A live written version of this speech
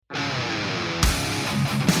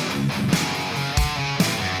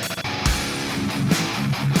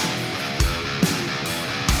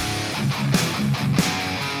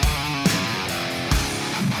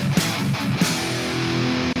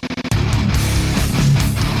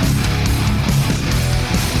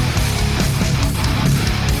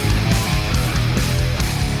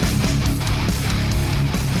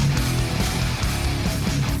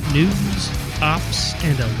ops,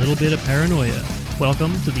 and a little bit of paranoia.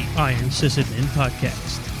 Welcome to the Iron Sysadmin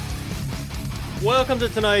Podcast. Welcome to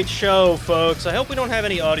tonight's show, folks. I hope we don't have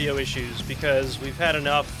any audio issues because we've had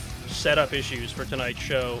enough setup issues for tonight's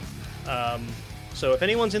show. So if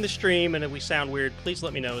anyone's in the stream and if we sound weird, please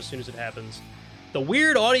let me know as soon as it happens. The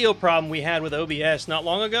weird audio problem we had with OBS not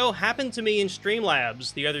long ago happened to me in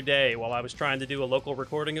Streamlabs the other day while I was trying to do a local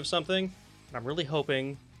recording of something. And I'm really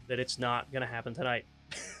hoping that it's not going to happen tonight.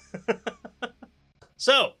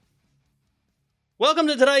 So, welcome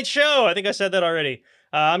to tonight's show. I think I said that already.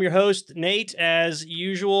 I'm your host, Nate, as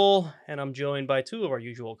usual, and I'm joined by two of our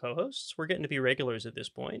usual co-hosts. We're getting to be regulars at this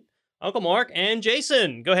point. Uncle Mark and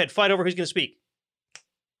Jason. Go ahead, fight over who's going to speak.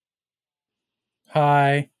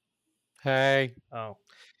 Hi. Hey. Oh.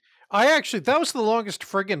 That was the longest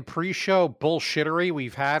friggin' pre-show bullshittery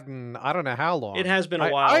we've had in I don't know how long. It has been a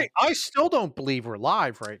while. I still don't believe we're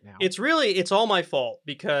live right now. It's all my fault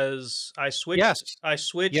because I switched.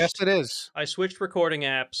 Yes, it is. I switched recording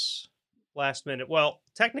apps last minute. Well,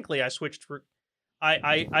 technically I switched.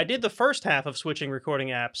 I did the first half of switching recording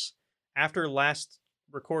apps after last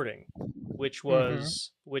recording, which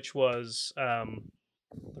was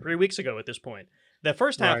 3 weeks ago at this point. The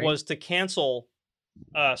first half was to cancel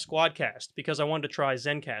Squadcast because I wanted to try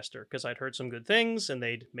Zencastr because I'd heard some good things and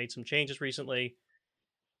they'd made some changes recently.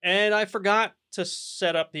 And I forgot to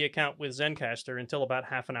set up the account with Zencastr until about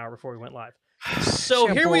half an hour before we went live. So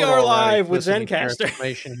here we are live with Zencastr.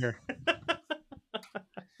 Here.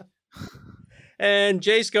 And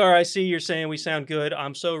J-Scar, I see you're saying we sound good.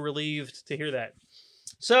 I'm so relieved to hear that.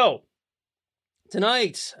 So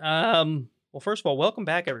tonight, well, first of all, welcome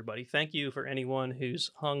back, everybody. Thank you for anyone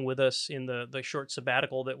who's hung with us in the short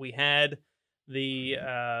sabbatical that we had.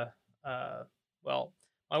 Well,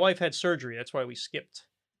 my wife had surgery. That's why we skipped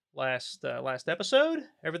last episode.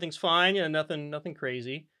 Everything's fine. Nothing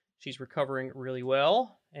crazy. She's recovering really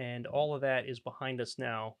well, and all of that is behind us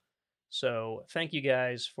now. So thank you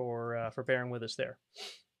guys for bearing with us there.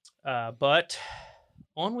 But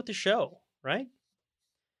on with the show, right?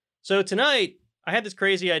 So tonight, I had this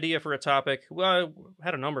crazy idea for a topic. Well, I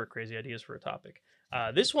had a number of crazy ideas for a topic.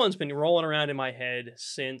 This one's been rolling around in my head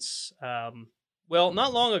since, not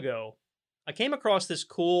long ago. I came across this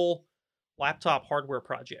cool laptop hardware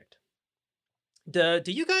project. Do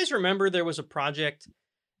you guys remember there was a project?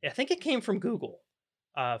 I think it came from Google.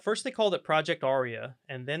 First they called it Project Aria,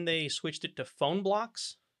 and then they switched it to Phone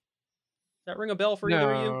Blocks. Does that ring a bell for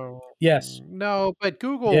either of you? Yes. No, but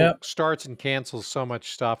Google starts and cancels so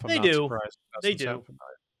much stuff. I'm not surprised. They do.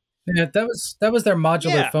 Yeah, that was their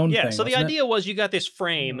modular phone thing. Yeah, so the idea was you got this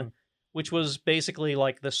frame, which was basically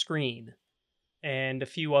like the screen and a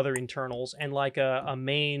few other internals and like a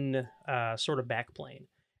main sort of backplane.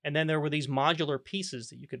 And then there were these modular pieces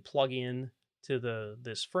that you could plug in to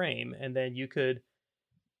this frame, and then you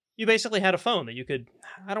basically had a phone that you could,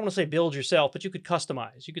 I don't want to say build yourself, but you could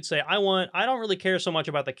customize. You could say, I don't really care so much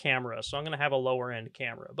about the camera, so I'm going to have a lower end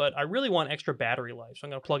camera, but I really want extra battery life, so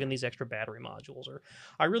I'm going to plug in these extra battery modules, or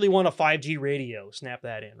I really want a 5G radio, snap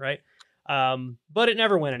that in, right? But it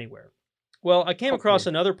never went anywhere. Well, I came across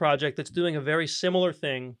another project that's doing a very similar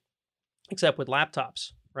thing, except with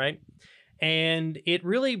laptops, right? And it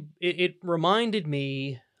really, it reminded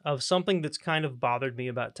me of something that's kind of bothered me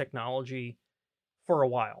about technology for a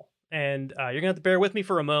while. And you're going to have to bear with me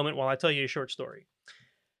for a moment while I tell you a short story.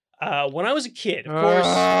 When I was a kid, of course...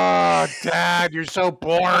 Oh, Dad, you're so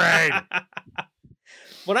boring!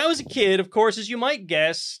 When I was a kid, of course, as you might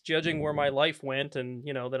guess, judging where my life went and,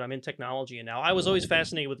 that I'm in technology and now, I was always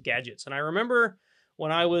fascinated with gadgets. And I remember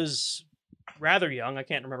when I was rather young, I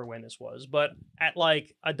can't remember when this was, but at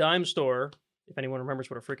like a dime store, if anyone remembers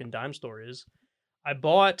what a freaking dime store is, I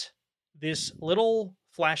bought this little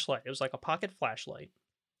flashlight. It was like a pocket flashlight.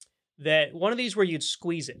 That one of these where you'd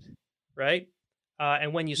squeeze it, right?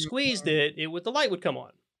 And when you squeezed it, the light would come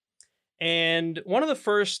on. And one of the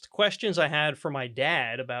first questions I had for my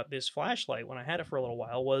dad about this flashlight when I had it for a little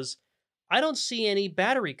while was, I don't see any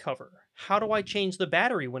battery cover. How do I change the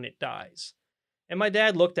battery when it dies? And my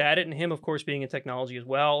dad looked at it, and him, of course, being in technology as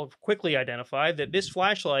well, quickly identified that this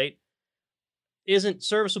flashlight isn't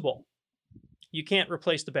serviceable. You can't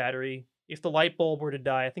replace the battery. If the light bulb were to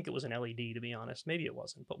die, I think it was an LED, to be honest. Maybe it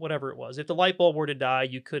wasn't, but whatever it was. If the light bulb were to die,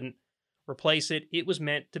 you couldn't replace it. It was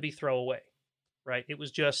meant to be throwaway, right? It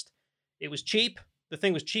was cheap. The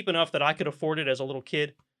thing was cheap enough that I could afford it as a little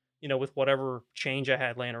kid, with whatever change I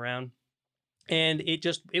had laying around. And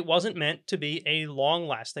it wasn't meant to be a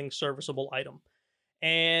long-lasting, serviceable item.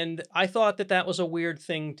 And I thought that was a weird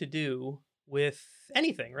thing to do with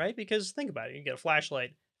anything, right? Because think about it. You get a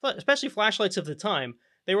flashlight, especially flashlights of the time.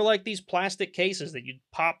 They were like these plastic cases that you'd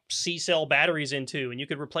pop C-cell batteries into, and you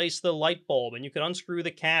could replace the light bulb, and you could unscrew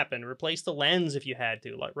the cap and replace the lens if you had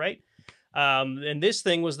to, like, right? And this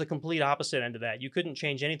thing was the complete opposite end of that. You couldn't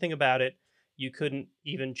change anything about it. You couldn't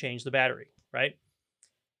even change the battery, right?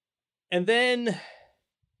 And then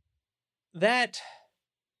that,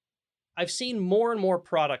 I've seen more and more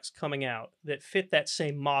products coming out that fit that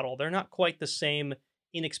same model. They're not quite the same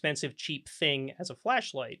inexpensive, cheap thing as a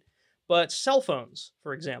flashlight, but cell phones,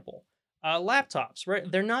 for example, laptops,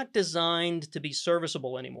 right? They're not designed to be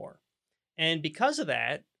serviceable anymore. And because of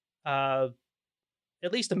that,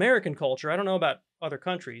 at least American culture, I don't know about other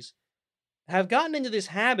countries, have gotten into this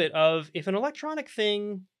habit of, if an electronic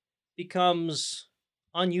thing becomes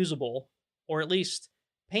unusable, or at least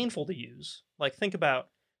painful to use, like think about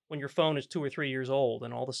when your phone is 2 or 3 years old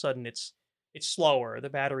and all of a sudden it's slower, the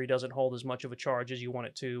battery doesn't hold as much of a charge as you want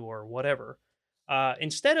it to, or whatever.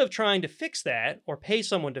 Instead of trying to fix that or pay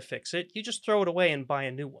someone to fix it, you just throw it away and buy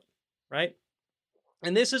a new one, right?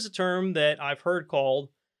 And this is a term that I've heard called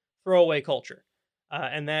throwaway culture.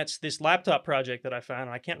 And that's this laptop project that I found.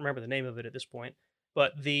 I can't remember the name of it at this point,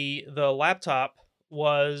 but the laptop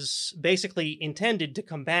was basically intended to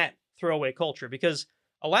combat throwaway culture, because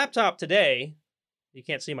a laptop today, you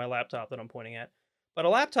can't see my laptop that I'm pointing at, but a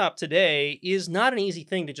laptop today is not an easy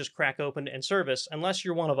thing to just crack open and service unless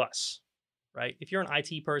you're one of us, right? If you're an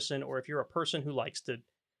IT person, or if you're a person who likes to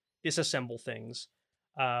disassemble things,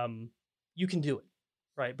 you can do it,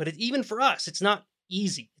 right? But even for us, it's not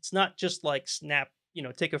easy. It's not just like snap,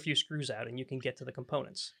 take a few screws out and you can get to the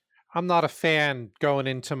components. I'm not a fan going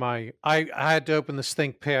into I had to open this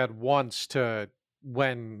ThinkPad once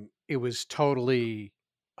when it was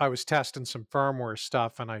I was testing some firmware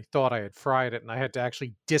stuff and I thought I had fried it, and I had to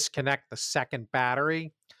actually disconnect the second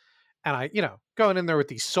battery. And I, going in there with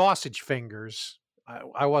these sausage fingers,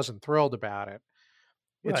 I wasn't thrilled about it.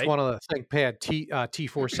 It's right. one of the ThinkPad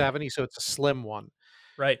T470, so it's a slim one.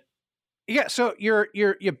 Right. Yeah. So you're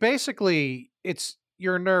basically,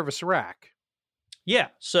 you're a nervous wreck. Yeah.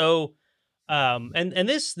 So, and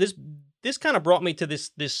this kind of brought me to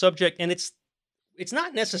this subject, and it's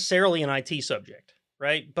not necessarily an IT subject,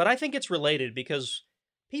 right? But I think it's related, because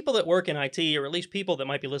people that work in IT, or at least people that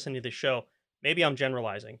might be listening to this show, maybe I'm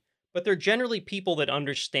generalizing, but they're generally people that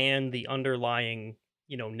understand the underlying,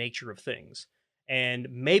 nature of things. And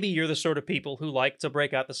maybe you're the sort of people who like to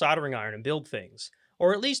break out the soldering iron and build things.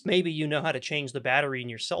 Or at least maybe you know how to change the battery in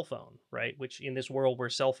your cell phone, right? Which, in this world where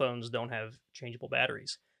cell phones don't have changeable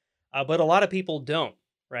batteries. But a lot of people don't,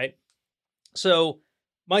 right? So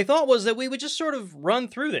my thought was that we would just sort of run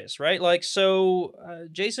through this, right? Like, so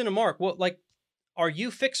Jason and Mark, are you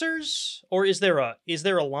fixers? Or is there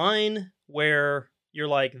a line where you're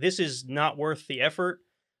like, this is not worth the effort,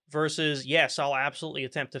 versus, yes, I'll absolutely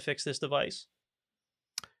attempt to fix this device?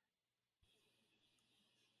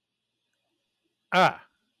 One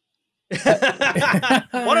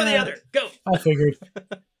or the other. Go. I figured.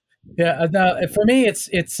 Yeah. No, for me, it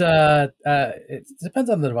depends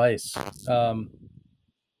on the device.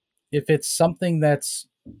 If it's something that's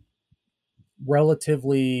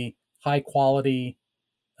relatively high quality,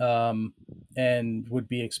 and would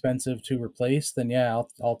be expensive to replace, then yeah,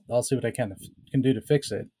 I'll see what I can do to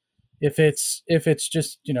fix it. If it's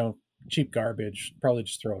just cheap garbage, probably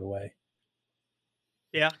just throw it away.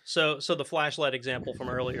 Yeah. So the flashlight example from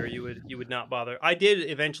earlier, you would not bother. I did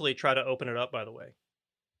eventually try to open it up, by the way.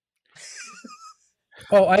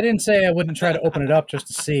 Oh, I didn't say I wouldn't try to open it up just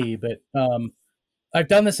to see, but I've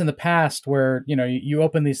done this in the past where you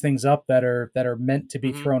open these things up that are meant to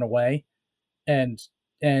be thrown away, and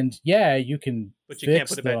yeah, you can. But you can't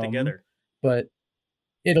put it back together. But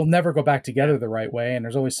it'll never go back together the right way, and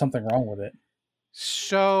there's always something wrong with it.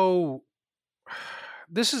 So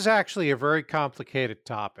this is actually a very complicated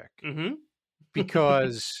topic,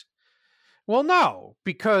 because,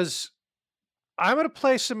 because I'm at a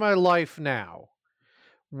place in my life now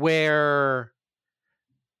where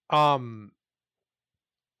I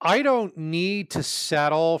don't need to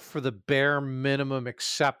settle for the bare minimum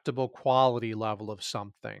acceptable quality level of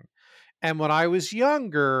something. And when I was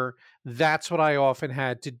younger, that's what I often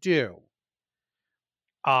had to do.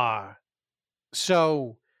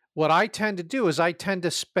 So what I tend to do is I tend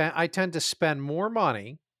to spend more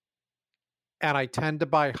money, and I tend to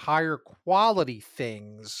buy higher quality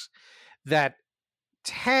things that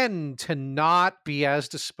tend to not be as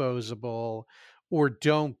disposable or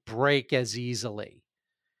don't break as easily.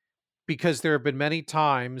 Because there have been many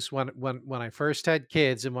times when I first had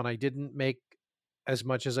kids and when I didn't make as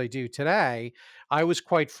much as I do today, I was,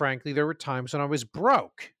 quite frankly, there were times when I was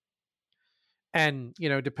broke. And,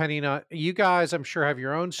 depending on you guys, I'm sure have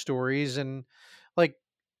your own stories. And like,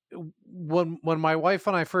 when my wife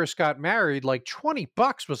and I first got married, like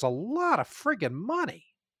 $20 was a lot of friggin' money,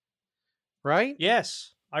 right?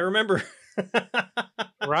 Yes, I remember.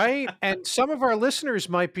 Right? And some of our listeners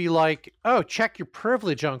might be like, "Oh, check your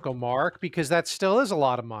privilege, Uncle Mark, because that still is a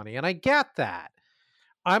lot of money." And I get that.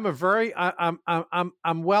 I'm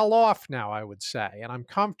well off now, I would say, and I'm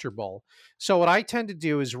comfortable. So what I tend to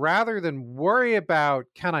do is rather than worry about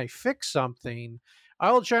can I fix something,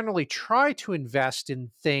 I will generally try to invest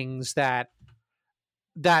in things that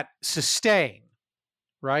sustain,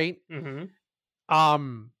 right? Mm-hmm.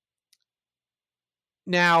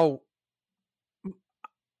 Now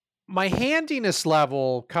my handiness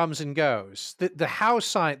level comes and goes. The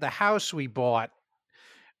house we bought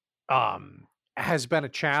has been a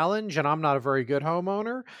challenge, and I'm not a very good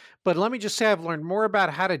homeowner. But let me just say, I've learned more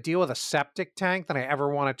about how to deal with a septic tank than I ever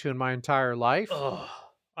wanted to in my entire life. Oh,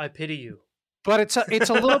 I pity you. But it's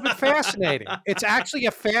a little bit fascinating. It's actually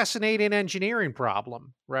a fascinating engineering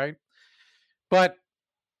problem, right? But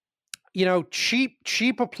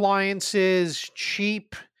cheap appliances,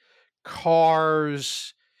 cheap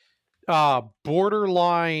cars,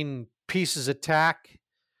 borderline pieces of tech.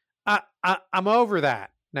 I'm over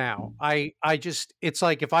that now. I just, it's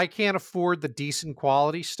like if I can't afford the decent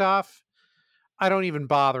quality stuff, I don't even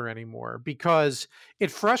bother anymore, because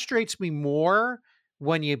it frustrates me more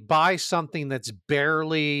when you buy something that's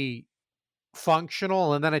barely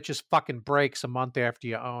functional and then it just fucking breaks a month after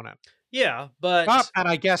you own it. Yeah, but and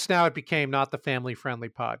I guess now it became not the family friendly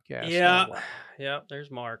podcast. Yeah, yeah. There's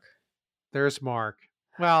Mark. There's Mark.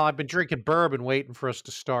 Well, I've been drinking bourbon waiting for us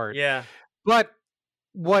to start. Yeah. But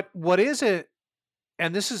what is it?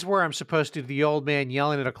 And this is where I'm supposed to do the old man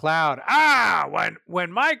yelling at a cloud.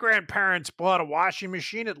 When my grandparents bought a washing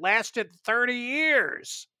machine, it lasted 30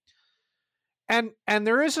 years. And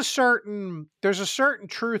there's a certain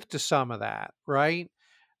truth to some of that, right?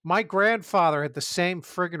 My grandfather had the same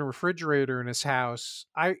friggin' refrigerator in his house.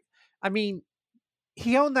 I mean,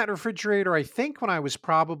 he owned that refrigerator, I think, when I was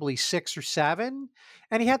probably 6 or 7,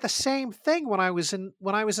 and he had the same thing when I was in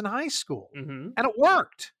high school, Mm-hmm. and it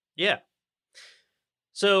worked. Yeah.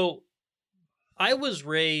 So, I was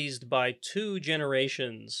raised by 2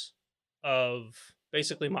 generations of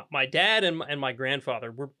basically my dad and my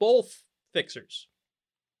grandfather were both fixers.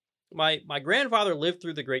 My grandfather lived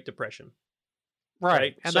through the Great Depression.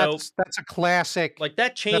 Right. And so, that's a classic, like,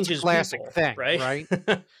 that changes classic people, thing, right?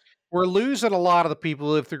 We're losing a lot of the people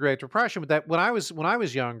who lived through Great Depression, but that when I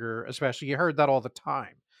was younger, especially, you heard that all the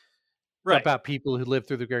time. Right. About people who lived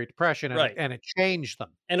through the Great Depression, and, right. and it changed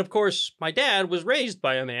them. And of course, my dad was raised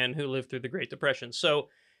by a man who lived through the Great Depression. So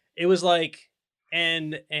it was like,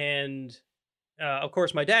 and of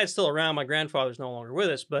course, my dad's still around. My grandfather's no longer with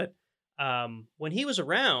us, but when he was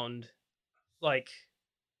around, like,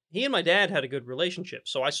 he and my dad had a good relationship.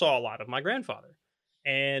 So I saw a lot of my grandfather,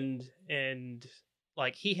 and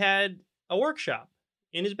like, he had a workshop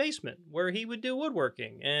in his basement where he would do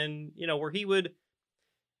woodworking, and where he would.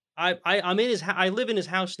 I'm in his. I live in his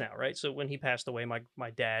house now, right? So when he passed away,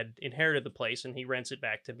 my dad inherited the place, and he rents it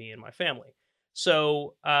back to me and my family.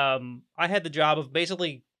 So I had the job of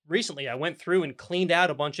basically recently. I went through and cleaned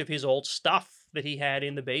out a bunch of his old stuff that he had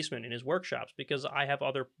in the basement in his workshops, because I have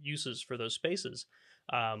other uses for those spaces,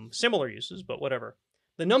 similar uses, but whatever.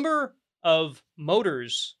 The number of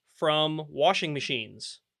motors from washing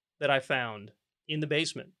machines that I found in the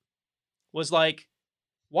basement was like.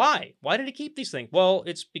 Why? Why did he keep these things? Well,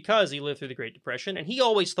 it's because he lived through the Great Depression, and he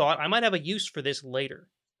always thought I might have a use for this later,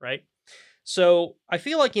 right? So I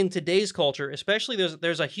feel like in today's culture, especially,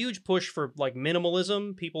 there's a huge push for like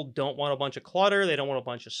minimalism. People don't want a bunch of clutter. They don't want a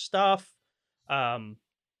bunch of stuff.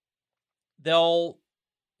 They'll,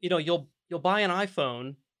 you'll buy an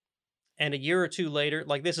iPhone, and a year or two later,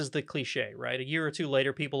 like, this is the cliche, right? A year or two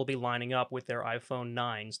later, people will be lining up with their iPhone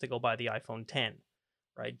 9s to go buy the iPhone 10.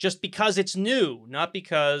 Right, just because it's new, not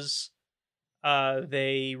because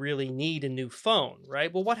they really need a new phone,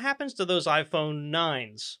 right? Well, what happens to those iPhone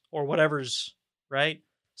 9s or whatever's, right?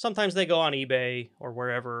 Sometimes they go on eBay or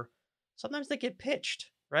wherever. Sometimes they get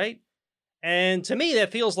pitched, right? And to me,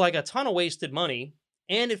 that feels like a ton of wasted money.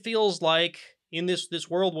 And it feels like in this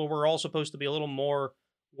world where we're all supposed to be a little more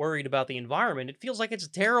worried about the environment, it feels like it's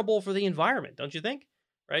terrible for the environment, don't you think?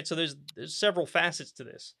 Right? So there's several facets to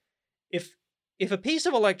this. If a piece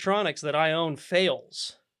of electronics that I own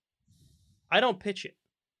fails, I don't pitch it.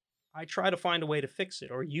 I try to find a way to fix it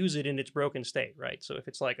or use it in its broken state, right? So if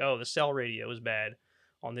it's like, oh, the cell radio is bad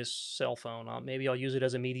on this cell phone, maybe I'll use it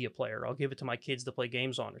as a media player. I'll give it to my kids to play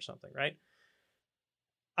games on or something, right?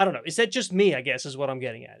 I don't know. Is that just me, I guess, is what I'm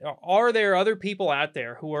getting at. Are there other people out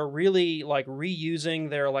there who are really like reusing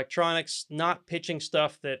their electronics, not pitching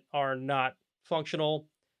stuff that are not functional?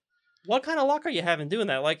 What kind of luck are you having doing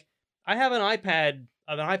that? Like, I have an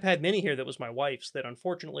iPad mini here that was my wife's that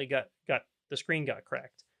unfortunately got the screen got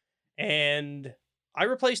cracked. And I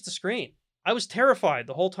replaced the screen. I was terrified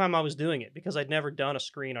the whole time I was doing it because I'd never done a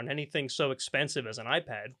screen on anything so expensive as an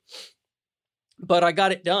iPad. But I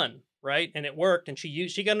got it done, right? And it worked, and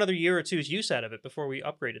she got another year or two's use out of it before we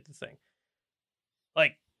upgraded the thing.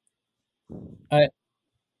 Like, I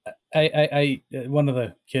one of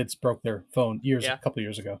the kids broke their phone a couple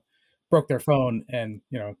years ago. Broke their phone and,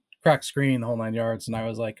 cracked screen, the whole 9 yards, and I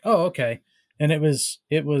was like, "Oh, okay." And it was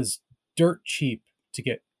dirt cheap to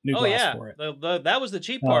get new glass for it. That was the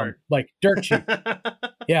cheap part. Like dirt cheap.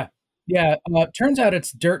 Yeah. Turns out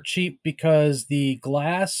it's dirt cheap because the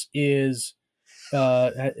glass is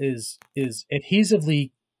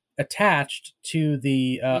adhesively attached to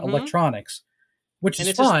the electronics, which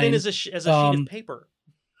is fine. And it's as thin as a sheet of paper.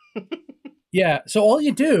 Yeah, so all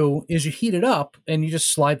you do is you heat it up and you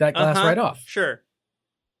just slide that glass right off. Sure.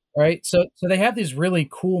 Right? So they have these really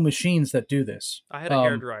cool machines that do this. I had a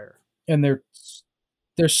hairdryer. And they're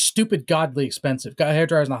stupid godly expensive.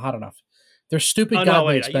 Hairdryer's not hot enough. They're stupid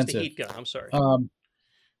godly expensive. I used a heat gun. I'm sorry.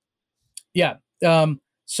 Yeah.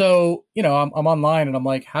 So, I'm online and I'm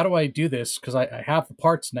like, how do I do this? Because I have the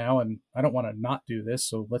parts now and I don't want to not do this.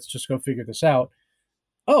 So let's just go figure this out.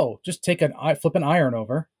 Oh, just flip an iron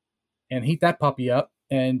over and heat that puppy up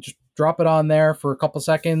and just drop it on there for a couple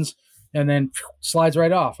seconds and then slides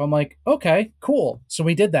right off. I'm like, okay, cool. So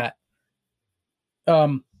we did that.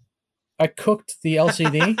 I cooked the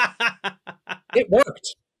LCD. It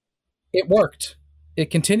worked.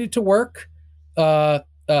 It continued to work.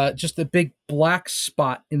 Just a big black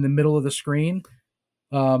spot in the middle of the screen.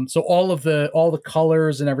 So all the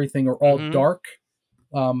colors and everything are all dark.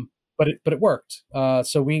 But it worked.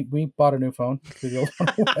 So we bought a new phone.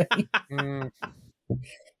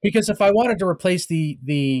 Because if I wanted to replace the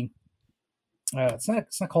it's not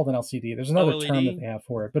called an LCD. There's another OLED? term that they have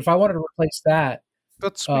for it. But if I wanted to replace that, we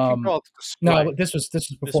can call it the display. no, this was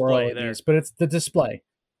before Display LEDs, but it's the display.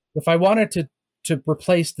 If I wanted to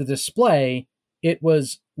replace the display, it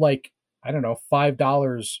was like, I don't know,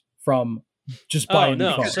 $5 from just buying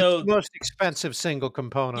the phone. So it's the most expensive single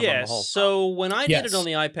component on the whole. So when I did it on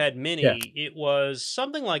the iPad mini, it was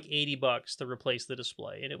something like $80 to replace the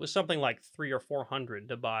display, and it was something like $300 or $400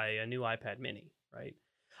 to buy a new iPad mini, right?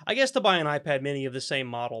 I guess to buy an iPad mini of the same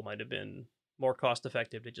model might have been more cost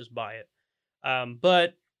effective to just buy it.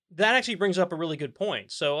 But that actually brings up a really good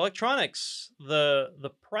point. So electronics, the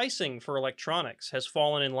pricing for electronics has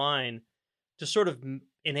fallen in line to sort of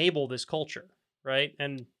enable this culture, right?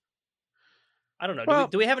 And I don't know. Well,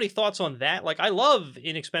 do we have any thoughts on that? Like, I love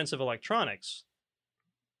inexpensive electronics,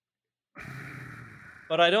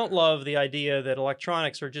 but I don't love the idea that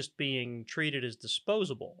electronics are just being treated as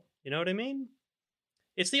disposable. You know what I mean?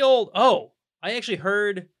 It's the old, I actually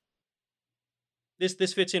heard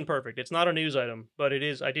this fits in perfect. It's not a news item, but it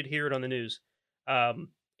is. I did hear it on the news.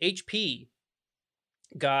 HP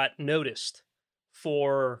got noticed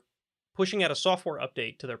for pushing out a software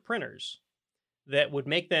update to their printers that would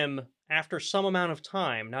make them, after some amount of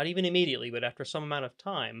time, not even immediately, but after some amount of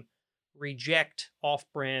time, reject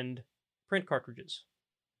off-brand print cartridges.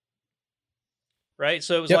 Right?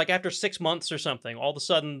 So it was like after 6 months or something, all of a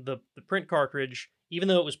sudden the print cartridge, even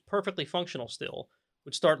though it was perfectly functional still,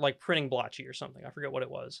 would start like printing blotchy or something. I forget what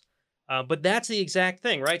it was. But that's the exact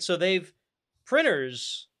thing, right? So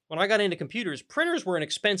printers, when I got into computers, printers were an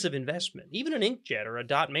expensive investment. Even an inkjet or a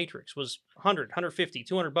dot matrix was $100, $150,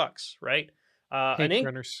 $200, right?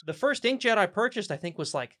 The first inkjet I purchased, I think,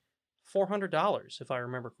 was like $400, if I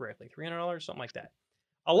remember correctly. $300, something like that.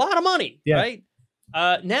 A lot of money, right?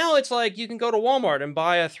 Now it's like you can go to Walmart and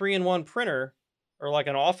buy a 3-in-1 printer or like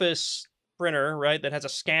an office printer, right, that has a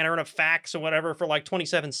scanner and a fax or whatever for like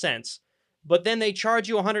 27 cents. But then they charge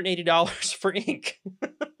you $180 for ink.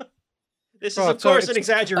 This is, of course, an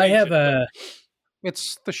exaggeration.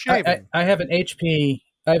 It's the shaving. I have an HP.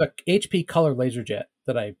 I have a HP Color LaserJet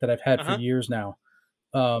that I've had for years now.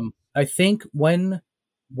 I think when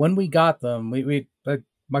we got them,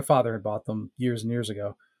 my father had bought them years and years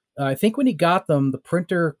ago. I think when he got them, the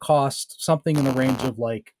printer cost something in the range of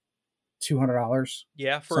like $200.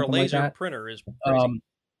 Yeah, for a laser printer is crazy.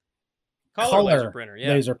 Color laser printer,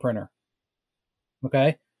 laser printer.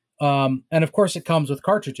 Okay. And of course it comes with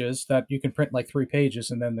cartridges that you can print like 3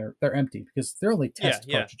 pages and then they're empty because they're only test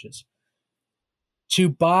cartridges. To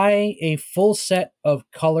buy a full set of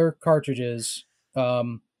color cartridges,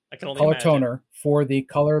 color toner for the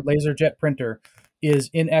Color LaserJet printer is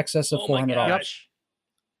in excess of Oh my $400. gosh.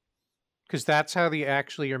 Because that's how they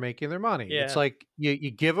actually are making their money. Yeah. It's like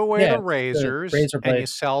you give away the razors razor and you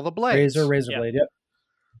blades. sell the blades. Razor Yeah. blade. Yep.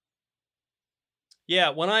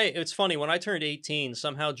 Yeah, it's funny, when I turned 18,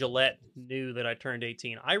 somehow Gillette knew that I turned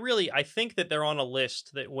 18. I think that they're on a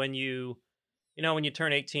list that when you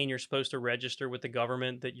turn 18, you're supposed to register with the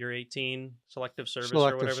government that you're 18, selective service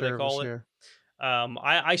or whatever they call it. Yeah.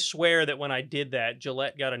 I swear that when I did that,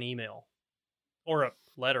 Gillette got an email or a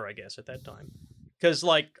letter, I guess, at that time. Because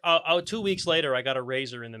 2 weeks later, I got a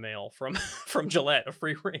razor in the mail from Gillette, a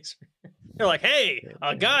free razor. They're like, "Hey,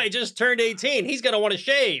 a guy just turned 18. He's gonna want to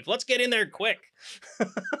shave. Let's get in there quick."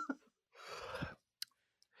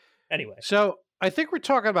 Anyway, So I think we're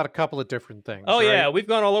talking about a couple of different things. oh right? yeah, we've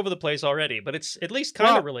gone all over the place already, but it's at least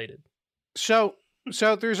kind of related. So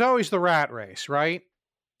there's always the rat race, right?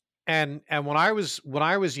 And when I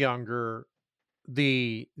was younger,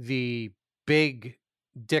 the big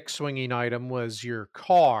dick swinging item was your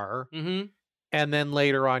car, Mm-hmm. and then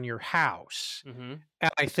later on your house. Mm-hmm.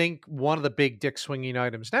 And I think one of the big dick swinging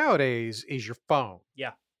items nowadays is your phone.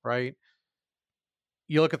 Yeah. Right.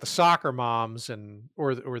 You look at the soccer moms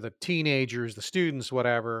or the teenagers, the students,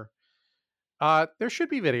 whatever. There should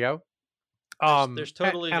be video. There's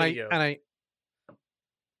totally video.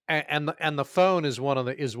 And the phone is one of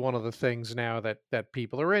the things now that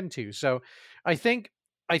people are into. So I think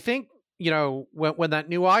when that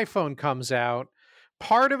new iPhone comes out,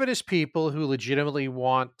 part of it is people who legitimately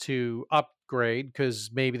want to upgrade because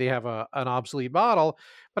maybe they have an obsolete model.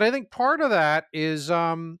 But I think part of that is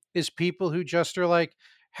people who just are like,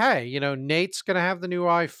 hey, Nate's gonna have the new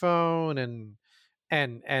iPhone and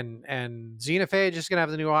Xenophage is gonna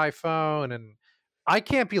have the new iPhone, and I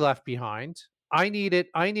can't be left behind. I need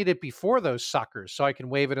it before those suckers so I can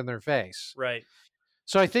wave it in their face. Right.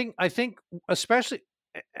 So I think especially,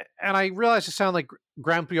 and I realize it sounds like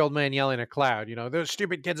grumpy old man yelling at cloud, those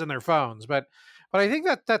stupid kids on their phones, but I think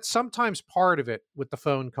that's sometimes part of it with the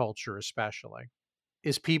phone culture, especially,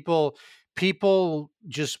 is people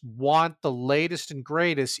just want the latest and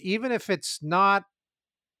greatest, even if it's not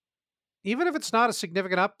a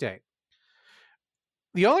significant update.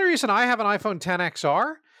 The only reason I have an iPhone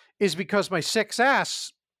XR is because my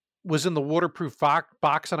 6S was in the waterproof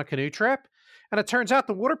box on a canoe trip. And it turns out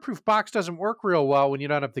the waterproof box doesn't work real well when you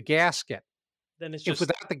don't have the gasket. Then it's If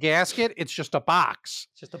without the gasket, it's just a box.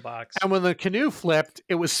 It's just a box. And when the canoe flipped,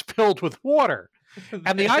 it was filled with water.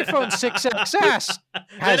 And the iPhone 6XS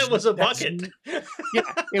then it was a bucket. Yeah,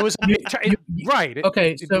 it was right.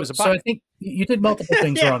 Okay, it was a so I think you did multiple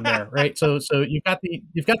things wrong there, right? So you've got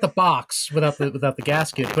the box without the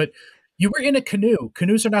gasket, but you were in a canoe.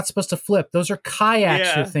 Canoes are not supposed to flip. Those are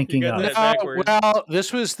kayaks you're thinking of. Well,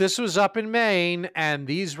 this was up in Maine, and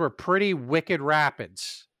these were pretty wicked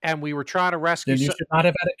rapids. And we were trying to rescue. Then you should not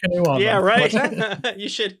have had a canoe on. Yeah, them. right. You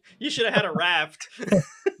should have had a raft.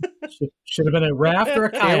 should have been a raft or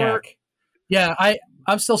a kayak. Yeah,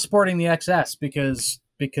 I'm still sporting the XS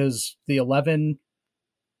because the 11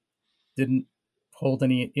 didn't hold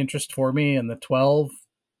any interest for me, and the 12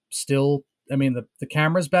 still. I mean, the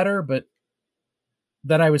camera's better, but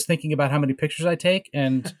then I was thinking about how many pictures I take,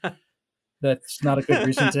 and that's not a good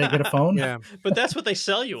reason to get a phone. Yeah, but that's what they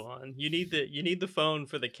sell you on. You need the phone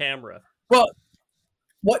for the camera. Well,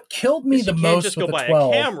 what killed me the most just with go the buy 12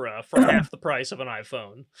 a camera for half the price of an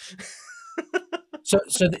iPhone. So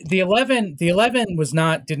the 11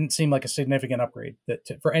 didn't seem like a significant upgrade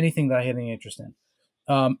for anything that I had any interest in.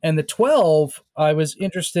 And the 12, I was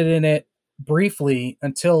interested in it briefly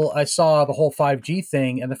until I saw the whole 5G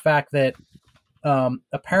thing and the fact that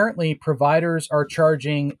apparently providers are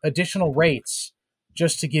charging additional rates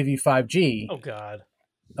just to give you 5G. Oh God.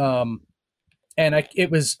 And I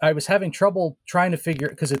was having trouble trying to figure,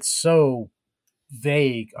 because it's so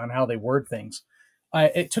vague on how they word things.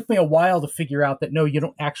 It took me a while to figure out that no, you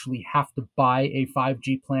don't actually have to buy a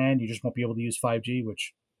 5G plan. You just won't be able to use 5G,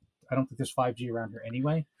 which I don't think there's 5G around here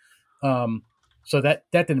anyway. So that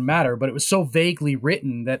didn't matter, but it was so vaguely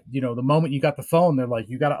written that, the moment you got the phone, they're like,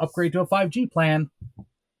 you got to upgrade to a 5G plan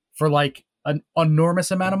for like an enormous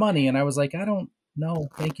amount of money. And I was like, I don't know.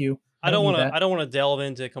 Thank you. I don't want to delve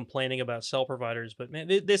into complaining about cell providers, but man,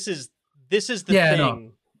 this is the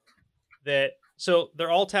thing that, so they're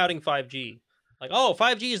all touting 5G. Like, oh,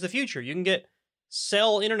 5G is the future. You can get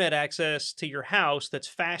cell internet access to your house that's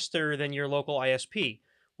faster than your local ISP,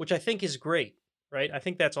 which I think is great, right? I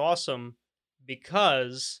think that's awesome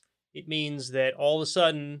because it means that all of a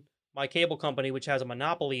sudden my cable company, which has a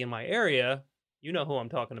monopoly in my area, you know who I'm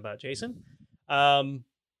talking about, Jason,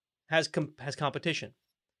 has competition.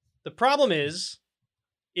 The problem is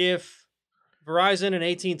if Verizon and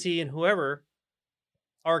AT&T and whoever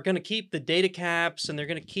are going to keep the data caps and they're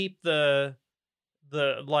going to keep the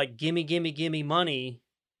like gimme money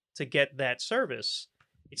to get that service.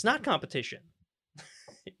 It's not competition.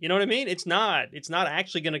 You know what I mean? It's not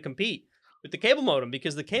actually going to compete with the cable modem,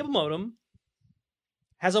 because the cable modem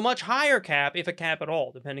has a much higher cap, if a cap at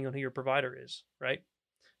all, depending on who your provider is, right?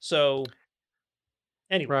 So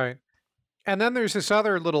anyway. Right. And then there's this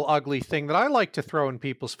other little ugly thing that I like to throw in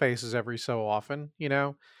people's faces every so often. You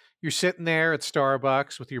know, you're sitting there at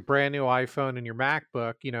Starbucks with your brand new iPhone and your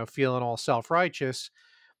MacBook, you know, feeling all self-righteous.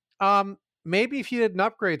 Maybe if you didn't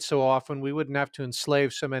upgrade so often, we wouldn't have to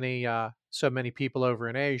enslave so many people over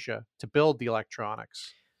in Asia to build the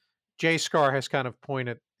electronics. J Scar has kind of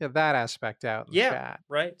pointed that aspect out in the chat.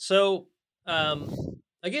 Right. So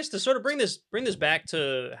I guess to sort of bring this back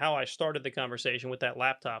to how I started the conversation with that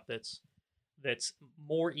laptop that's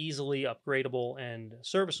more easily upgradable and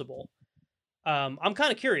serviceable. I'm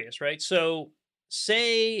kind of curious, right? So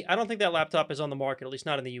say I don't think that laptop is on the market, at least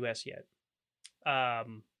not in the US yet.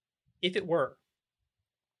 If it were,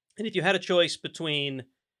 and if you had a choice between,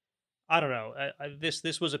 I don't know,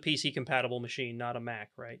 this was a PC compatible machine, not a Mac,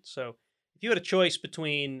 right? So if you had a choice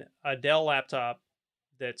between a Dell laptop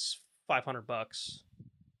that's $500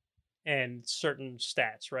 and certain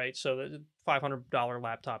stats, right? So the $500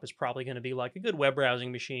 laptop is probably going to be like a good web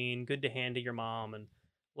browsing machine, good to hand to your mom and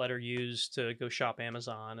let her use to go shop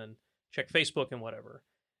Amazon and check Facebook and whatever.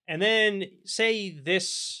 And then say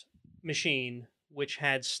this machine, which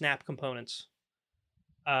had Snap components,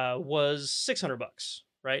 was $600,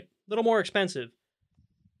 right? A little more expensive.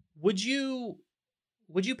 Would you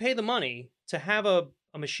pay the money to have a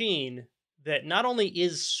machine that not only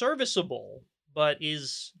is serviceable, but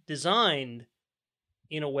is designed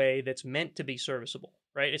in a way that's meant to be serviceable,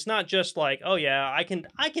 right? It's not just like, oh yeah, I can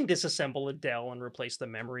disassemble a Dell and replace the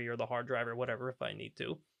memory or the hard drive or whatever if I need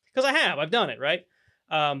to, because I've done it, right?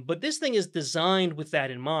 But this thing is designed with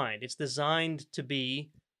that in mind. It's designed to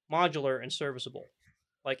be modular and serviceable.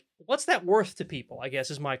 Like, what's that worth to people, I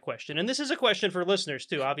guess, is my question. And this is a question for listeners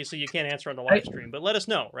too. Obviously you can't answer on the live stream, but let us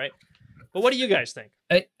know, right? But what do you guys think?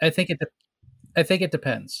 I think it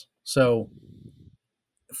depends. So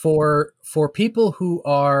for people who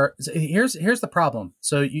are, here's the problem.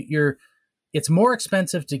 So it's more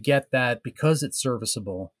expensive to get that because it's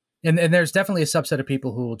serviceable. And there's definitely a subset of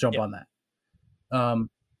people who will jump on that.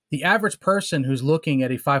 The average person who's looking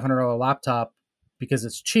at a $500 laptop because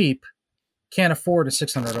it's cheap can't afford a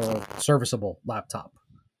 $600 serviceable laptop,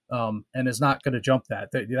 and is not going to jump that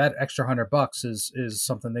extra $100 is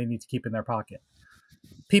something they need to keep in their pocket.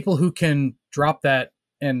 People who can drop that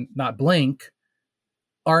and not blink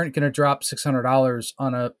aren't going to drop $600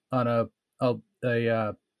 on a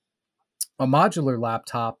modular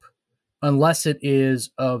laptop unless it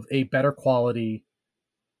is of a better quality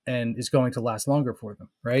and is going to last longer for them,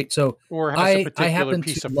 right? So or has a particular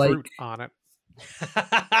piece of fruit on it.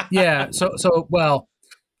 Yeah. So well,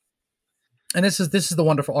 and this is the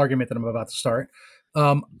wonderful argument that I'm about to start.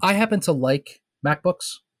 I happen to like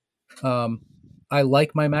MacBooks. I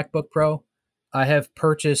like my MacBook Pro. I have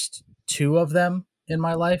purchased 2 of them in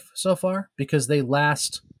my life so far because they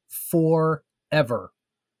last forever.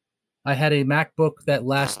 I had a MacBook that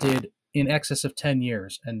lasted in excess of 10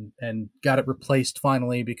 years and got it replaced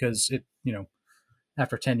finally because it,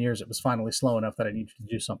 after 10 years, it was finally slow enough that I needed to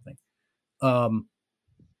do something.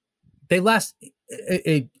 They last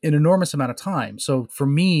an enormous amount of time. So for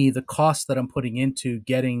me, the cost that I'm putting into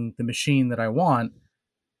getting the machine that I want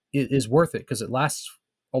is worth it because it lasts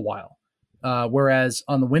a while. Whereas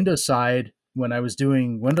on the Windows side, when I was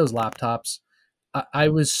doing Windows laptops, I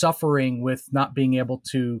was suffering with not being able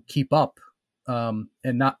to keep up. And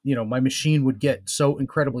not, my machine would get so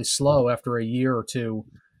incredibly slow after a year or two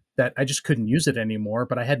that I just couldn't use it anymore,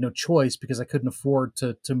 but I had no choice because I couldn't afford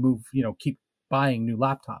to move, keep buying new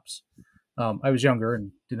laptops. I was younger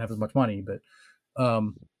and didn't have as much money, but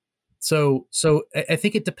so I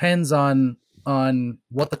think it depends on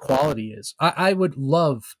what the quality is. I would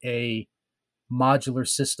love a modular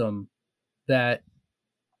system that,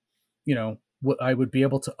 I would be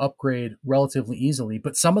able to upgrade relatively easily,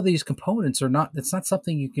 but some of these components it's not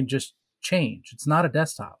something you can just change. It's not a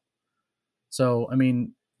desktop. So, I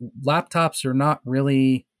mean, laptops are not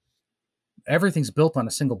really, everything's built on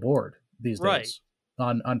a single board these days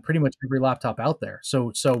on pretty much every laptop out there.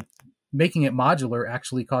 So making it modular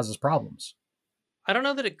actually causes problems. I don't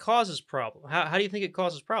know that it causes problems. How do you think it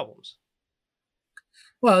causes problems?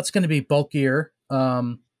 Well, it's going to be bulkier.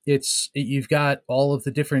 You've got all of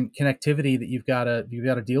the different connectivity that you've got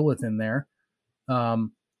to deal with in there.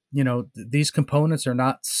 These components are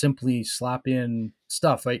not simply slap in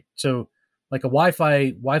stuff, right? So Like a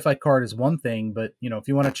Wi-Fi card is one thing, but if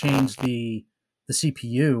you want to change the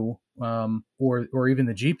CPU or even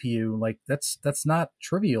the GPU, like that's not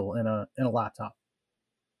trivial in a laptop.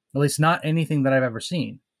 At least not anything that I've ever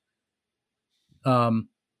seen.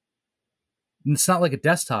 It's not like a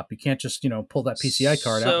desktop. You can't just pull that PCI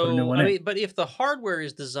card out, put a new one in. But if the hardware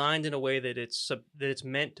is designed in a way that it's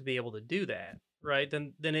meant to be able to do that, right?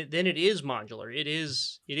 Then it is modular. It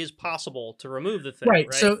is possible to remove the thing,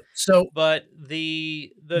 right? So but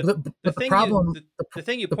the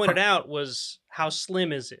thing you pointed out was how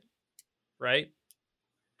slim is it, right?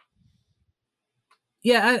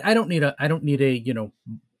 Yeah, I don't need a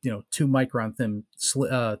 2 micron thin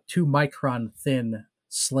 2 micron thin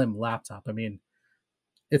slim laptop. I mean,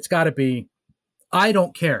 it's got to be. I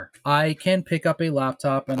don't care. I can pick up a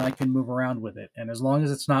laptop and I can move around with it, and as long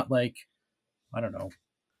as it's not like, I don't know,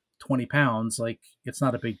 20 pounds, like it's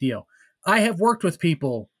not a big deal. I have worked with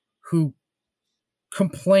people who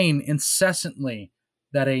complain incessantly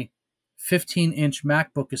that a 15-inch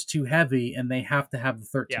MacBook is too heavy and they have to have the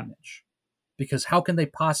 13-inch. Because how can they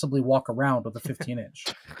possibly walk around with a 15-inch?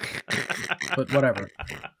 But whatever.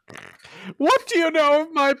 What do you know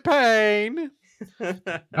of my pain?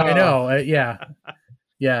 I know. Yeah.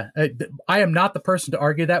 I am not the person to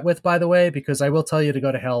argue that with, by the way, because I will tell you to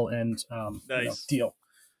go to hell and nice. Deal.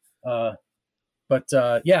 But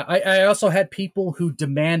I also had people who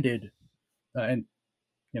demanded, and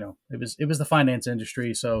it was the finance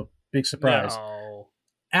industry, so big surprise. No.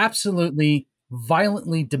 Absolutely,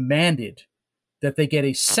 violently demanded that they get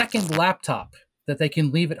a second laptop that they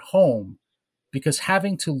can leave at home, because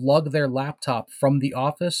having to lug their laptop from the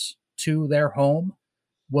office to their home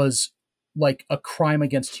was like a crime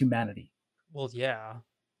against humanity. Well, yeah.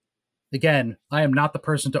 Again, I am not the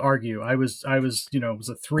person to argue. I was, it was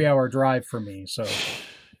a 3-hour drive for me. So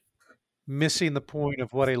missing the point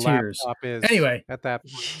of what a Tears. laptop is. Anyway, at that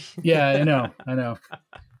point. Yeah, I know.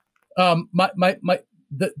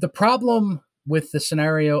 The problem with the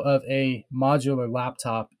scenario of a modular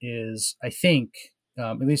laptop is, I think,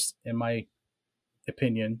 at least in my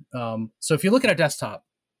opinion. So if you look at a desktop,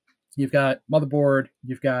 you've got motherboard,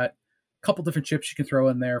 you've got a couple different chips you can throw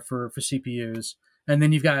in there for CPUs, and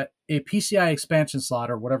then you've got a PCI expansion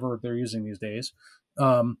slot or whatever they're using these days.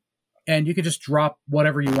 And you can just drop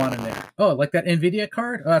whatever you want in there. Oh, like that NVIDIA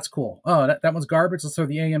card? Oh, that's cool. Oh, that one's garbage. Let's throw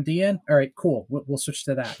the AMD in. All right, cool. We'll switch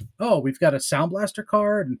to that. Oh, we've got a Sound Blaster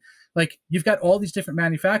card. And like, you've got all these different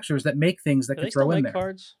manufacturers that make things that can throw in there.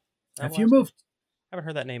 Cards? Have you moved? I haven't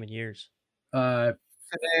heard that name in years. I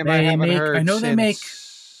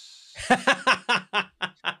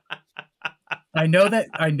know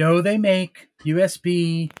they make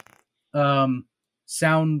USB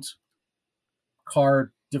sound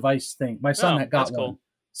card device thing. My son had got one. Cool.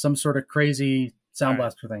 Some sort of crazy Sound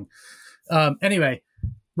Blaster thing. Anyway,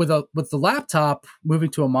 with the laptop moving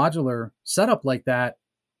to a modular setup like that,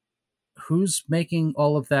 who's making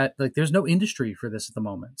all of that? Like, there's no industry for this at the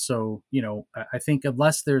moment. So, I think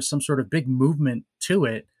unless there's some sort of big movement to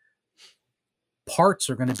it, parts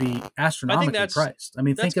are going to be astronomically priced. I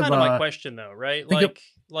mean, that's think kind of my question, though, right?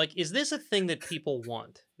 Like, is this a thing that people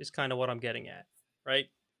want? Is kind of what I'm getting at, right?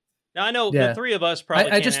 Now, I know the three of us probably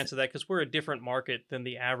can't answer that because we're a different market than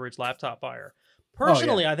the average laptop buyer.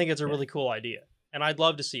 Personally, I think it's a really cool idea, and I'd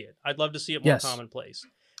love to see it. I'd love to see it more commonplace.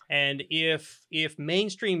 And if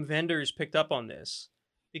mainstream vendors picked up on this,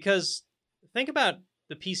 because think about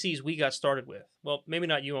the PCs we got started with. Well, maybe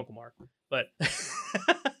not you, Uncle Mark, but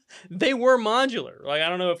they were modular. Like, I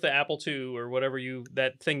don't know if the Apple II or whatever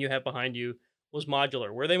that thing you have behind you was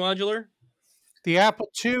modular. Were they modular? The Apple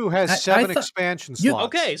II has 7 expansion slots.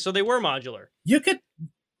 Okay, so they were modular. You could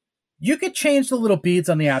change the little beads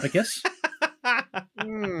on the abacus.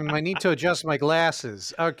 I need to adjust my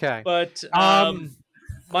glasses. Okay. But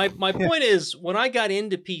my point is, when I got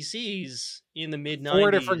into PCs in the mid-90s... 4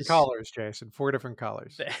 different colors, Jason. 4 different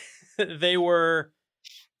colors. They were...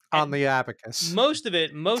 on the abacus. Most of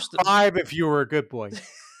it... 5 if you were a good boy.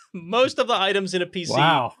 Most of the items in a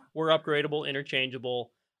PC were upgradable,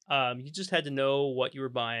 interchangeable. You just had to know what you were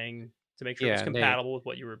buying to make sure it was compatible with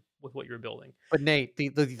what you were building. But Nate,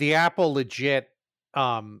 the Apple legit,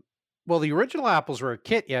 well, the original Apples were a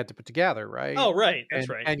kit you had to put together, right? Oh, right, that's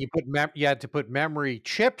right. And you had to put memory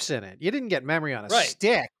chips in it. You didn't get memory on a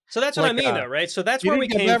stick. So that's what I mean, though, right? So that's where we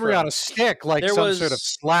came from. You didn't get memory on a stick like some sort of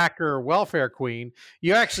slacker welfare queen.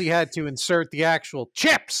 You actually had to insert the actual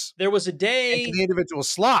chips. There was a day into the individual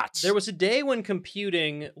slots. There was a day when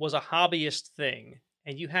computing was a hobbyist thing.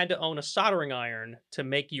 And you had to own a soldering iron to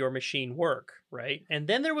make your machine work, right? And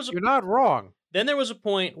then there was You're not wrong. Then there was a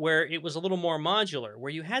point where it was a little more modular,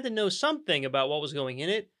 where you had to know something about what was going in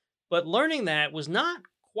it, But learning that was not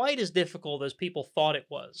quite as difficult as people thought it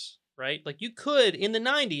was, right? Like you could, in the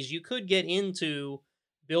 90s, you could get into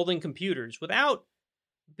building computers without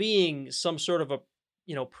being some sort of a,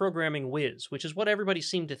 programming whiz, which is what everybody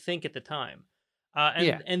seemed to think at the time.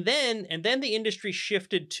 And then the industry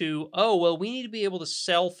shifted to, oh, well, we need to be able to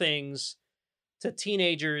sell things to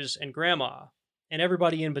teenagers and grandma and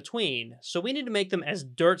everybody in between. So we need to make them as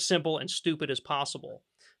dirt simple and stupid as possible.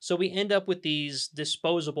 So we end up with these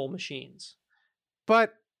disposable machines.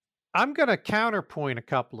 But I'm going to counterpoint a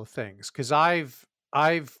couple of things because I've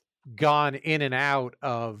gone in and out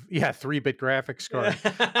of 3-bit graphics card.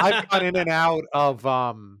 I've gone in and out of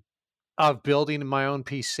building my own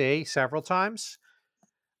PC several times.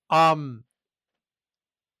 The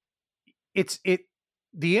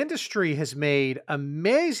industry has made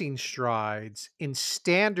amazing strides in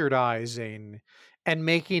standardizing and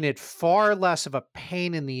making it far less of a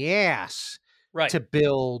pain in the ass to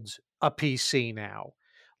build a PC now.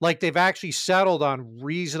 Like they've actually settled on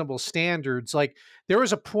reasonable standards. Like there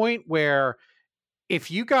was a point where if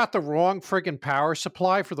you got the wrong freaking power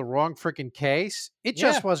supply for the wrong freaking case, it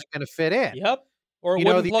just wasn't going to fit in. Yep. Or it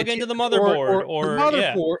wouldn't plug into the motherboard. Or the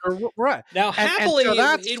motherboard. Right. Now, happily,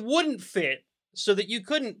 it wouldn't fit so that you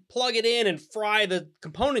couldn't plug it in and fry the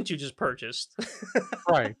component you just purchased.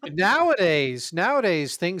 Right. Nowadays,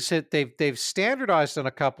 things that they've standardized on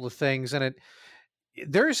a couple of things, and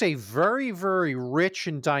there's a very, very rich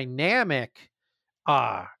and dynamic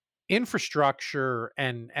infrastructure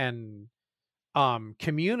and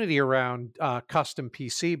community around custom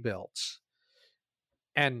PC builds.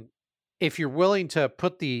 And if you're willing to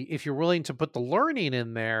put the learning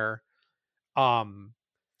in there,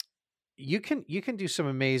 you can do some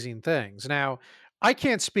amazing things. Now, I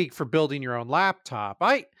can't speak for building your own laptop.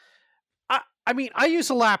 I mean, I use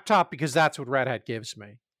a laptop because that's what Red Hat gives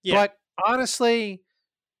me. Yeah. But honestly,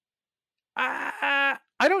 I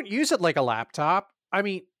don't use it like a laptop. I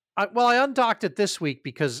mean, I undocked it this week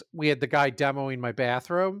because we had the guy demoing my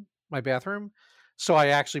bathroom. So I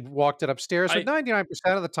actually walked it upstairs. But 99%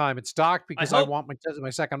 of the time, it's docked because I want my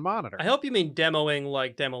second monitor. I hope you mean demoing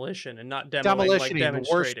like demolition and not demoing like demonstrating. The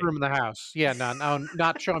worst room in the house. Yeah, no,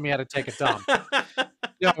 not showing me how to take a dump.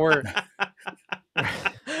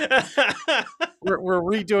 We're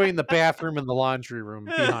redoing the bathroom and the laundry room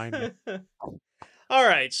behind me. All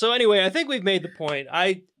right. So anyway, I think we've made the point.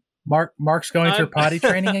 Mark's going through potty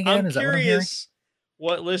training again. I'm curious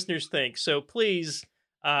what listeners think. So please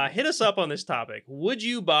hit us up on this topic. Would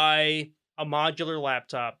you buy a modular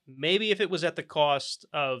laptop? Maybe if it was at the cost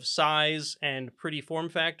of size and pretty form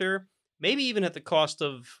factor, maybe even at the cost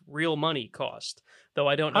of real money cost, though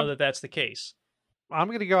I don't know that that's the case. I'm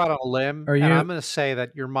going to go out on a limb, and I'm going to say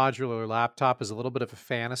that your modular laptop is a little bit of a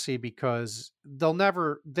fantasy because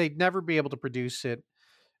they'd never be able to produce it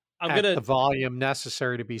at the volume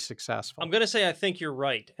necessary to be successful. I'm going to say I think you're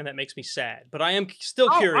right, and that makes me sad, but I am still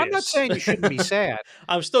curious. I'm not saying you shouldn't be sad.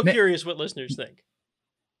 I'm still curious what listeners think.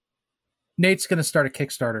 Nate's going to start a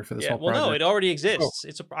Kickstarter for this whole project. Well, no, it already exists.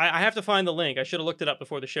 I have to find the link. I should have looked it up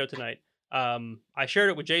before the show tonight. I shared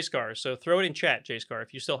it with JScar, so throw it in chat, JScar,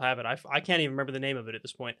 if you still have it. I can't even remember the name of it at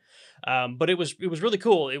this point. But it was really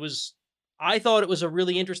cool. I thought it was a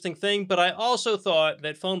really interesting thing, but I also thought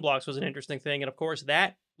that Phone Blocks was an interesting thing, and of course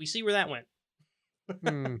we see where that went.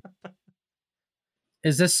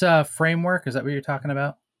 Is this Framework? Is that what you're talking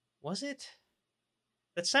about? Was it?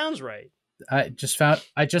 That sounds right. I just found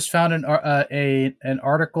an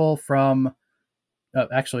article from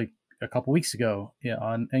actually a couple weeks ago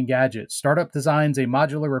on Engadget. Startup designs a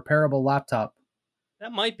modular repairable laptop.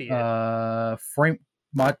 That might be it.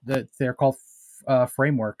 They're called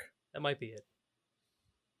Framework. That might be it.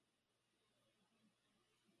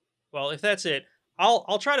 Well, if that's it,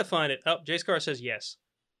 I'll try to find it. Oh, JScar says yes.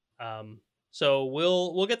 So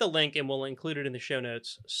we'll get the link and we'll include it in the show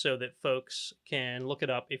notes so that folks can look it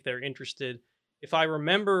up if they're interested. If I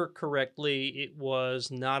remember correctly, it was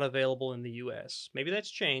not available in the US. Maybe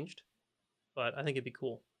that's changed, but I think it'd be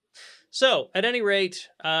cool. So at any rate,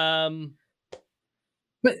 but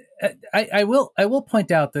I will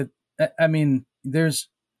point out that I mean they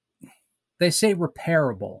say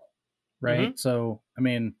repairable, right? Mm-hmm. So I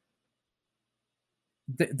mean,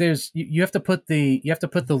 you have to put the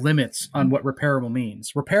limits on what repairable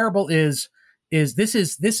means. Repairable is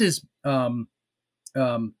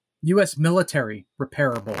U.S. military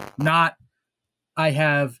repairable, not I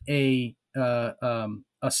have a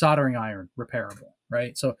soldering iron repairable,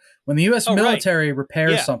 right? So when the U.S. military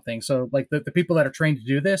repairs something, so like the people that are trained to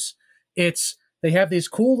do this, they have these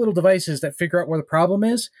cool little devices that figure out where the problem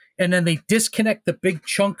is, and then they disconnect the big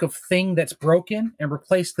chunk of thing that's broken and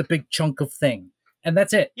replace the big chunk of thing. and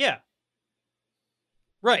that's it. Yeah.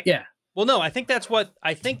 Right. Yeah. Well, no, I think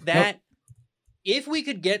that if we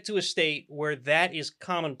could get to a state where that is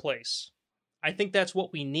commonplace, I think that's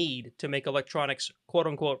what we need to make electronics quote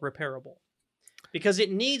unquote repairable. Because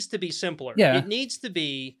it needs to be simpler. Yeah. It needs to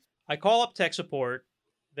be, I call up tech support,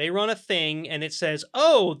 they run a thing and it says,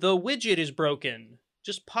 oh, the widget is broken.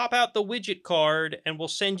 Just pop out the widget card and we'll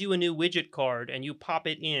send you a new widget card and you pop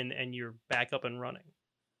it in and you're back up and running.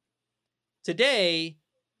 Today,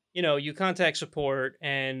 you contact support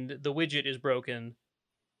and the widget is broken.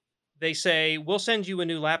 They say, we'll send you a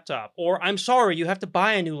new laptop. Or, I'm sorry, you have to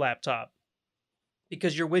buy a new laptop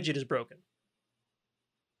because your widget is broken.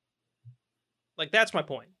 Like, that's my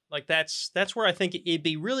point. Like, that's where I think it'd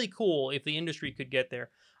be really cool if the industry could get there.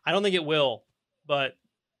 I don't think it will, but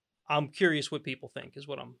I'm curious what people think is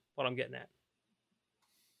what I'm getting at.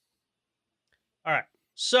 All right.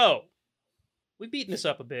 So, we've beaten this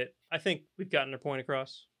up a bit. I think we've gotten our point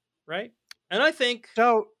across, right? And I think...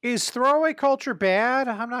 So, is throwaway culture bad?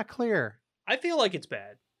 I'm not clear. I feel like it's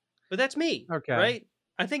bad, but that's me, okay. Right?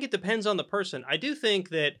 I think it depends on the person. I do think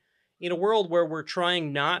that in a world where we're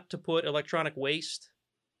trying not to put electronic waste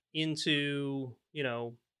into,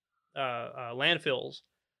 landfills,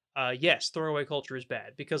 yes, throwaway culture is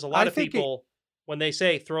bad because a lot of people, when they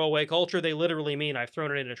say throwaway culture, they literally mean I've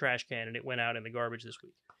thrown it in a trash can and it went out in the garbage this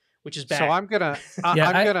week, which is bad. So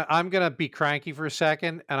I'm gonna be cranky for a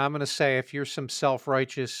second, and I'm gonna say if you're some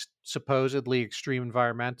self-righteous, supposedly extreme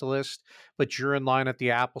environmentalist, but you're in line at the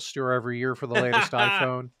Apple Store every year for the latest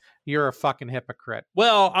iPhone, you're a fucking hypocrite.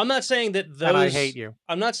 Well, I'm not saying that those. And I hate you.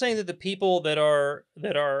 I'm not saying that the people that are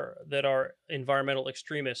environmental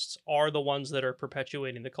extremists are the ones that are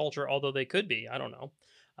perpetuating the culture, although they could be. I don't know.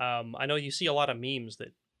 I know you see a lot of memes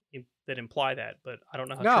that imply that, but I don't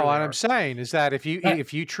know how. No, what I'm saying is that if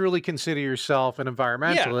you truly consider yourself an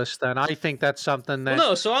environmentalist, then I think that's something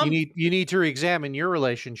that you need to re-examine your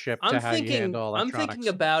relationship to how you handle electronics. I'm thinking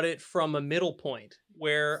about it from a middle point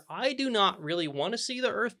where I do not really want to see the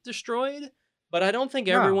Earth destroyed, but I don't think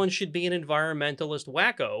everyone should be an environmentalist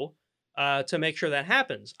wacko to make sure that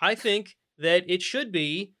happens. I think that it should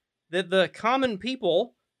be that the common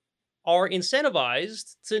people are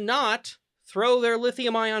incentivized to not throw their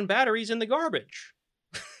lithium-ion batteries in the garbage.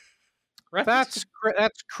 Right? That's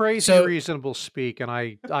crazy reasonable speak, and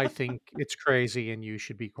I think it's crazy, and you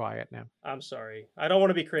should be quiet now. I'm sorry. I don't want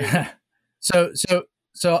to be crazy.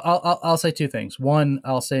 So I'll say two things. One,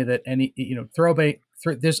 I'll say that any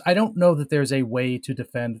I don't know that there's a way to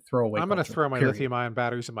defend throwaway. I'm going to throw my lithium-ion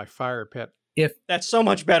batteries in my fire pit. If that's so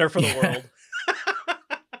much better for the world.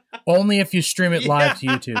 Only if you stream it live to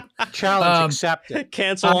YouTube. Challenge accepted.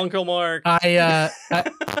 Cancel Uncle Mark.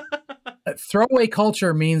 Throwaway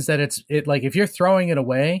culture means that it's like if you're throwing it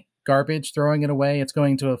away, garbage, throwing it away, it's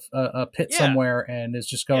going to a pit somewhere and it's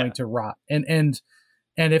just going to rot. And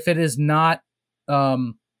if it is not,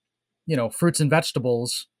 fruits and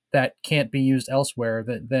vegetables that can't be used elsewhere,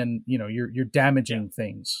 then you're damaging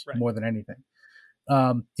things more than anything.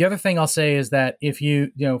 The other thing I'll say is that if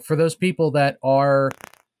for those people that are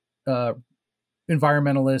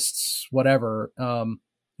environmentalists, whatever,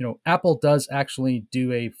 Apple does actually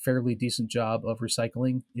do a fairly decent job of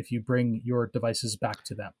recycling if you bring your devices back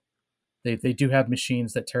to them. They do have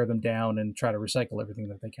machines that tear them down and try to recycle everything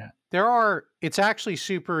that they can. It's actually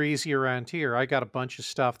super easy around here. I got a bunch of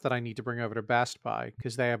stuff that I need to bring over to Best Buy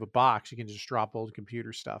because they have a box you can just drop old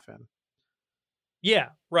computer stuff in. Yeah,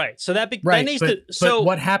 right. So that needs to. So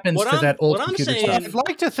what happens to that old computer stuff? I'd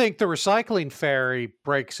like to think the recycling fairy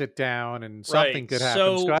breaks it down and something good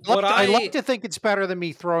happens. So I'd like to think it's better than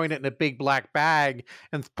me throwing it in a big black bag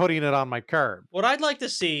and putting it on my curb. What I'd like to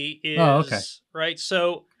see is right.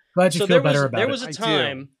 So glad you feel better about it. There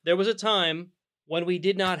was a time when we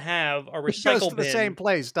did not have a recycle bin. It goes to the same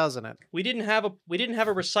place, doesn't it? We didn't have a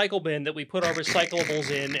recycle bin that we put our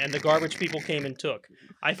recyclables in, and the garbage people came and took.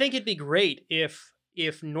 I think it'd be great if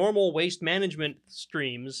normal waste management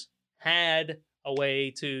streams had a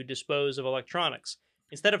way to dispose of electronics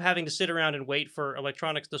instead of having to sit around and wait for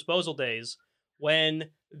electronics disposal days when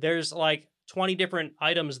there's like 20 different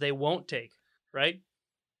items they won't take. Right?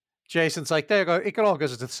 Jason's like, there you go. It all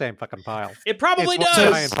goes into the same fucking pile. It probably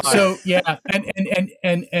does. So yeah,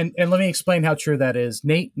 and let me explain how true that is.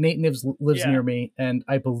 Nate lives near me, and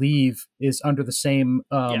I believe is under the same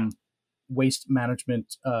waste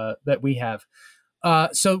management that we have.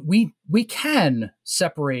 So we can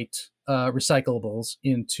separate recyclables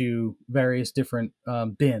into various different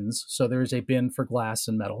bins. So there is a bin for glass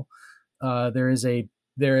and metal. You're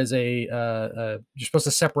supposed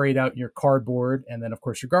to separate out your cardboard and then, of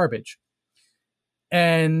course, your garbage.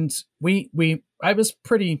 And I was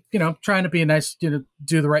pretty, trying to be a nice, do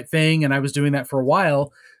the right thing. And I was doing that for a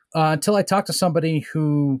while until I talked to somebody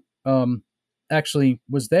who actually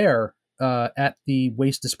was there at the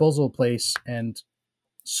waste disposal place and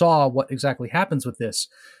saw what exactly happens with this.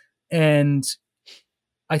 And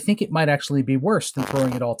I think it might actually be worse than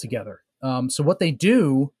throwing it all together. So what they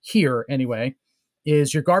do here, anyway,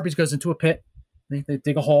 is your garbage goes into a pit. They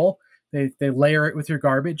dig a hole. They layer it with your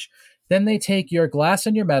garbage. Then they take your glass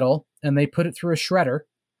and your metal and they put it through a shredder.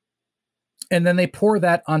 And then they pour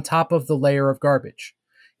that on top of the layer of garbage.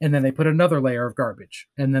 And then they put another layer of garbage.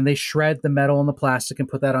 And then they shred the metal and the plastic and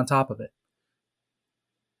put that on top of it.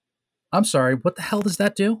 I'm sorry, what the hell does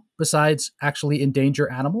that do besides actually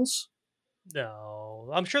endanger animals? No,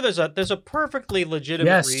 I'm sure there's a perfectly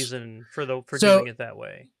legitimate reason for doing it that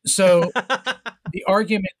way. So the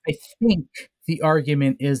argument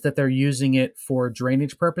is that they're using it for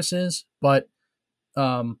drainage purposes, but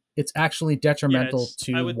it's actually detrimental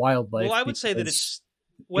to wildlife. Well, I would say that it's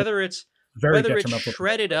whether it's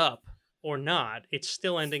shredded up or not, it's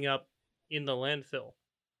still ending up in the landfill,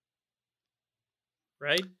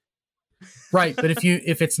 right? Right, but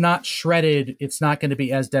if it's not shredded, it's not going to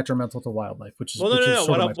be as detrimental to wildlife. Which is no.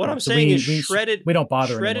 What I'm saying is shredded. We don't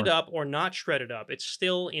bother shredded anymore. up or not shredded up. It's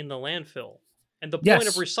still in the landfill. And the point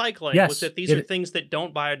of recycling was that these are things that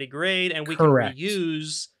don't biodegrade and we can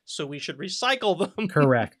reuse, so we should recycle them.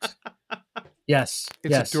 Correct. Yes.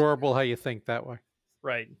 It's adorable how you think that way.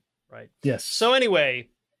 Right. Yes. So anyway,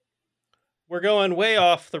 we're going way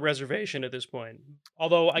off the reservation at this point.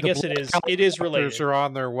 Although I guess it is related. Are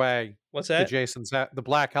on their way. What's that? The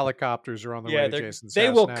black helicopters are on their way to Jason's house. They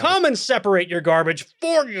will come and separate your garbage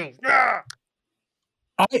for you. Ah!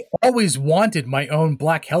 I always wanted my own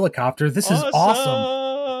black helicopter. This is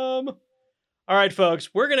awesome. All right,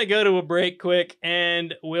 folks, we're going to go to a break quick,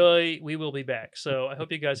 and we will be back. So I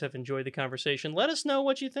hope you guys have enjoyed the conversation. Let us know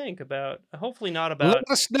what you think about, hopefully not about... Let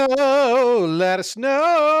us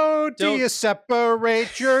know. Do you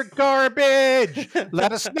separate your garbage?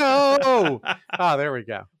 Let us know. Oh, there we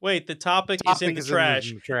go. Wait, the topic is in the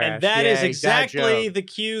trash. And that is exactly the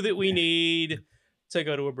cue that we need to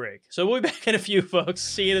go to a break. So we'll be back in a few, folks.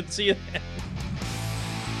 See you then.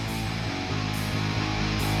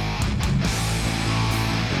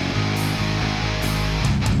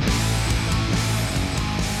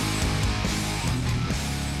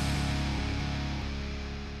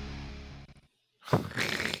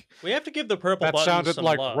 We have to give the purple that buttons sounded some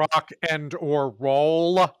like love. rock and or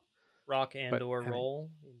roll. Rock and or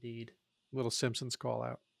roll, indeed. Little Simpsons call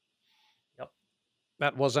out. Yep.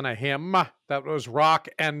 That wasn't a hymn. That was rock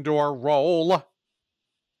and or roll.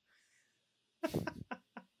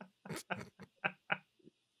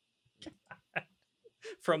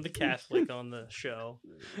 From the Catholic on the show.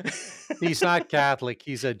 He's not Catholic.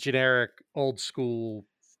 He's a generic old school.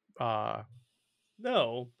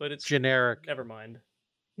 No, but it's generic. Never mind.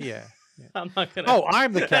 Yeah. I'm not gonna. Oh,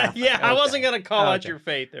 I'm the Catholic. Yeah, okay. I wasn't gonna call out your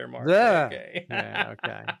faith there, Mark. Okay. Yeah.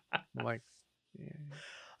 Okay. Like. Yeah.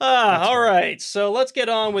 All right. So let's get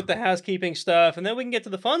on with the housekeeping stuff, and then we can get to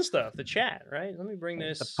the fun stuff, the chat. Right? Let me bring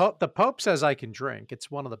this. The Pope says I can drink. It's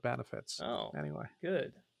one of the benefits. Oh. Anyway.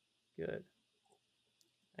 Good.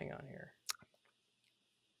 Hang on here.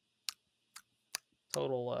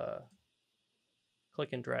 Total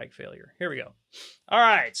click and drag failure. Here we go. All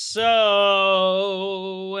right,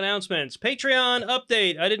 so announcements. Patreon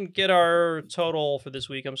update. I didn't get our total for this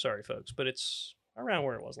week. I'm sorry, folks, but it's around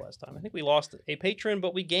where it was last time. I think we lost a patron,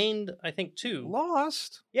 but we gained, I think, 2.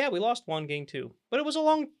 Lost? Yeah, we lost 1, gained 2. But it was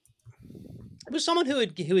someone who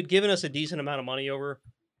had given us a decent amount of money over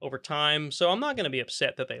time. So I'm not going to be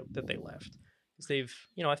upset that they left. Because they've,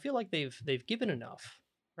 I feel like they've given enough,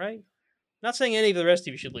 right? Not saying any of the rest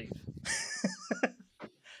of you should leave.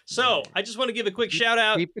 So, I just want to give a quick shout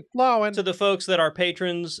out to the folks that are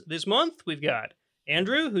patrons this month. We've got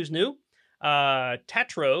Andrew, who's new,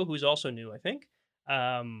 Tatro, who's also new, I think,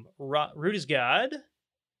 Root is God,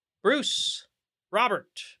 Bruce, Robert,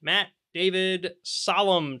 Matt, David,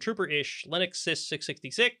 Solemn, Trooper-ish, Linux Sys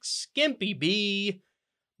 666, Skimpy B,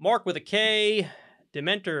 Mark with a K,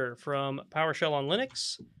 Dementor from PowerShell on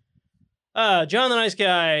Linux, John the Nice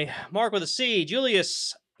Guy, Mark with a C,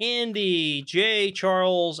 Julius, Andy, Jay,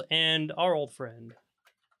 Charles, and our old friend. Do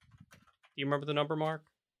you remember the number, Mark?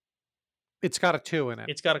 It's got a 2 in it.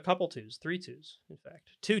 It's got a couple 2s, 3 2s, in fact.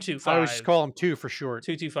 225. I always just call them 2 for short.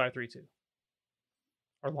 22532.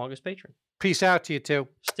 Our longest patron. Peace out to you, 2.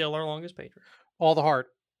 Still our longest patron. All the heart.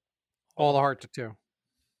 All the heart to 2.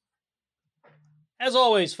 As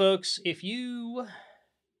always, folks, if you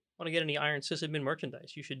Want to get any Iron Sysadmin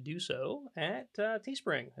merchandise, you should do so at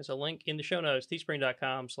Teespring. There's a link in the show notes,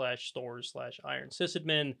 teespring.com/stores/Iron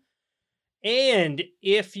Sysadmin. And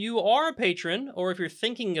if you are a patron, or if you're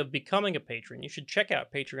thinking of becoming a patron, you should check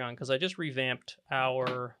out Patreon, because I just revamped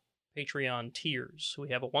our Patreon tiers.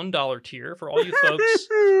 We have a $1 tier for all you folks.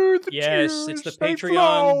 Yes, it's the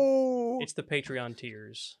Patreon. It's the Patreon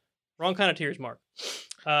tiers. Wrong kind of tiers, Mark.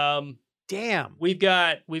 Damn. We've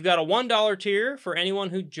got a $1 tier for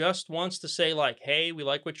anyone who just wants to say, like, hey, we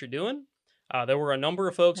like what you're doing. There were a number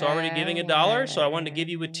of folks already giving $1, so I wanted to give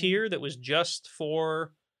you a tier that was just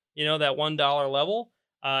for, that $1 level.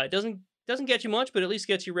 It doesn't get you much, but at least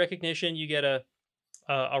gets you recognition. You get a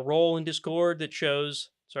role in Discord that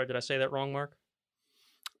shows. Sorry, did I say that wrong, Mark?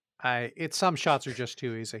 Some shots are just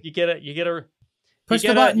too easy. You get a push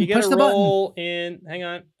the button. You get push a the role button. in. Hang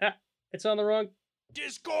on, it's on the wrong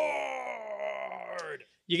Discord.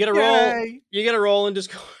 You get a role. You get a role in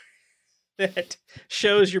Discord that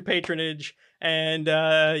shows your patronage, and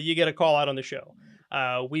you get a call out on the show.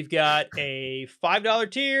 We've got a $5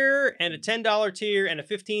 tier and a $10 tier and a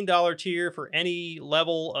 $15 tier for any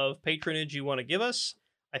level of patronage you want to give us.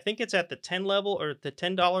 I think it's at the $10 level or the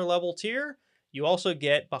 $10 level tier. You also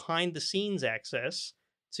get behind the scenes access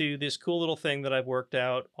to this cool little thing that I've worked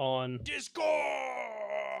out on Discord,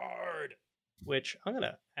 which I'm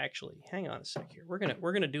gonna actually hang on a sec here.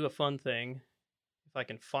 We're gonna do a fun thing. If I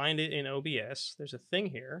can find it in OBS, there's a thing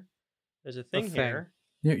here. There's a thing here.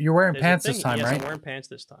 You're wearing pants this time, yes, right? I'm wearing pants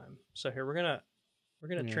this time. So here we're gonna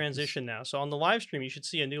transition now. So on the live stream, you should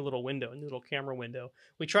see a new little window, a new little camera window.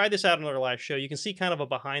 We tried this out on our live show. You can see kind of a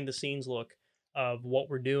behind the scenes look of what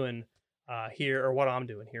we're doing here, or what I'm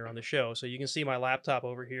doing here on the show. So you can see my laptop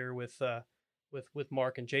over here with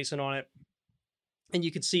Mark and Jason on it, and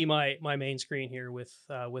you can see my main screen here with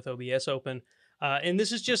OBS open. And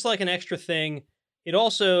this is just like an extra thing. It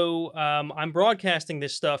also I'm broadcasting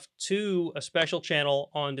this stuff to a special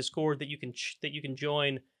channel on Discord that you can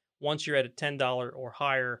join once you're at a $10 or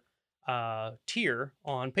higher tier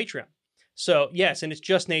on Patreon. So yes, and it's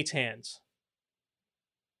just Nate's hands.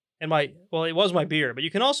 And it was my beer, but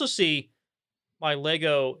you can also see my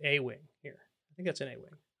Lego A-Wing here. I think that's an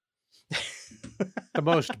A-Wing. The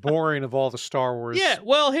most boring of all the Star Wars. Yeah,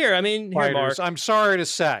 well, here, fighters, Mark. I'm sorry to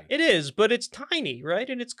say. It is, but it's tiny, right?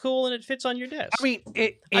 And it's cool, and it fits on your desk. I mean,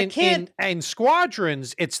 in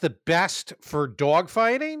Squadrons, it's the best for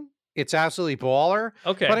dogfighting. It's absolutely baller.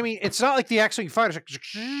 Okay. But I mean, it's not like the X-Wing fighters.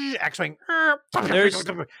 X-Wing.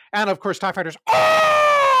 And of course, TIE fighters.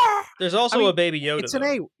 There's also a Baby Yoda. It's an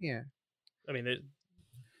A. Yeah. I mean,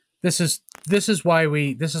 this is why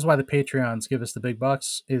the Patreons give us the big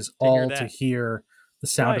bucks, is all to hear the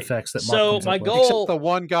sound effects that Mark comes my up goal, with. Except the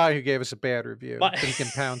one guy who gave us a bad review. But he can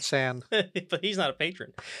pound sand. But he's not a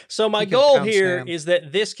patron. So my goal here is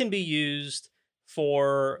that this can be used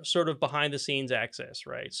for sort of behind the scenes access,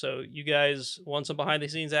 right? So you guys want some behind the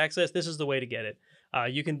scenes access? This is the way to get it.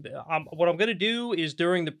 You can. What I'm going to do is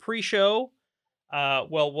during the pre-show.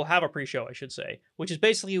 We'll have a pre-show, I should say, which is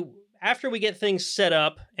basically after we get things set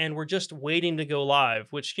up and we're just waiting to go live,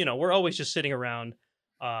 which, we're always just sitting around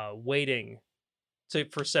waiting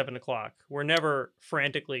for 7 o'clock. We're never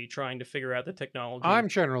frantically trying to figure out the technology. I'm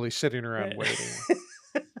generally sitting around waiting.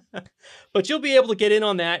 But you'll be able to get in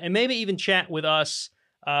on that and maybe even chat with us.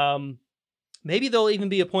 Maybe there'll even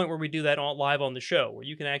be a point where we do that live on the show, where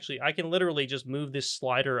I can literally just move this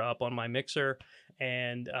slider up on my mixer,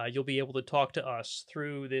 and you'll be able to talk to us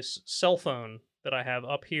through this cell phone that I have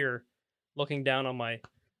up here, looking down on my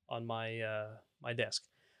desk.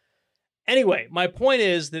 Anyway, my point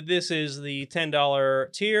is that this is the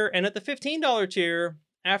 $10 tier, and at the $15 tier,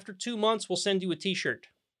 after 2 months, we'll send you a T-shirt,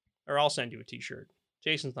 or I'll send you a T-shirt.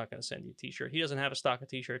 Jason's not going to send you a T-shirt. He doesn't have a stock of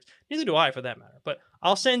T-shirts. Neither do I, for that matter. But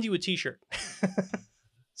I'll send you a T-shirt.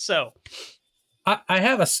 So, I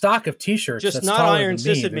have a stock of T-shirts. Just that's not taller Iron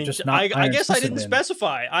than me. Sysadmin. I guess I didn't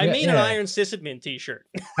specify. I mean an Iron Sysadmin T-shirt.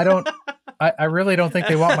 I really don't think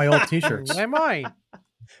they want my old T-shirts. I might.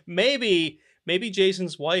 Maybe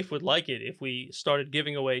Jason's wife would like it if we started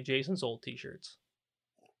giving away Jason's old T-shirts.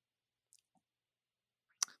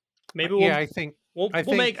 Maybe we'll. Yeah, I think. I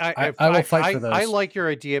will fight for those. I like your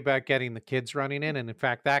idea about getting the kids running in, and in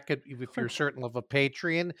fact, that could, if you're certain of a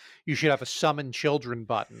Patreon, you should have a summon children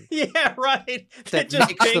button. Yeah, right. That just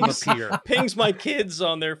makes them appear. Pings my kids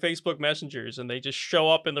on their Facebook messengers, and they just show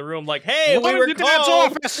up in the room like, "Hey, we were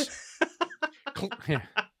called." Office.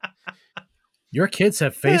 Your kids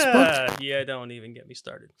have Facebook? Yeah, don't even get me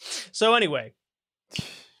started. So anyway.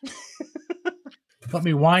 Let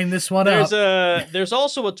me wind this one up. There's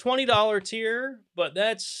also a $20 tier, but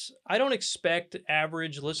I don't expect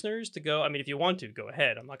average listeners to go. I mean, if you want to, go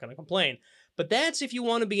ahead. I'm not going to complain. But that's if you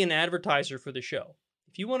want to be an advertiser for the show.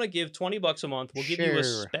 If you want to give $20 a month, we'll give you a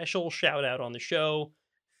special shout out on the show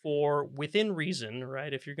for within reason,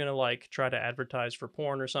 right? If you're going to like try to advertise for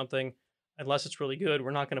porn or something, unless it's really good,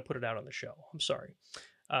 we're not going to put it out on the show. I'm sorry.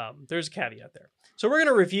 There's a caveat there. So we're going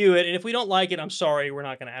to review it, and if we don't like it, I'm sorry, we're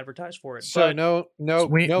not going to advertise for it. So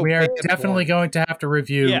we are definitely going to have to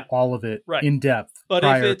review all of it in depth. But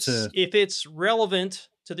if it's relevant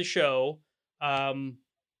to the show,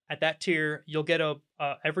 at that tier, you'll get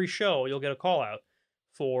every show you'll get a call out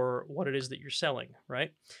for what it is that you're selling,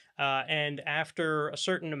 right? And after a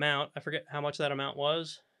certain amount, I forget how much that amount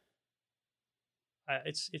was.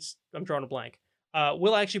 I'm drawing a blank.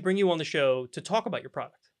 We'll actually bring you on the show to talk about your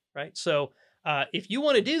product, right? So if you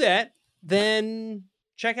want to do that, then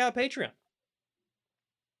check out Patreon.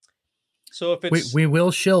 So if it's we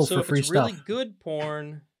will shill for free stuff. Really good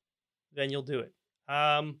porn, then you'll do it.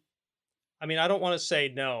 I mean, I don't want to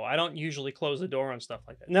say no. I don't usually close the door on stuff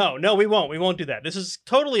like that. No, we won't. We won't do that. This is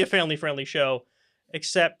totally a family-friendly show,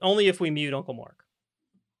 except only if we mute Uncle Mark.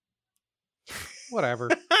 Whatever.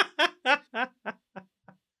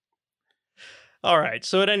 All right.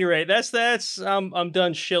 So at any rate, that's I'm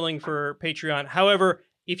done shilling for Patreon. However,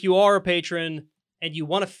 if you are a patron and you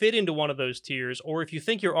want to fit into one of those tiers, or if you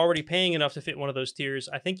think you're already paying enough to fit one of those tiers,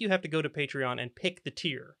 I think you have to go to Patreon and pick the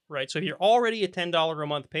tier, right? So if you're already a $10 a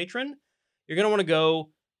month patron, you're going to want to go,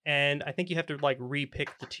 and I think you have to like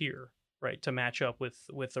re-pick the tier, right, to match up with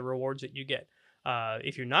the rewards that you get.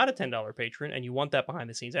 If you're not a $10 patron and you want that behind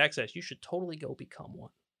the scenes access, you should totally go become one.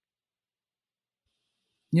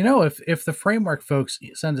 You know, if the Framework folks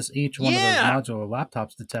send us each one of those modular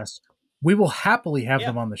laptops to test, we will happily have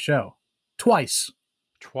them on the show. Twice.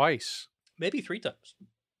 Maybe 3 times.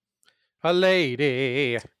 A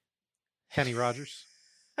lady. Kenny Rogers.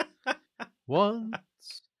 Once,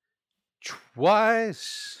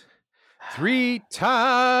 twice, 3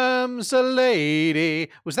 times a lady.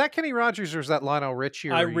 Was that Kenny Rogers or was that Lionel Richie?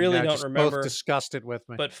 Or I really don't remember. Both discussed it with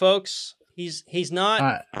me. But folks, he's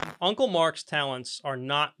not. Uncle Mark's talents are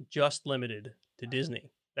not just limited to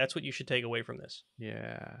Disney. That's what you should take away from this.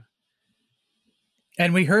 Yeah.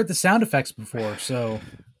 And we heard the sound effects before, so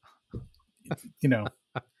you know.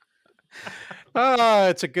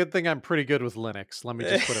 It's a good thing I'm pretty good with Linux. Let me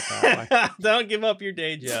just put it that way. Don't give up your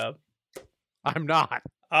day job. I'm not.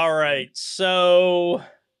 All right. So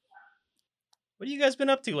what have you guys been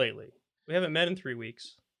up to lately? We haven't met in 3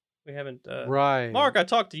 weeks. We haven't. Right. Mark, I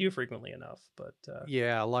talk to you frequently enough, but.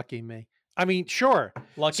 Yeah, lucky me. I mean, sure.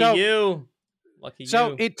 Lucky you.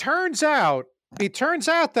 So it turns out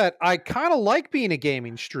that I kind of like being a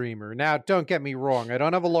gaming streamer. Now, don't get me wrong. I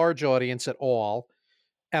don't have a large audience at all,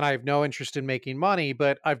 and I have no interest in making money,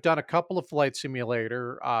 but I've done a couple of Flight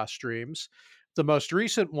Simulator streams. The most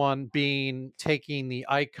recent one being taking the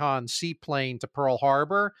Icon seaplane to Pearl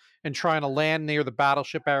Harbor and trying to land near the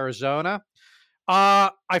battleship Arizona.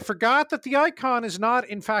 I forgot that the Icon is not,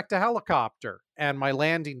 in fact, a helicopter, and my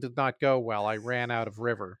landing did not go well. I ran out of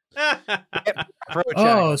river.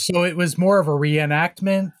 Oh, so it was more of a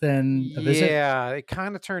reenactment than a visit? Yeah, it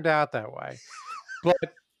kind of turned out that way. But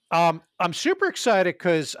I'm super excited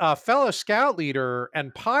because fellow scout leader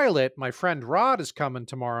and pilot, my friend Rod, is coming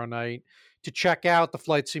tomorrow night to check out the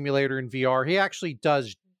Flight Simulator in VR. He actually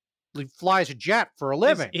flies a jet for a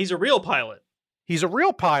living. He's a real pilot. He's a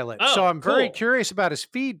real pilot. Oh, so I'm cool. very curious about his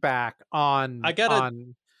feedback on I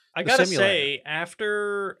gotta say,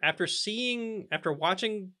 after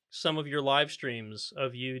watching some of your live streams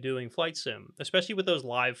of you doing flight sim, especially with those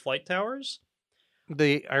live flight towers,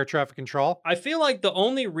 the air traffic control, I feel like the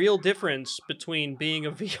only real difference between being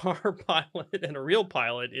a VR pilot and a real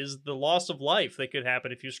pilot is the loss of life that could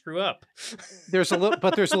happen if you screw up. There's a little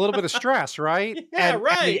bit of stress, right? Yeah,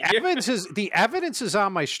 right. And the evidence is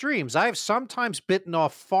on my streams. I have sometimes bitten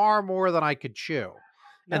off far more than I could chew.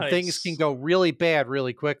 And things can go really bad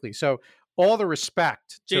really quickly. So all the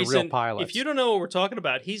respect to Jason, real pilots. If you don't know what we're talking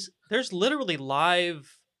about, there's literally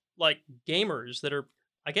live like gamers that are,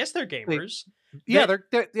 I guess they're gamers.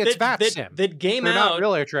 It's VATSIM. That game they're out. Not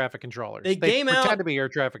real air traffic controllers. They pretend to be air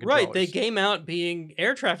traffic controllers. Right, they game out being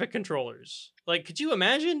air traffic controllers. Like, could you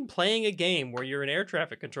imagine playing a game where you're an air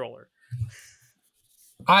traffic controller?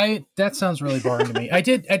 That sounds really boring to me. I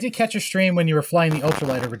did catch a stream when you were flying the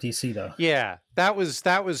ultralight over DC though. Yeah, that was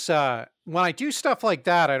when I do stuff like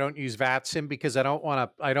that, I don't use VATSIM because I don't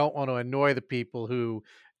want to annoy the people who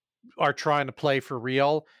are trying to play for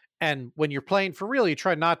real And when you're playing for real, you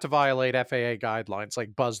try not to violate FAA guidelines,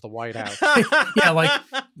 like buzz the White House. Yeah,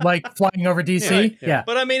 like flying over DC. Yeah.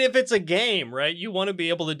 But I mean, if it's a game, right, you want to be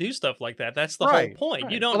able to do stuff like that. That's the whole point.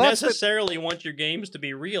 Right. You don't necessarily want your games to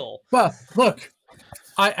be real. Well, look,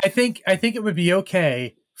 I think it would be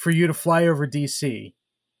okay for you to fly over DC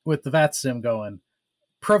with the VATSIM going,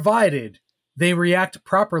 provided they react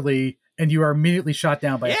properly and you are immediately shot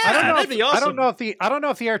down by. That'd be awesome. I don't know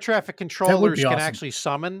if the air traffic controllers can actually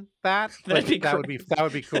summon that. But that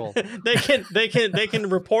would be cool. they can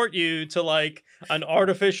report you to like an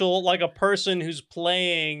artificial, like a person who's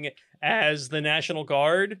playing as the National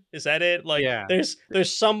Guard. Is that it? Like,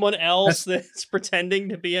 there's someone else that's pretending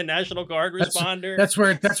to be a National Guard responder. That's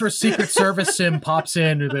where Secret Service sim pops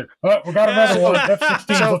in. And we got another one.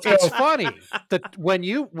 F-16. So it's funny that when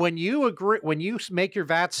you make your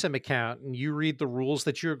VATSIM account and you read the rules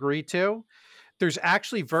that you agree to, there's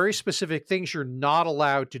actually very specific things you're not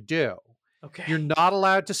allowed to do. Okay. You're not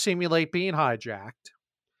allowed to simulate being hijacked.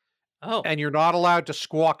 Oh. And you're not allowed to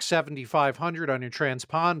squawk 7500 on your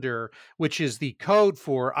transponder, which is the code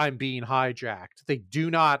for I'm being hijacked.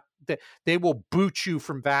 They will boot you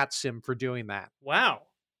from VATSIM for doing that. Wow.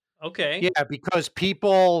 Okay. Yeah, because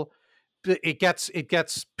it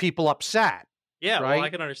gets people upset. Yeah, right? Well, I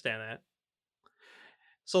can understand that.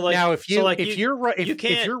 So like now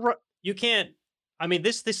you can't I mean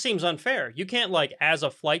this seems unfair. You can't like as a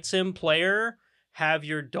flight sim player have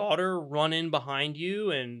your daughter run in behind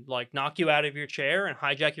you and like knock you out of your chair and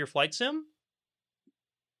hijack your flight sim?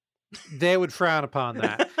 They would frown upon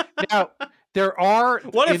that. Now, there are...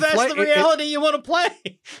 What if that's the reality you want to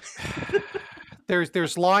play?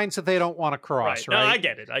 There's lines that they don't want to cross, right? No, I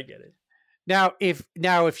get it. Now,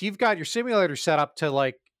 if you've got your simulator set up to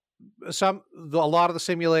like a lot of the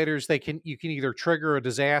simulators, you can either trigger a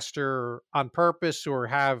disaster on purpose or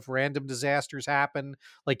have random disasters happen,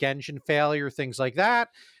 like engine failure, things like that.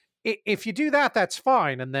 If you do that, that's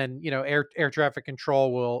fine, and then air traffic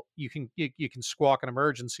control you can squawk an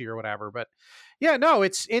emergency or whatever. But yeah, no,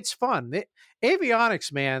 it's fun.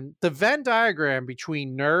 Avionics, man, the Venn diagram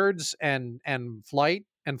between nerds and flight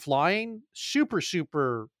and flying, super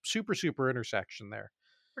intersection there.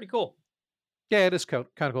 Pretty cool. Yeah, it is kind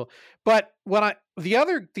of cool. But the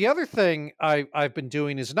other thing I've been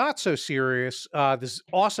doing is not so serious. This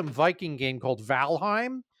awesome Viking game called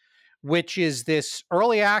Valheim, which is this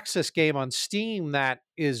early access game on Steam that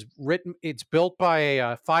is written. It's built by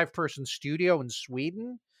a 5-person studio in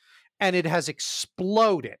Sweden, and it has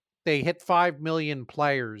exploded. They hit 5 million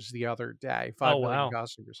players the other day. 5 million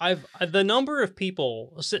customers. The number of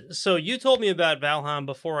people. So you told me about Valheim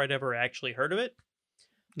before I'd ever actually heard of it.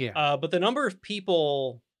 Yeah. But the number of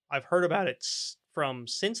people I've heard about it from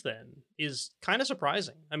since then is kind of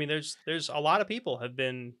surprising. I mean, there's a lot of people have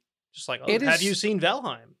been just like, have you seen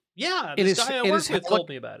Valheim? Yeah, this guy I work with told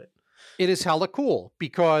me about it. It is hella cool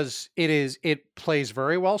because it plays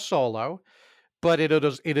very well solo, but it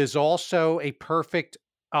is also a perfect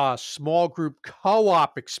small group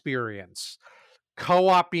co-op experience.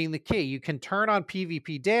 Co-op being the key. You can turn on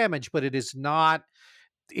PvP damage, but it is not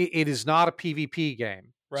a PvP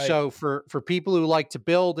game. Right. So for people who like to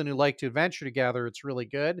build and who like to adventure together, it's really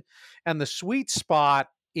good. And the sweet spot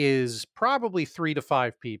is probably 3 to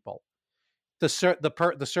 5 people. The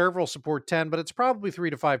server will support 10, but it's probably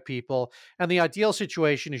 3 to 5 people. And the ideal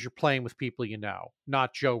situation is you're playing with people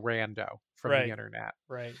not Joe Rando from the internet.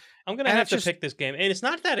 Right. I'm gonna have to pick this game, and it's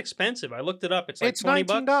not that expensive. I looked it up. It's like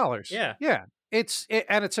 $19. Yeah.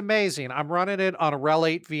 It's amazing. I'm running it on a RHEL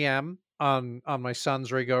 8 VM. On my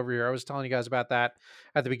son's rig over here. I was telling you guys about that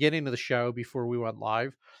at the beginning of the show before we went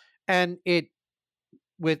live. And it's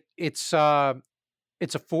a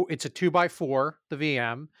 2x4, the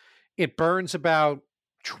VM. It burns about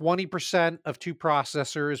 20% of 2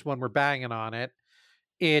 processors when we're banging on it.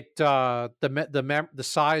 The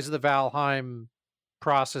size of the Valheim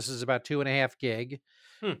process is about 2.5 gig.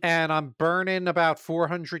 And I'm burning about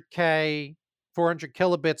 400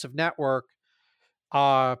 kilobits of network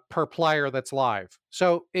per player that's live.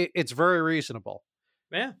 So it's very reasonable.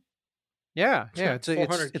 Yeah. It's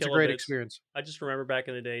a great experience. I just remember back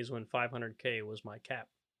in the days when 500K was my cap.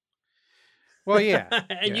 Well, yeah.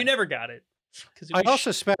 And you never got it.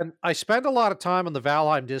 I spend a lot of time on the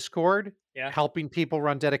Valheim Discord, helping people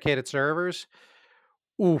run dedicated servers.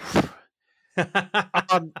 Oof.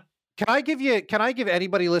 Can I give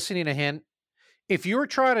anybody listening a hint? If you were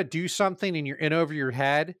trying to do something and you're in over your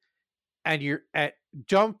head, and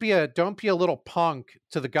don't be a little punk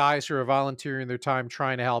to the guys who are volunteering their time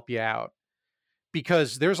trying to help you out,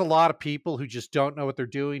 because there's a lot of people who just don't know what they're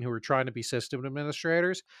doing, who are trying to be system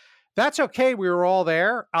administrators. That's okay. We were all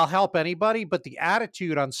there. I'll help anybody. But the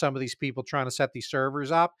attitude on some of these people trying to set these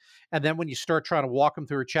servers up, and then when you start trying to walk them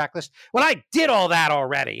through a checklist, well, I did all that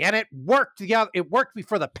already, and it worked. It worked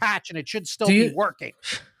before the patch, and it should still be working.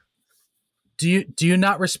 Do you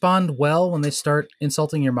not respond well when they start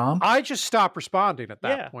insulting your mom? I just stop responding at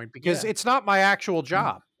that point because it's not my actual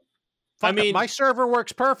job. I mean, my server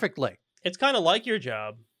works perfectly. It's kind of like your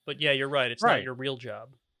job, but yeah, you're right. It's not your real job.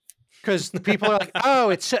 Because the people are like, oh,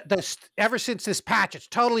 it's this, ever since this patch, it's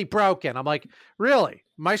totally broken. I'm like, really?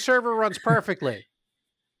 My server runs perfectly.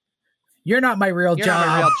 You're not my real job. Not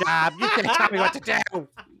my real job. You can tell me what to do.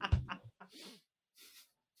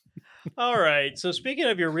 All right. So speaking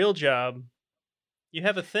of your real job, you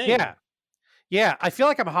have a thing. Yeah. I feel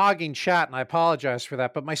like I'm hogging chat, and I apologize for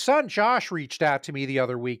that. But my son Josh reached out to me the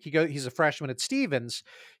other week. He's a freshman at Stevens.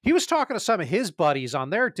 He was talking to some of his buddies on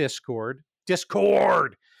their Discord.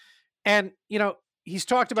 And, he's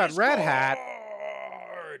talked about Red Hat.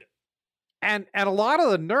 And a lot of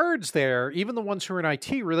the nerds there, even the ones who are in IT,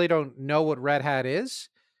 really don't know what Red Hat is.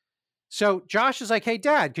 So Josh is like, hey,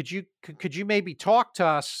 Dad, could you maybe talk to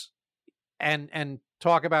us and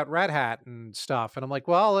talk about Red Hat and stuff? And I'm like,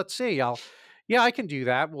 well, let's see. I can do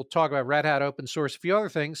that. We'll talk about Red Hat, open source, a few other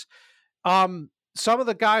things. Some of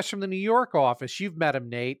the guys from the New York office, you've met him,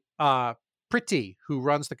 Nate. Priti, who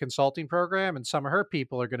runs the consulting program, and some of her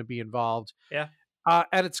people are going to be involved. Yeah. And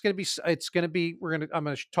I'm going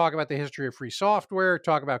to talk about the history of free software,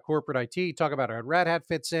 talk about corporate IT, talk about how Red Hat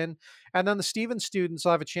fits in. And then the Stevens students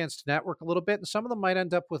will have a chance to network a little bit. And some of them might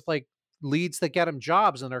end up with like leads that get them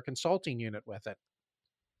jobs in their consulting unit with it.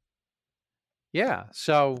 Yeah.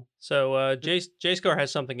 So J-Scar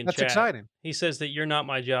has something in chat. That's exciting. He says that You're Not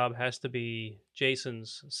My Job has to be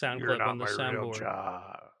Jason's sound clip on the soundboard.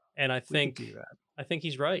 Job. And I think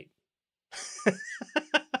he's right.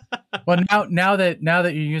 Well, now that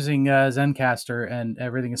you're using Zencastr and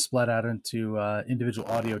everything is split out into individual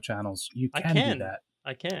audio channels, you can do that.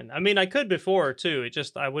 I can. I mean, I could before too.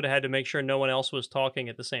 I would have had to make sure no one else was talking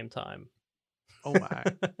at the same time. Oh my!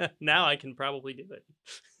 Now I can probably do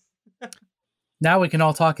it. Now we can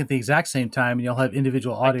all talk at the exact same time, and you'll have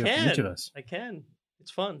individual audio from each of us. I can.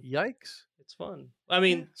 It's fun. Yikes! It's fun. I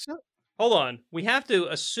mean, hold on. We have to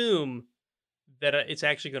assume that it's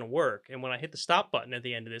actually going to work. And when I hit the stop button at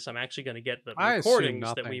the end of this, I'm actually going to get the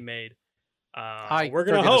recordings that we made. We're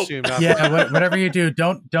going to hope. Yeah, whatever you do,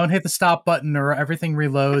 don't hit the stop button or everything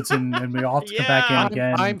reloads and we all have to come back in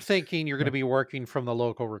again. I'm thinking you're going to be working from the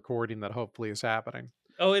local recording that hopefully is happening.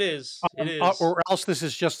 Oh, it is. It is. Or else this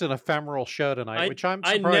is just an ephemeral show tonight, which I'm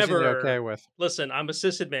surprisingly okay with. Listen, I'm a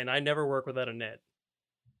sysadmin. I never work without a net.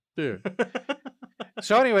 Dude.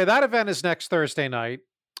 So anyway, that event is next Thursday night.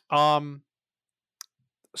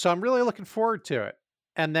 So I'm really looking forward to it.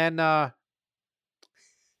 And then I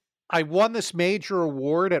won this major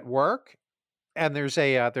award at work, and there's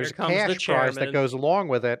a cash prize that goes along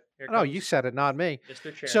with it. No, you said it, not me.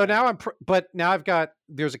 So now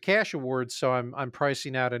there's a cash award, so I'm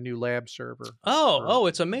pricing out a new lab server. Oh,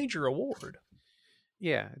 it's a major award.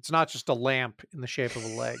 Yeah, it's not just a lamp in the shape of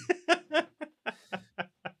a leg.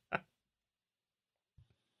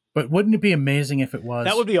 But wouldn't it be amazing if it was?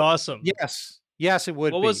 That would be awesome. Yes, it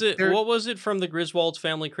would. What was it? What was it from the Griswold's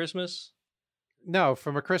Family Christmas? No,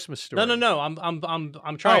 from A Christmas Story. No.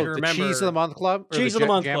 I'm trying to remember. The Cheese of the Month Club. Cheese of the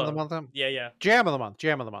Month Jam Club. Of the Month. Yeah. Jam of the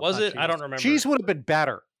Month. Was it? I don't remember. Cheese would have been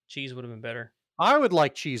better. Cheese would have been better. I would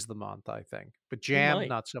like Cheese of the Month, I think, but Jam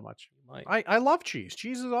not so much. I love cheese.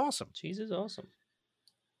 Cheese is awesome. Cheese is awesome.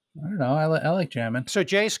 I don't know. I like jamming. So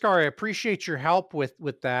J-Scar, I appreciate your help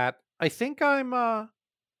with that. I think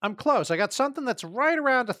I'm close. I got something that's right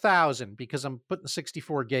around 1,000 because I'm putting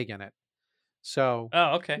 64 gig in it. So.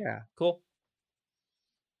 Oh, okay. Yeah. Cool.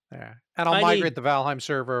 Yeah, and I'll migrate the Valheim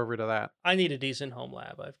server over to that. I need a decent home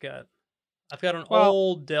lab. I've got an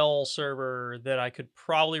old Dell server that I could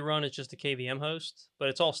probably run as just a KVM host, but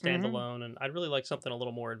it's all standalone, and I'd really like something a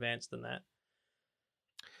little more advanced than that.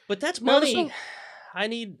 But that's money. I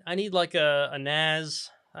need like a NAS.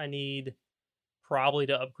 I need probably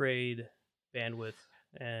to upgrade bandwidth.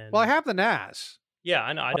 And I have the NAS. Yeah,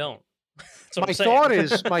 I know. I don't. My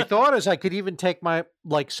thought is I could even take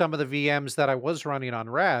some of the VMs that I was running on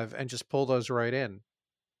Rev and just pull those right in.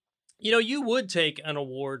 You would take an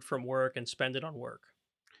award from work and spend it on work.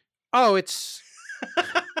 Oh, it's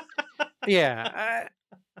yeah.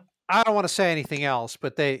 I don't want to say anything else,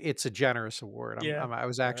 but it's a generous award.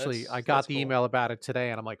 I got the email about it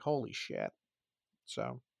today, and I'm like, holy shit.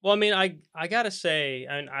 So. Well, I mean, I gotta say,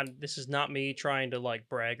 and this is not me trying to like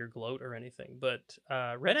brag or gloat or anything, but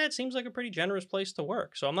Red Hat seems like a pretty generous place to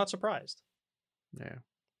work, so I'm not surprised. Yeah.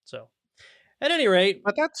 So, At any rate,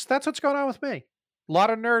 But that's what's going on with me. A lot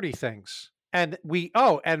of nerdy things. And we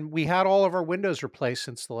had all of our windows replaced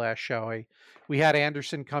since the last show. We had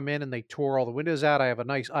Anderson come in and they tore all the windows out. I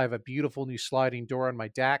have a beautiful new sliding door on my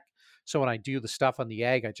deck. So when I do the stuff on the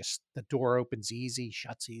egg, the door opens easy,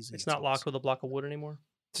 shuts easy. it's not locked with a block of wood anymore.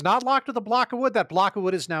 It's not locked with a block of wood. That block of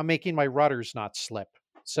wood is now making my rudders not slip.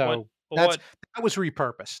 So that was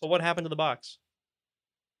repurposed. But what happened to the box?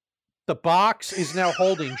 The box is now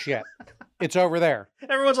holding shit. It's over there.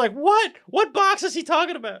 Everyone's like, "What? What box is he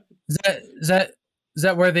talking about?" Is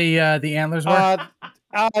that where the antlers were?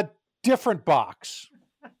 Different box.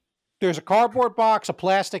 There's a cardboard box, a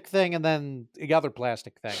plastic thing, and then the other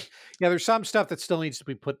plastic thing. Yeah, there's some stuff that still needs to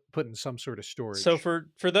be put in some sort of storage. So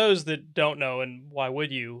for those that don't know, and why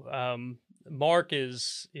would you? Mark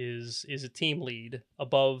is a team lead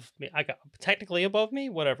above me. I got technically above me.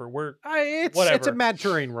 Whatever. It's a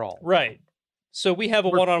mentoring role, right? So we have a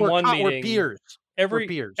one-on-one meeting. We're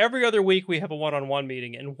peers. Every other week we have a one-on-one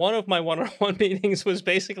meeting, and one of my one-on-one meetings was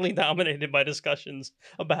basically dominated by discussions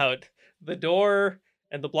about the door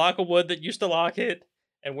and the block of wood that used to lock it,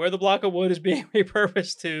 and where the block of wood is being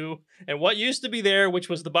repurposed to, and what used to be there, which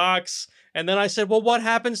was the box. And then I said, well, what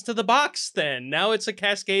happens to the box then? Now it's a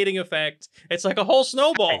cascading effect. It's like a whole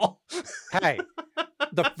snowball. Hey,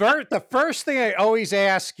 the first thing I always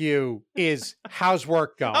ask you is, how's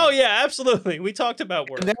work going? Oh yeah, absolutely. We talked about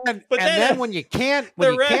work. And then when you can't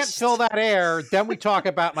fill that air, then we talk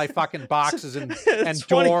about my fucking boxes and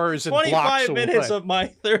doors and 25 blocks minutes of my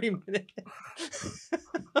 30 minutes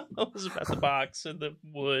was about the box and the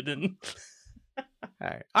wood and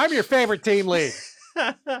hey, I'm your favorite team lead.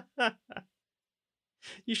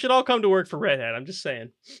 You should all come to work for Red Hat. I'm just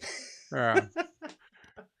saying. Yeah.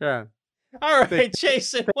 All right,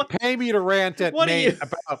 Jason. Pay me to rant at me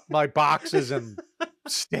about my boxes and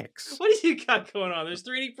sticks. What do you got going on? There's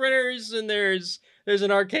 3D printers and there's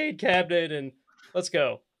an arcade cabinet, and let's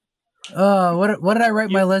go. What did I write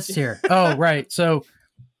my list here? Oh, right. So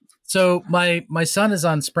my son is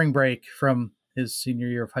on spring break from his senior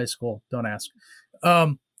year of high school. Don't ask.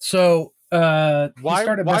 He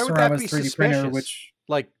started messing around with 3D printer, which,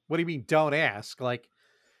 like, what do you mean? Don't ask, like,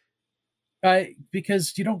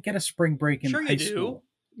 because you don't get a spring break in high school.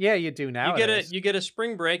 Yeah, you do now. You get a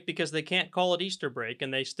spring break because they can't call it Easter break,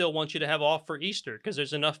 and they still want you to have off for Easter because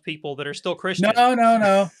there's enough people that are still Christian.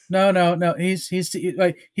 No. He's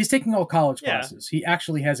taking all college classes. He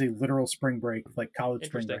actually has a literal spring break, like college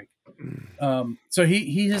spring break. So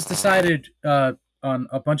he has decided on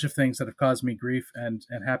a bunch of things that have caused me grief and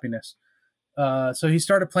happiness. So he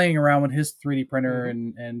started playing around with his 3D printer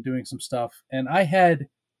and doing some stuff, and I had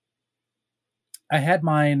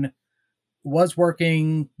mine. Was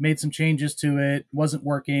working, made some changes to it, wasn't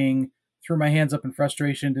working, threw my hands up in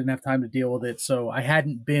frustration, didn't have time to deal with it, so I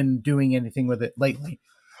hadn't been doing anything with it lately.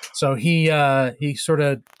 So he sort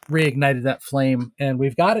of reignited that flame, and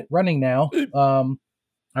we've got it running now.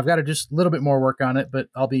 I've got to just a little bit more work on it, but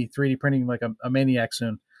I'll be 3D printing like a maniac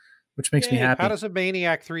soon, which makes me happy. How does a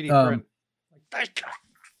maniac 3D print?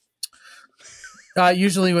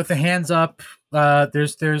 Usually with the hands up.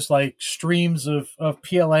 There's like streams of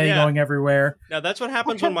PLA going everywhere. Now that's what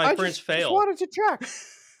happens when my prints fail. Just wanted to check.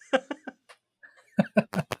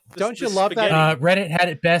 Don't you love that? Reddit had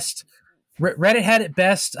it best. Reddit had it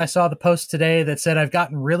best. I saw the post today that said I've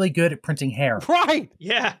gotten really good at printing hair. Right.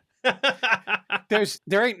 Yeah.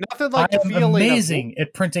 There ain't nothing like the feeling amazing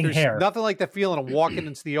at printing hair. Nothing like the feeling of walking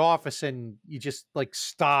into the office and you just like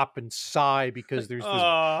stop and sigh because there's this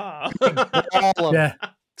big ball of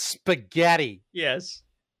spaghetti. Yes.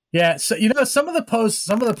 Yeah. So some of the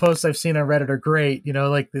posts I've seen on Reddit are great.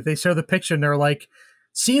 Like they show the picture and they're like,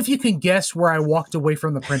 see if you can guess where I walked away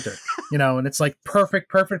from the printer. And it's like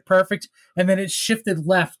perfect, and then it shifted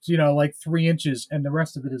left. Like 3 inches, and the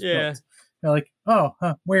rest of it is built. They're like, oh,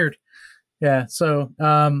 weird. Yeah. So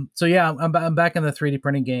yeah, I'm back in the 3D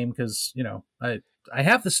printing game because I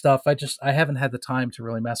have the stuff. I haven't had the time to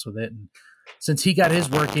really mess with it. And since he got his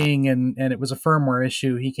working and it was a firmware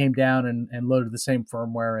issue, he came down and loaded the same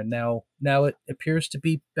firmware, and now it appears to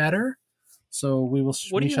be better. So we will.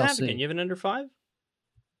 What do you have see. again? You have an Ender 5?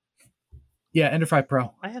 Yeah, Ender 5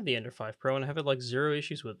 Pro. I have the Ender 5 Pro, and I have like 0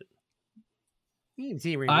 issues with it.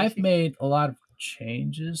 I've made a lot of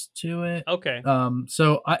changes to it. Okay.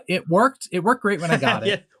 So it worked. It worked great when I got it.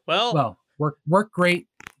 Yeah. Well, worked great.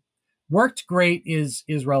 Worked great is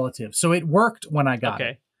relative. So it worked when I got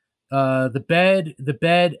it. The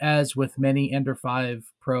bed, as with many Ender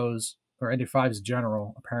 5 Pros or Ender 5s in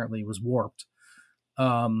general, apparently was warped.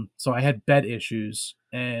 So I had bed issues,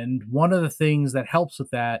 and one of the things that helps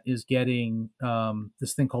with that is getting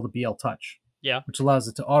this thing called a BL Touch. Yeah. which allows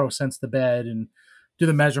it to auto sense the bed and do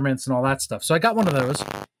the measurements and all that stuff. So I got one of those,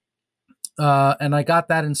 and I got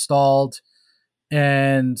that installed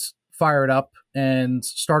and fired up and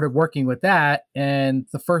started working with that. And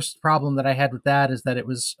the first problem that I had with that is that it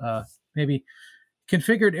was maybe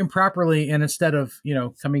configured improperly, and instead of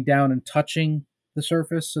coming down and touching the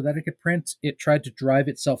surface so that it could print, it tried to drive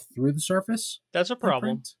itself through the surface. That's a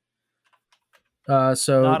problem.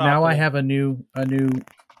 So Not now optimal. I have a new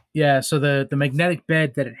so the magnetic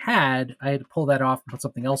bed that it had, I had to pull that off and put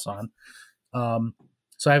something else on.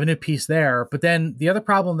 So I have a new piece there. But then the other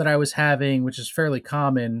problem that I was having, which is fairly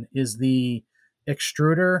common, is the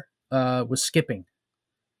extruder was skipping.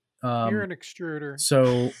 You're an extruder.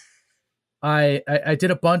 So I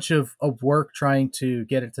did a bunch of work trying to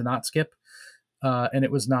get it to not skip, and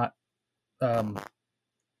it was not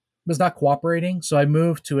cooperating. So I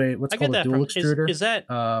moved to what's called a dual extruder.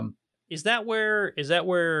 Is that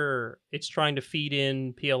where it's trying to feed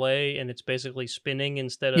in PLA and it's basically spinning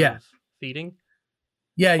instead of feeding?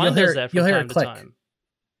 Yeah, Mine you'll does hear that from you'll hear time it to click. time.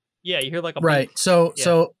 Yeah, you hear like a right. beep. So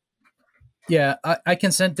I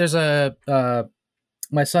can send. There's a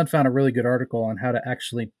my son found a really good article on how to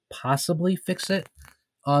actually possibly fix it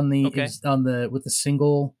on the with the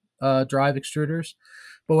single drive extruders.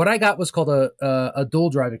 But what I got was called a dual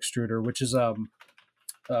drive extruder, which is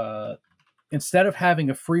instead of having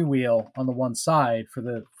a freewheel on the one side for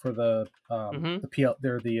the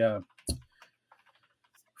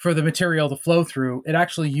for the material to flow through, it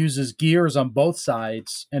actually uses gears on both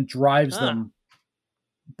sides and drives them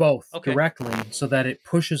both directly, so that it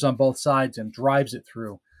pushes on both sides and drives it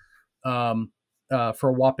through for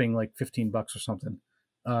a whopping like $15 or something.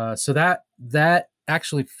 So that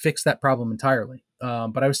actually fixed that problem entirely.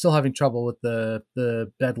 But I was still having trouble with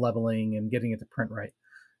the bed leveling and getting it to print right.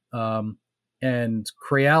 And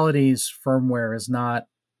Creality's firmware is not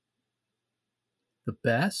the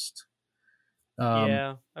best.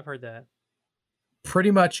 Yeah, I've heard that. Pretty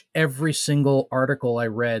much every single article I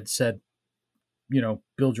read said,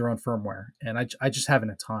 build your own firmware, and I just haven't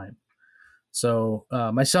had time. So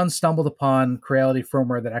my son stumbled upon Creality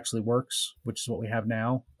firmware that actually works, which is what we have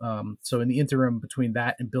now. So in the interim between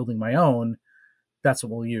that and building my own, that's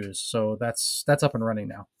what we'll use. So that's up and running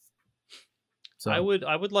now. So I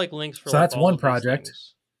would like links for. So like that's all one of these project.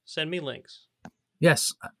 things. Send me links.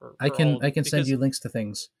 Yes, I can send because you links to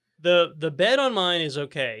things. The bed on mine is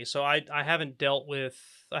okay. So I haven't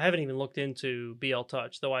even looked into BL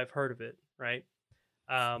Touch, though I've heard of it. Right.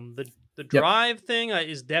 The drive thing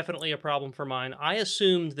is definitely a problem for mine. I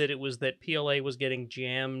assumed that it was that PLA was getting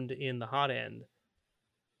jammed in the hot end,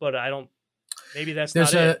 but I don't. Maybe that's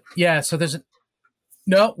not it. So there's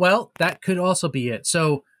no. Well, that could also be it.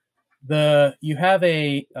 So you have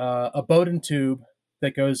a Bowden tube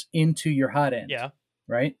that goes into your hot end. Yeah.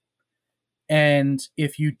 Right. And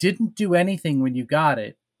if you didn't do anything when you got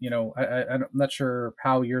it, I'm not sure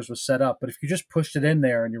how yours was set up, but if you just pushed it in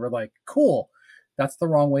there and you were like, cool, that's the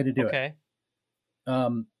wrong way to do it.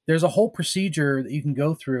 There's a whole procedure that you can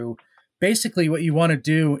go through. Basically, what you want to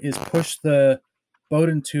do is push the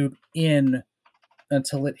Bowden tube in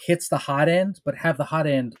until it hits the hot end, but have the hot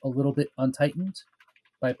end a little bit untightened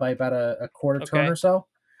by about a quarter turn or so.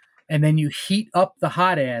 And then you heat up the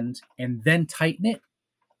hot end and then tighten it,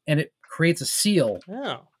 and it creates a seal.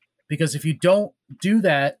 Oh. Because if you don't do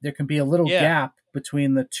that, there can be a little gap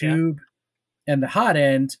between the tube and the hot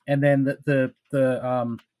end, and then the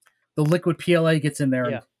liquid PLA gets in there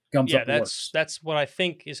and gums up the works. That's what I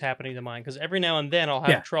think is happening to mine, because every now and then I'll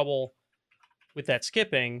have trouble with that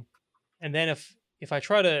skipping, and then if I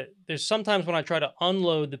try to, there's sometimes when I try to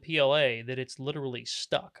unload the PLA that it's literally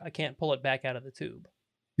stuck. I can't pull it back out of the tube.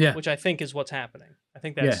 Yeah, which I think is what's happening. I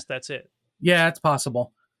think that's it. Yeah, it's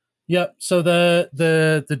possible. Yep. So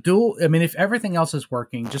the dual, I mean, if everything else is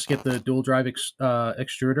working, just get the dual drive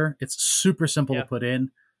extruder. It's super simple to put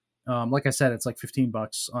in. Like I said, it's like $15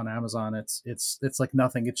 on Amazon. It's like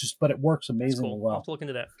nothing. But it works amazingly well. I'll have to look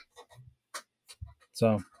into that.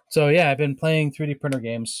 So yeah, I've been playing 3D printer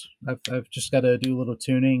games. I've just got to do a little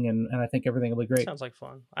tuning, and I think everything will be great. Sounds like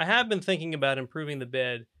fun. I have been thinking about improving the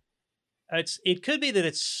bed. It could be that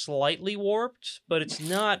it's slightly warped, but it's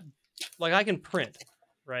not. Like, I can print,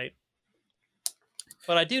 right?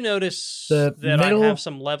 But I do notice that I have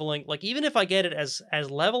some leveling. Like, even if I get it as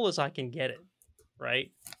level as I can get it,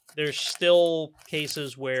 right? There's still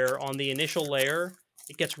cases where on the initial layer,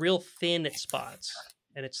 it gets real thin at spots,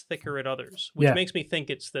 and it's thicker at others, which makes me think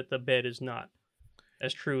it's that the bed is not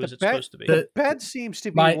as true as it's supposed to be. The bed seems to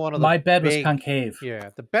be one of the my bed was concave. Yeah,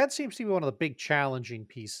 the bed seems to be one of the big challenging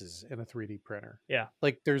pieces in a 3D printer. Yeah,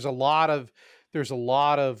 like there's a lot of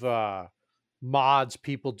mods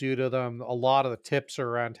people do to them. A lot of the tips are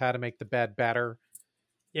around how to make the bed better.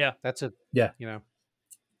 Yeah. That's it. Yeah. You know.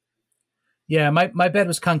 Yeah, my bed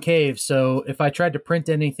was concave, so if I tried to print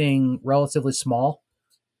anything relatively small,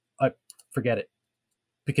 I forget it.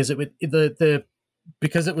 Because it would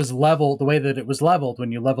because it was level, the way that it was leveled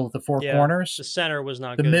when you leveled the four corners, the center was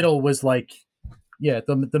not the good. middle was like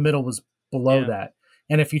the middle was below that.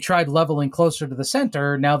 And if you tried leveling closer to the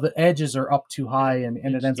center, now the edges are up too high and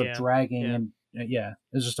it ends up dragging and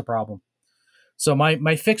it's just a problem. So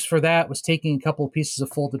my fix for that was taking a couple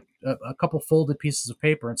folded pieces of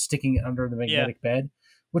paper and sticking it under the magnetic bed,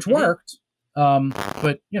 which worked.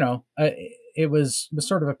 But it was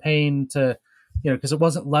sort of a pain to, because it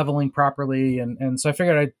wasn't leveling properly, and so I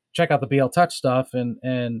figured I'd check out the BL Touch stuff and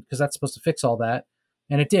because that's supposed to fix all that,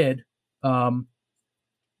 and it did.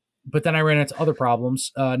 But then I ran into other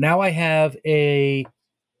problems. Now I have a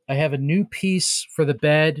new piece for the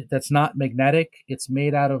bed that's not magnetic. It's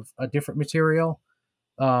made out of a different material.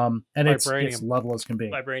 And it's level as can be.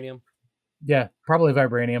 Vibranium. Yeah, probably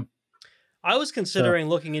vibranium. I was considering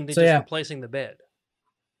looking into replacing the bed.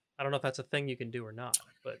 I don't know if that's a thing you can do or not,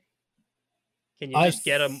 but can you just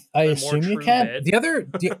get a more true bed?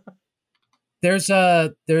 There's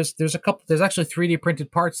actually 3D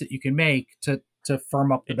printed parts that you can make to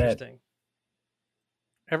firm up the bed.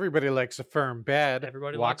 Everybody likes a firm bed.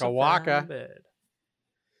 Everybody likes a firm bed.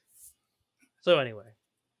 So anyway,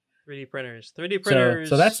 3D printers. 3D printers.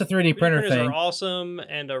 So that's the 3D printer thing. Are awesome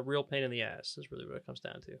and a real pain in the ass is really what it comes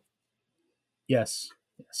down to. Yes.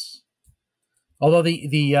 Although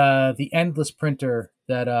the endless printer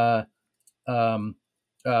that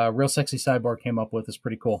Real Sexy Cyborg came up with is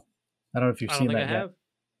pretty cool. I don't know if you've seen that yet.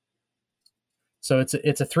 So it's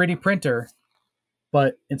a 3D printer,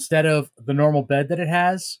 but instead of the normal bed that it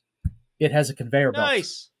has a conveyor belt.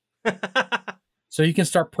 Nice. So you can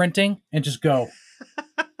start printing and just go.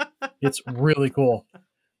 It's really cool.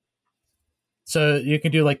 So you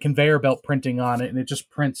can do like conveyor belt printing on it, and it just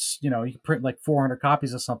prints, you can print like 400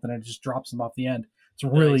 copies of something and it just drops them off the end. It's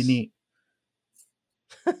really neat.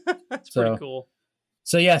 That's pretty cool.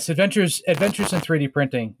 So yes, adventures in 3D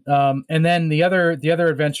printing. And then the other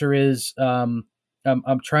adventure is I'm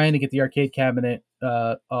trying to get the arcade cabinet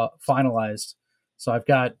finalized. So I've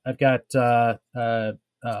got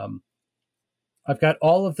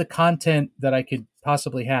all of the content that I could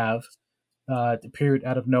possibly have. Appeared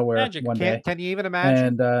out of nowhere one day. Can you even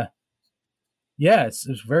imagine? And it's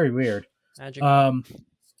very weird. Magic.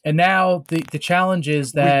 And now the challenge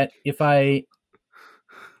is that the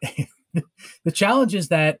challenge is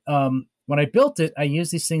that when I built it, I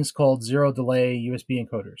used these things called zero delay USB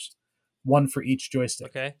encoders, one for each joystick.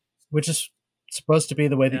 Okay. Which is supposed to be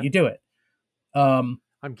the way that you do it. I'm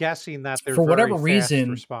guessing that for whatever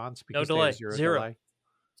reason, response because no delay. Zero delay.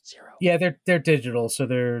 Yeah, they're digital, so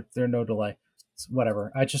they're no delay. It's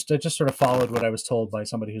whatever. I just sort of followed what I was told by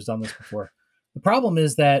somebody who's done this before. The problem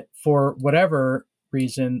is that for whatever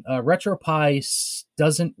reason, RetroPie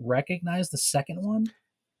doesn't recognize the second one,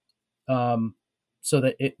 so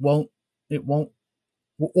that it won't.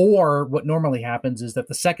 Or what normally happens is that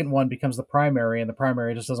the second one becomes the primary, and the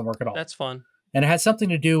primary just doesn't work at all. That's fun. And it has something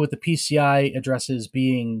to do with the PCI addresses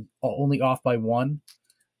being only off by one.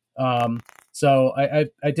 So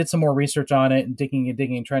I did some more research on it and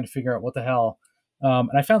digging, trying to figure out what the hell.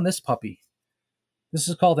 And I found this puppy. This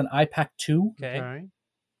is called an iPAC 2. Okay.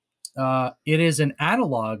 It is an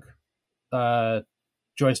analog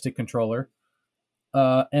joystick controller.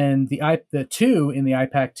 And the 2 in the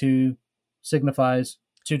iPAC 2 signifies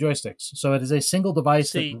 2 joysticks. So it is a single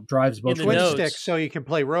device that drives both joysticks, so you can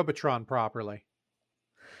play Robotron properly.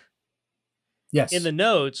 Yes. In the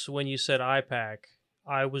notes, when you said iPAC,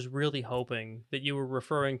 I was really hoping that you were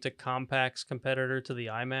referring to Compact's competitor to the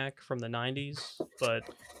iMac from the 90s, but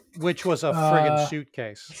which was a friggin'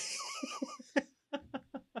 suitcase.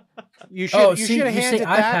 You should have handed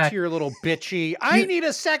that to your little bitchy. I need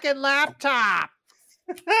a second laptop.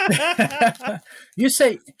 You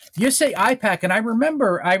say iPAC, and I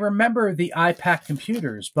remember the iPAC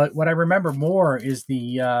computers, but what I remember more is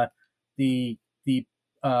the PDA, the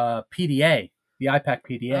iPAC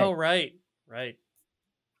PDA. Oh, right.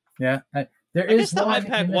 Yeah, I guess the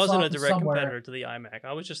iPAC wasn't a direct competitor to the iMac.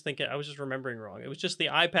 I was just remembering wrong. It was just the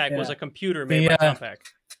iPAC was a computer made by Compaq.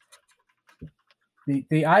 The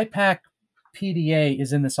iPAC PDA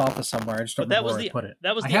is in this office somewhere. I just don't remember where I put it.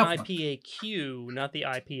 That was the IPAQ, not the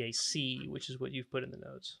IPAC, which is what you've put in the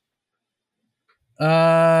notes.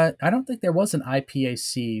 I don't think there was an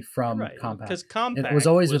IPAC from Compaq. Because Compaq it was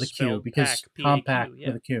always with a Q, because Compaq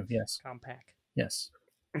with a Q, yes. Compaq. Yes.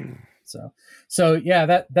 So yeah,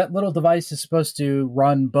 that little device is supposed to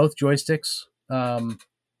run both joysticks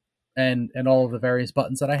and all of the various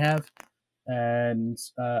buttons that I have. And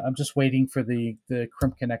I'm just waiting for the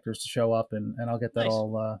crimp connectors to show up, and I'll get that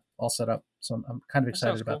all set up. So I'm kind of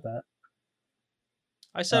excited about that.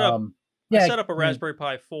 I set up a Raspberry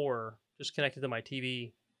Pi 4 just connected to my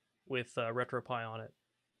TV with RetroPie on it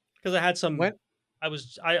because I had some.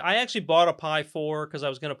 I actually bought a Pi 4 because I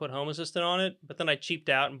was going to put Home Assistant on it, but then I cheaped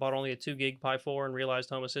out and bought only a 2 gig Pi 4 and realized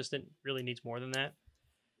Home Assistant really needs more than that.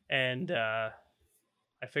 And I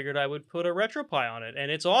figured I would put a RetroPie on it,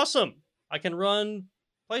 and it's awesome. I can run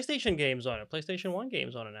PlayStation games on it, PlayStation 1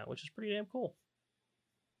 games on it now, which is pretty damn cool.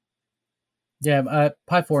 Yeah,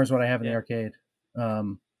 Pi 4 is what I have in the arcade.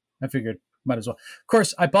 I figured might as well. Of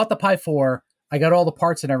course, I bought the Pi 4. I got all the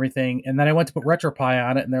parts and everything, and then I went to put RetroPie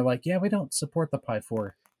on it, and they're like, "Yeah, we don't support the Pi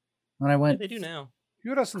 4." And I went, "They do now."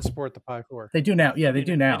 Who doesn't support the Pi 4? They do now. Yeah, they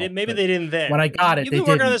do now. Maybe they didn't then. When I got it, You've they been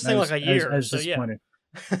didn't. working on this thing like a year. I was disappointed.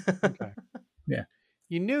 Okay. Yeah.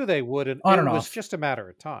 You knew they wouldn't. On and it was off. just a matter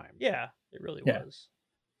of time. Yeah, it really was.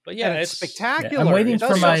 But yeah, it's spectacular. Yeah, I'm waiting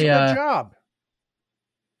for my good job.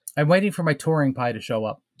 I'm waiting for my Touring Pi to show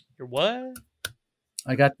up. Your what?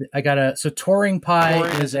 I got a Touring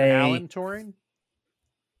Pi is a Allen Touring.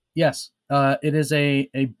 Yes, it is a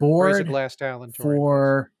board glass Allen Touring.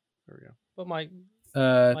 for. There we go. But my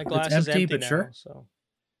glass it's empty, is empty but now, sure. So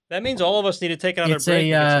that means all of us need to take another break and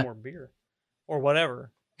get some more beer or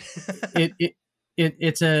whatever.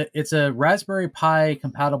 It's a Raspberry Pi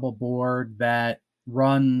compatible board that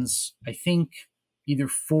runs, I think, either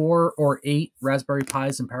 4 or 8 Raspberry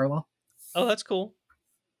Pis in parallel. Oh, that's cool.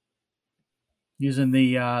 Using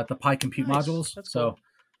the Pi Compute modules. That's so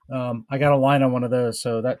cool. I got a line on one of those,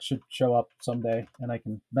 so that should show up someday, and I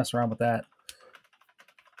can mess around with that.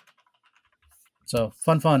 So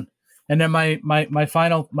fun. And then my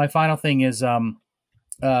final thing is I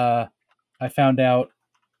found out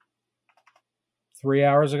 2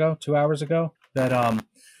 hours ago that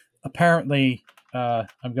apparently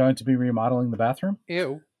I'm going to be remodeling the bathroom.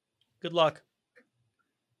 Ew. Good luck.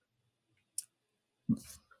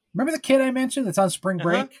 Remember the kid I mentioned that's on spring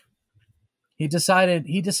break? He decided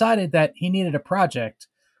that he needed a project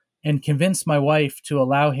and convinced my wife to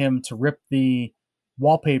allow him to rip the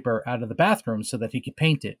wallpaper out of the bathroom so that he could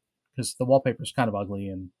paint it, because the wallpaper is kind of ugly,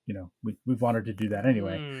 and we've wanted to do that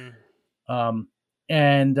anyway. So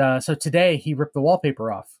today he ripped the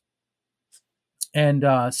wallpaper off, and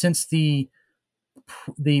since the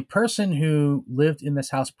person who lived in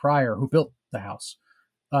this house prior, who built the house,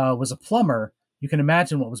 was a plumber, you can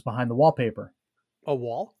imagine what was behind the wallpaper. A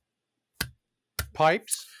wall?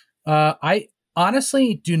 Pipes? I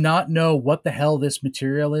honestly do not know what the hell this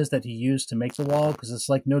material is that he used to make the wall, because it's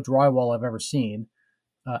like no drywall I've ever seen.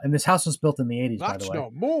 And this house was built in the 80s, by the way. That's no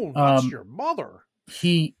moon. That's your mother.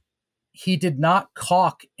 He did not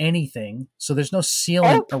caulk anything, so there's no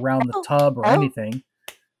sealant around the tub or anything.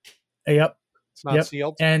 Yep. It's not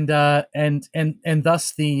sealed. And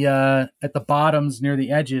thus the at the bottoms near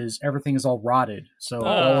the edges, everything is all rotted. So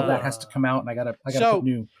all of that has to come out, and I gotta put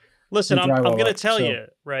new. Listen, new I'm gonna up, tell you,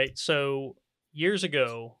 right? So years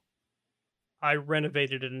ago, I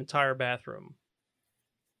renovated an entire bathroom.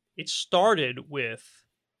 It started with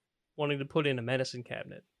wanting to put in a medicine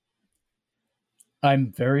cabinet.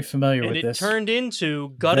 I'm very familiar with this. And it turned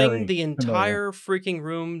into gutting the entire freaking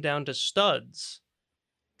room down to studs.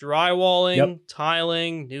 Drywalling,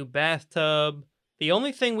 tiling, new bathtub. The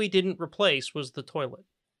only thing we didn't replace was the toilet.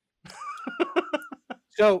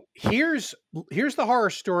 So here's the horror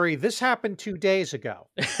story. This happened 2 days ago.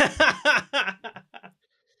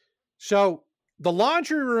 So the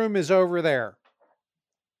laundry room is over there.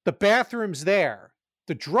 The bathroom's there.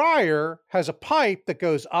 The dryer has a pipe that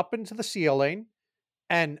goes up into the ceiling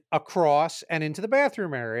and across and into the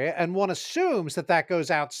bathroom area, and one assumes that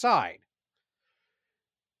goes outside.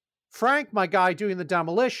 Frank, my guy doing the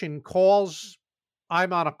demolition, calls.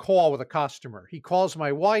 I'm on a call with a customer. He calls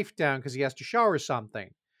my wife down because he has to show her something.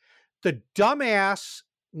 The dumbass,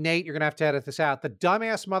 Nate, you're going to have to edit this out. The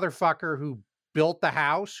dumbass motherfucker who built the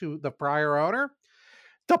house, the prior owner,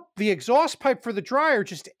 the exhaust pipe for the dryer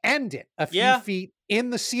just ended a few feet in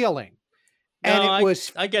the ceiling. And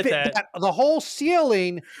I get that. The whole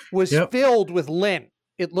ceiling was filled with lint.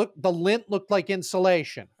 The lint looked like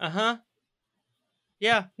insulation.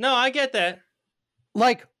 Yeah, no, I get that.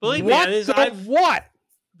 Like, believe what? Me, what?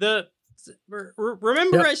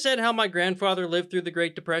 Remember I said how my grandfather lived through the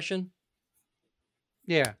Great Depression?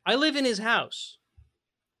 Yeah. I live in his house.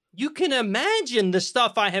 You can imagine the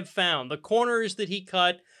stuff I have found, the corners that he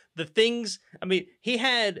cut, the things. I mean, we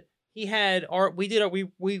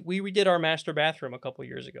redid our master bathroom a couple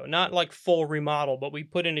years ago. Not like full remodel, but we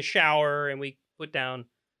put in a shower and we put down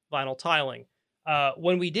vinyl tiling.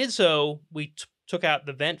 When we did so, we took out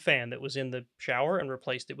the vent fan that was in the shower and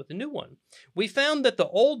replaced it with a new one. We found that the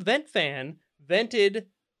old vent fan vented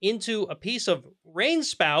into a piece of rain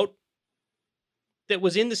spout that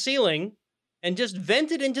was in the ceiling and just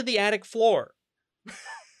vented into the attic floor.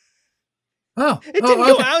 It didn't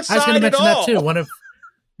go okay. outside I was going to mention at all.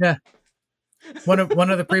 that too. One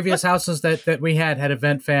of the previous houses that we had a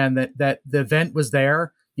vent fan that the vent was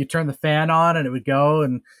there. You turn the fan on and it would go,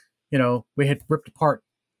 and we had ripped apart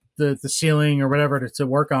the ceiling or whatever to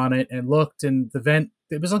work on it and looked, and the vent,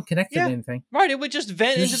 it was unconnected to anything. Right, it would just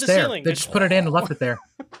vent into the there. ceiling. They just put it in and left it there.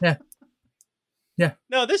 Yeah.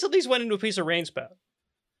 No, this at least went into a piece of rain spout.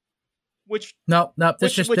 Which there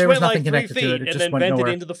was nothing like 3 connected feet to it. It and just then went vented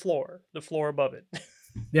nowhere. into the floor above it.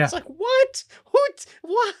 Yeah. It's like, what?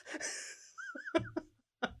 What?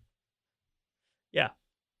 Yeah.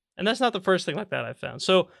 And that's not the first thing like that I found.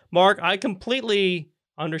 So, Mark, I completely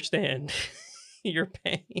understand your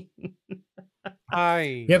pain.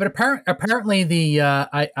 But apparently the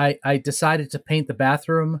I decided to paint the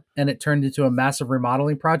bathroom and it turned into a massive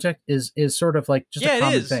remodeling project is sort of like just a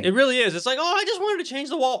common thing. It really is. It's like, I just wanted to change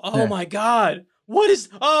the wall. Oh my God. What is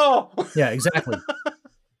Yeah, exactly.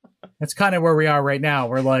 That's kind of where we are right now.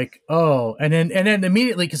 We're like, and then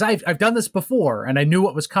immediately, because I've done this before and I knew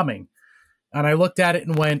what was coming. And I looked at it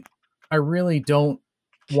and went, I really don't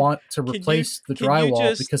want to replace the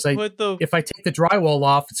drywall because if I take the drywall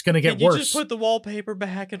off, it's going to get worse. Can you just put the wallpaper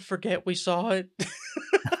back and forget we saw it?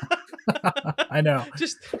 I know.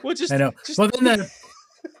 I know. Well, then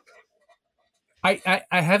I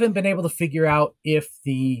haven't been able to figure out if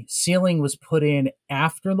the ceiling was put in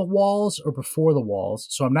after the walls or before the walls,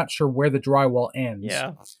 so I'm not sure where the drywall ends.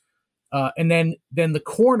 Yeah. And then the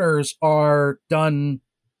corners are done.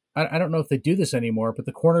 I don't know if they do this anymore, but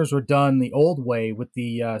the corners were done the old way with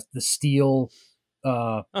the steel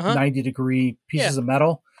 90-degree pieces of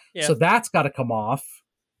metal. Yeah. So that's got to come off.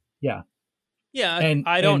 Yeah. Yeah, and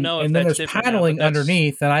I don't know if and that's then there's paneling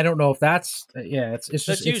underneath, and I don't know if that's it's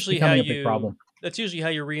just usually becoming a big problem. That's usually how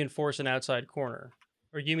you reinforce an outside corner,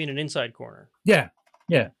 or you mean an inside corner? Yeah.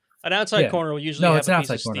 An outside corner will usually have a piece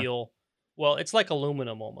of corner. Steel. Well, it's like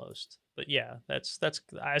aluminum almost, but yeah, that's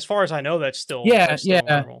as far as I know, that's still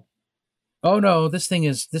normal. Oh no, this thing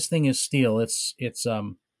is steel. It's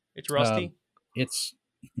rusty. It's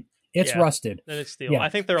rusted. Then it's steel. Yeah. I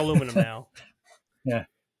think they're aluminum now. Yeah.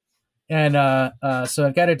 And so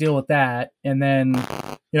I've got to deal with that. And then,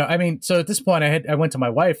 so at this point I went to my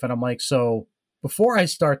wife and I'm like, so before I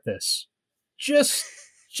start this, just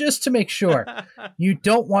to make sure you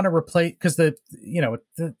don't want to replace, because it's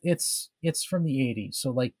from the 80s.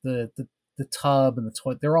 So like the tub and the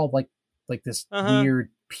toilet, they're all like this weird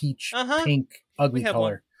peach pink ugly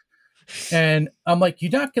color. And I'm like, you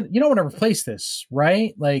don't want to replace this,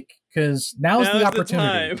 right? Like, because now's the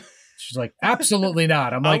opportunity. She's like, absolutely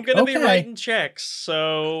not. I'm like, I'm going to be writing checks,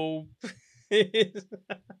 so.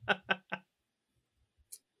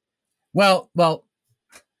 well,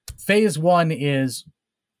 phase one is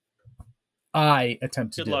I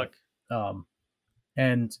attempt to do luck. It.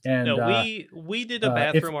 And no, we did a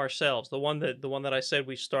bathroom ourselves. The one that I said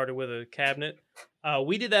we started with a cabinet.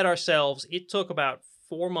 We did that ourselves. It took about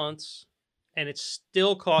 4 months, and it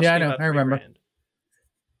still cost me about $3,000.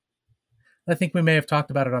 I think we may have talked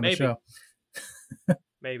about it on the show.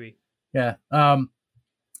 Maybe. Yeah.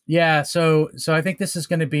 Yeah. So I think this is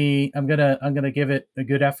going to be. I'm gonna give it a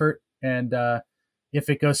good effort, and if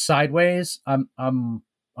it goes sideways, I'm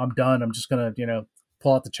done. I'm just gonna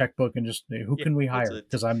pull out the checkbook and just who can we hire,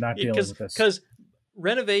 because I'm not dealing with this. Because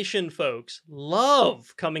renovation folks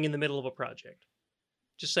love coming in the middle of a project.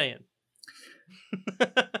 Just saying.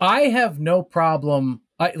 I have no problem.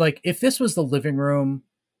 If this was the living room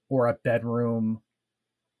or a bedroom,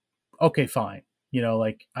 okay, fine.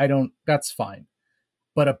 That's fine.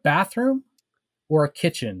 But a bathroom or a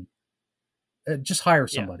kitchen, just hire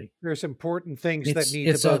somebody. Yeah. There's important things that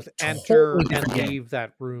need to both enter and leave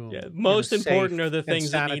that room. Yeah. Most important are the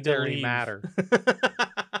things that need to leave. Matter.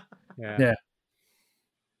 Yeah.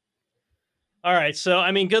 All right, so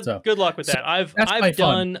I mean, good luck with that. I've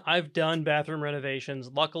done bathroom renovations.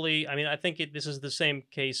 Luckily, I mean, I think this is the same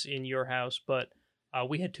case in your house, but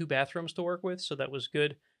we had 2 bathrooms to work with, so that was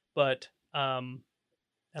good. But and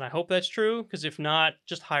I hope that's true, because if not,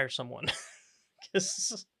 just hire someone.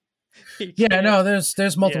 There's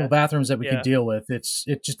multiple bathrooms that we can deal with. It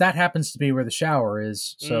just that happens to be where the shower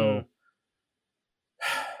is. So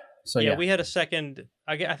we had a second.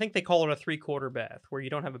 I think they call it a 3/4 bath, where you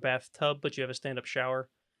don't have a bathtub, but you have a stand-up shower.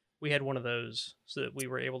 We had one of those, so that we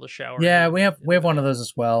were able to shower. Yeah, we have one of those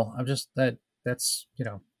as well. I'm just that's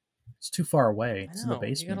It's too far away. I It's in the know.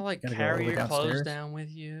 basement. You gotta like go all the carry way your clothes downstairs. down with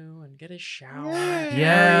you and get a shower.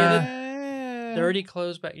 Yeah. Carry the dirty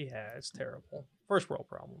clothes back. Yeah, it's terrible. First world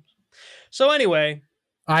problems. So anyway,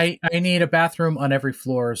 I need a bathroom on every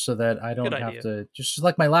floor so that I don't Good have idea. to, just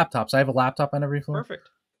like my laptops. I have a laptop on every floor. perfect.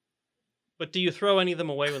 But do you throw any of them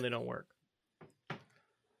away when they don't work?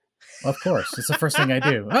 Of course. It's the first thing I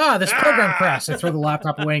do. This program crashed. I throw the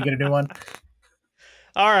laptop away and get a new one.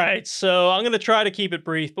 All right, so I'm going to try to keep it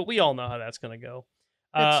brief, but we all know how that's going to go.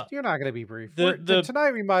 You're not going to be brief. the-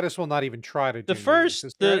 Tonight we might as well not even try to do news. first-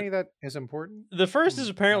 Is there the- any that is important? The first is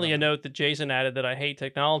apparently I a don't know. note that Jason added that I hate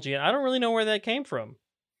technology, and I don't really know where that came from.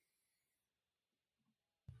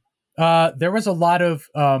 There was a lot of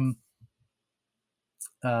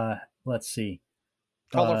let's see.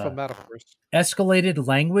 Colorful metaphors. Escalated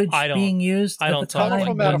language I don't- being used I at don't the talk time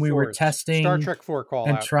Colorful when we were metaphors. testing Star Trek 4 call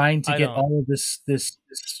and out. trying to I get don't. all of this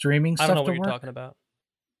streaming I stuff don't know to what you're work. talking about.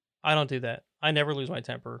 I don't do that. I never lose my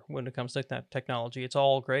temper when it comes to technology. It's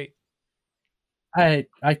all great. I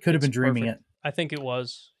could have been It's dreaming perfect. I think it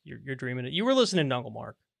was. You're dreaming it. You were listening to Uncle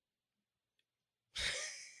Mark.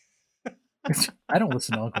 it. I don't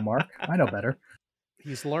listen to Uncle Mark. I know better.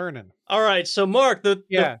 He's learning. All right, so Mark, the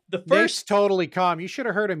Nate's first. totally calm. You should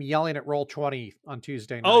have heard him yelling at Roll20 on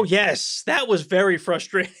Tuesday night. Oh yes, that was very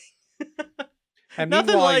frustrating. And nothing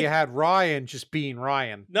meanwhile, like- you had Ryan just being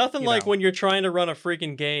Ryan. Nothing You like know. when you're trying to run a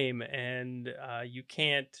freaking game and you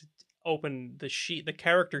can't open the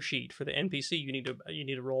character sheet for the NPC you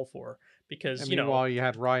need to roll for because And you know meanwhile, you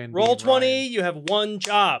had Ryan. roll being 20. Ryan. You have one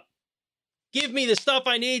job. Give me the stuff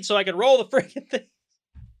I need so I can roll the freaking thing.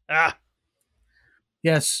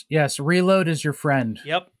 Yes. Reload is your friend.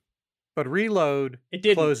 Yep. But reload It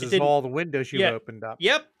didn't. closes it didn't. all the windows you've Yeah. opened up.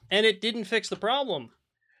 Yep. And it didn't fix the problem.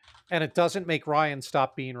 And it doesn't make Ryan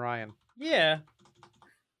stop being Ryan. Yeah.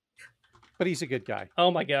 But he's a good guy.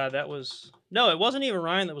 Oh my God, that was no. It wasn't even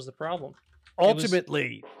Ryan that was the problem. was-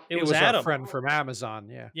 Ultimately, It it was was Adam. our friend from Amazon.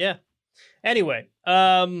 Yeah. Yeah. Anyway,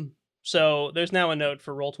 so there's now a note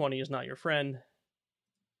for Roll20 is not your friend.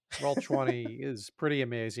 Roll20 is pretty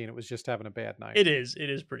amazing. It was just having a bad night. It is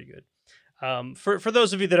pretty good. For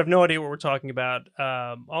those of you that have no idea what we're talking about,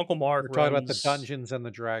 Uncle Mark We're talking about the runs- Dungeons and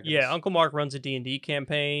the Dragons. Yeah, Uncle Mark runs a D&D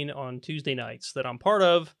campaign on Tuesday nights that I'm part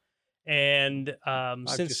of, and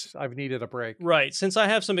I've needed a break. since I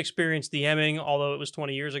have some experience DMing, although it was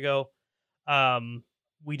 20 years ago,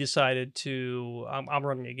 we decided to I'm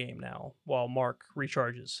running a game now while Mark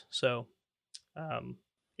recharges. So,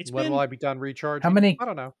 it's When been will I be done recharging? How many- I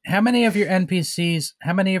don't know. How many of your NPCs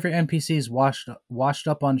washed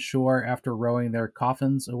up on shore after rowing their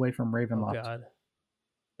coffins away from oh Ravenloft? God,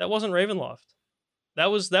 that wasn't Ravenloft. That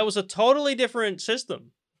was a totally different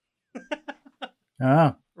system.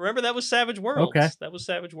 Oh. Remember that was Savage Worlds. Okay. That was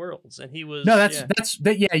Savage Worlds, and he was No,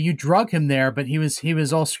 yeah. you drug him there, but he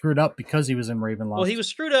was all screwed up because he was in Ravenloft. Well, he was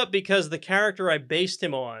screwed up because the character I based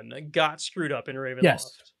him on got screwed up in Ravenloft.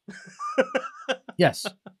 Yes. Yes.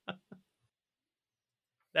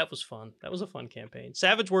 That was fun. That was a fun campaign.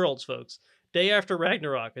 Savage Worlds, folks. Day After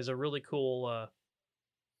Ragnarok is a really cool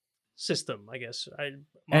system, I guess.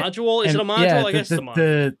 Module? Is it a module? Yeah, I guess it's a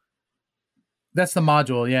module. That's the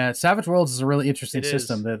module. Yeah, Savage Worlds is a really interesting It is.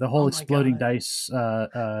 system. The whole Oh my exploding God. dice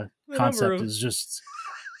The concept number of is just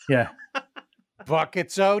yeah.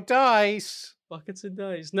 Buckets o' dice. buckets of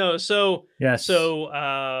dice. No, so Yes.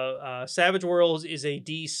 Savage Worlds is a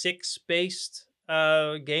D6 based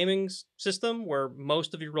gaming system where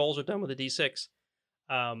most of your rolls are done with a D6.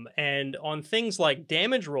 And on things like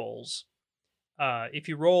damage rolls, if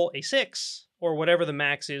you roll a 6 or whatever the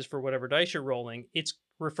max is for whatever dice you're rolling, it's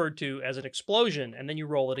referred to as an explosion, and then you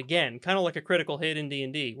roll it again, kind of like a critical hit in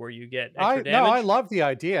D&D where you get extra damage. I love the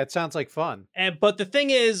idea. It sounds like fun. But the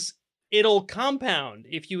thing is, it'll compound.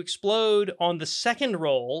 If you explode on the second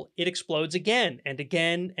roll, it explodes again and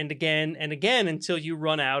again and again and again until you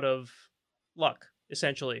run out of luck,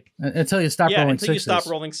 essentially. Until you stop rolling until sixes. you stop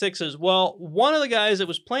rolling sixes. Well, one of the guys that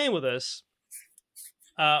was playing with us,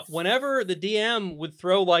 whenever the DM would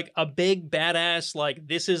throw like a big badass, like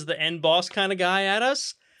this is the end boss kind of guy at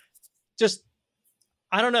us, just,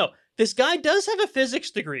 I don't know. This guy does have a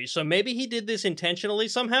physics degree, so maybe he did this intentionally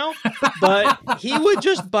somehow, but he would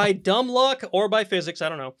just, by dumb luck or by physics, I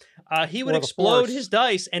don't know, he would Or the explode Force. his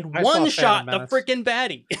dice and I saw one-shot Phantom the Menace. freaking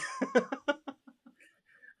baddie.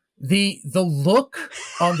 The look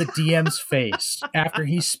on the DM's face after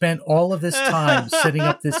he spent all of this time setting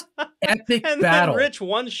up this epic And battle then Rich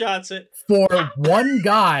one-shots it. for one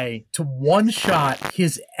guy to one shot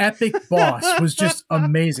his epic boss was just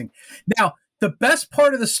amazing. Now, the best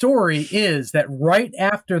part of the story is that right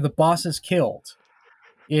after the boss is killed,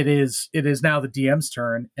 it is now the DM's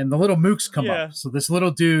turn, and the little mooks come up. So this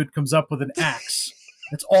little dude comes up with an axe.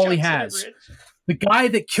 That's all he has. The guy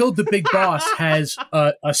that killed the big boss has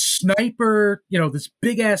a sniper, this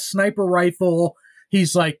big ass sniper rifle.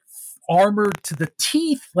 He's like armored to the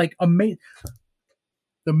teeth, like amazing.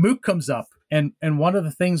 The mook comes up, and one of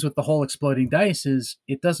the things with the whole exploding dice is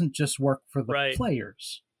it doesn't just work for the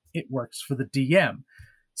players; it works for the DM.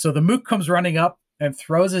 So the mook comes running up and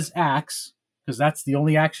throws his axe, because that's the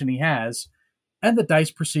only action he has, and the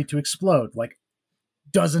dice proceed to explode like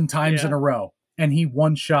a dozen times in a row, and he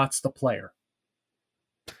one-shots the player.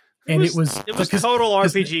 And it was total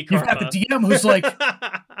RPG karma. You've got the DM who's like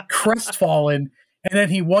crestfallen, and then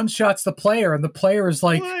he one-shots the player, and the player is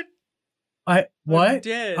like, what?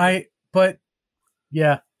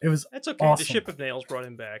 It was That's okay. Awesome. The Ship of Nails brought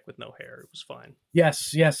him back with no hair. It was fine.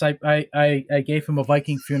 Yes. I gave him a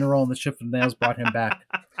Viking funeral, and the Ship of Nails brought him back.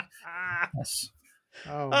 Yes.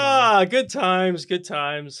 Good times.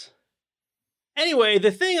 Anyway,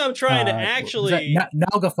 the thing I'm trying to actually...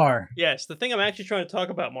 Nalgafar. Yes, the thing I'm actually trying to talk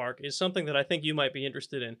about, Mark, is something that I think you might be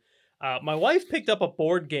interested in. My wife picked up a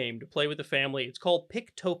board game to play with the family. It's called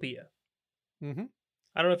Pictopia. Mm-hmm.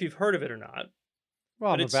 I don't know if you've heard of it or not.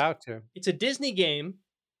 Well, I'm about to. It's a Disney game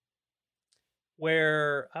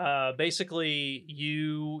where basically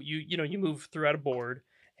you move throughout a board,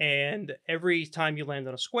 and every time you land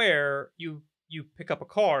on a square, you pick up a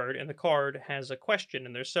card, and the card has a question,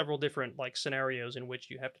 and there's several different scenarios in which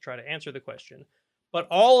you have to try to answer the question. But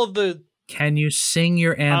all of the... Can you sing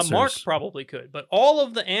your answers? Mark probably could, but all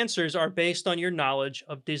of the answers are based on your knowledge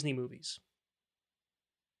of Disney movies.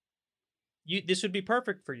 This would be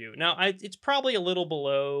perfect for you. Now, it's probably a little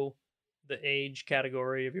below the age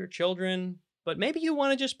category of your children, but maybe you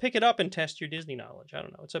want to just pick it up and test your Disney knowledge. I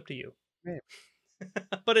don't know. It's up to you. Maybe.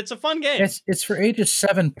 But it's a fun game. It's for ages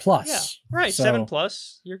 7+. Yeah, right. So...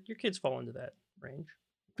 7+. Your kids fall into that range.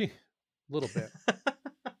 A little bit.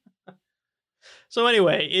 So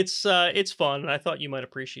anyway, it's fun, and I thought you might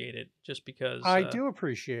appreciate it just because... I do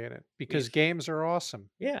appreciate it, because games are awesome.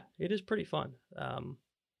 Yeah, it is pretty fun.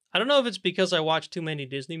 I don't know if it's because I watch too many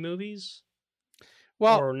Disney movies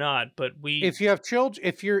or not, but if you have children,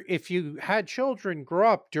 if you had children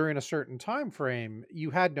grow up during a certain time frame,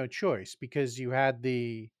 you had no choice, because you had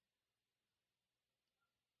you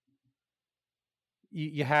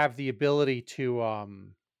have the ability to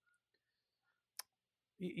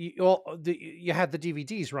you had the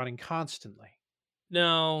DVDs running constantly.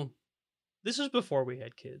 No, this is before we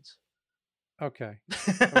had kids. Okay.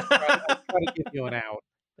 I'll try to give you an out.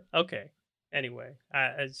 Okay. Anyway,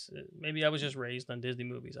 maybe I was just raised on Disney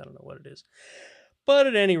movies. I don't know what it is. But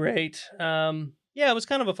at any rate, it was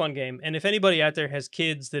kind of a fun game. And if anybody out there has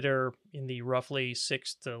kids that are in the roughly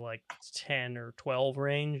 6 to 10 or 12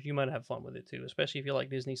 range, you might have fun with it too, especially if you like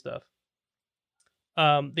Disney stuff.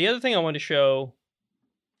 The other thing I wanted to show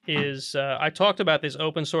is I talked about this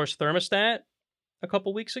open source thermostat a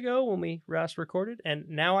couple weeks ago when we last recorded, and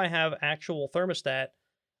now I have actual thermostat,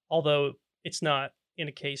 although it's not in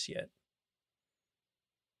a case yet.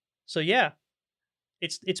 So yeah,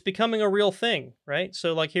 it's becoming a real thing, right?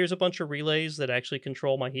 So here's a bunch of relays that actually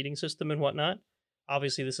control my heating system and whatnot.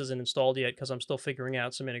 Obviously this isn't installed yet because I'm still figuring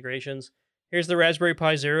out some integrations. Here's the Raspberry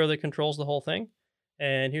Pi Zero that controls the whole thing.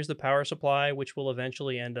 And here's the power supply, which will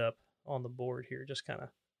eventually end up on the board here, just kind of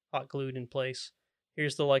hot glued in place.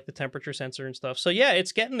 Here's the temperature sensor and stuff. So yeah,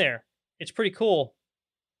 it's getting there. It's pretty cool.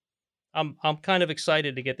 I'm kind of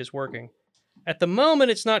excited to get this working. At the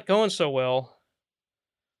moment, it's not going so well,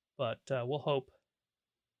 but we'll hope.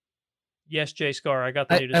 Yes, Jay Scar, I got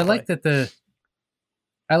the new display. I like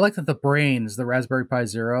that the brains, the Raspberry Pi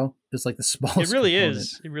Zero, is the smallest. It really component.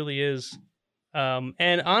 is. It really is.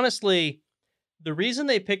 And honestly, the reason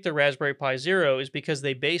they picked a Raspberry Pi Zero is because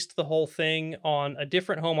they based the whole thing on a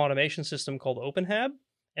different home automation system called OpenHab,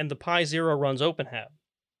 and the Pi Zero runs OpenHab.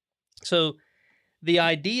 So the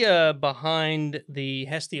idea behind the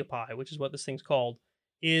Hestia Pi, which is what this thing's called,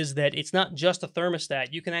 is that it's not just a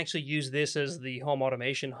thermostat. You can actually use this as the home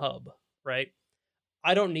automation hub, right?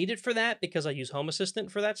 I don't need it for that because I use Home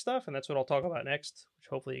Assistant for that stuff, and that's what I'll talk about next, which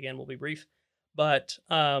hopefully, again, will be brief. But,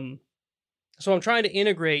 so I'm trying to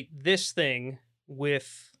integrate this thing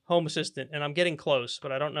with Home Assistant, and I'm getting close,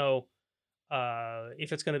 but I don't know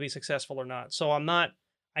if it's going to be successful or not. So I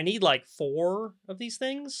need 4 of these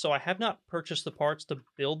things, so I have not purchased the parts to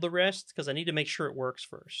build the rest because I need to make sure it works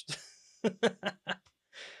first.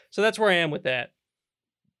 So that's where I am with that.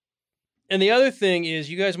 And the other thing is,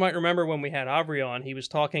 you guys might remember when we had Avri on, he was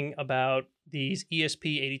talking about these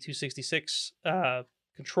ESP8266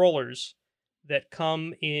 controllers that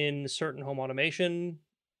come in certain home automation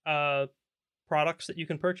products that you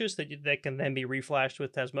can purchase that can then be reflashed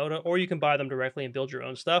with Tasmota, or you can buy them directly and build your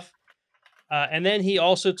own stuff. And then he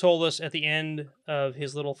also told us at the end of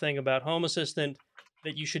his little thing about Home Assistant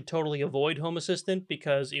that you should totally avoid Home Assistant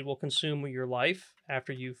because it will consume your life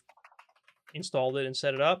after you've installed it and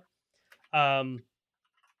set it up.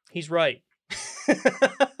 He's right.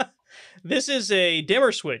 This is a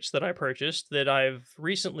dimmer switch that I purchased that I've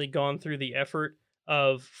recently gone through the effort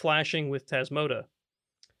of flashing with Tasmota.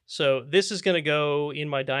 So this is going to go in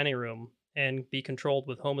my dining room and be controlled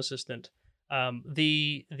with Home Assistant.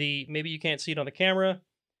 The maybe you can't see it on the camera,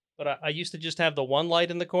 but I used to just have the one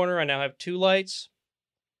light in the corner. I now have two lights.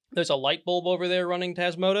 There's a light bulb over there running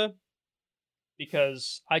Tasmota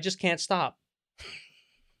because I just can't stop.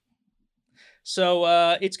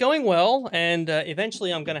 So it's going well, and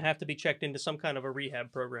eventually I'm going to have to be checked into some kind of a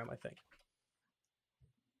rehab program, I think.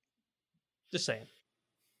 Just saying.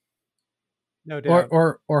 No doubt.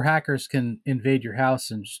 Or hackers can invade your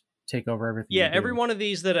house and just take over everything. Yeah, every one of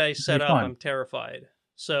these that I set up, I'm terrified.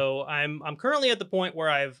 So I'm currently at the point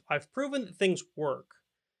where I've proven that things work.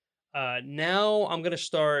 Now I'm going to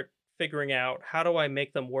start figuring out how do I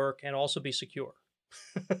make them work and also be secure.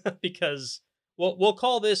 Because we'll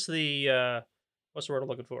call this the what's the word I'm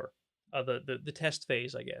looking for? The test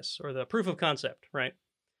phase, I guess, or the proof of concept, right?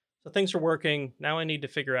 So things are working. Now I need to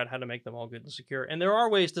figure out how to make them all good and secure. And there are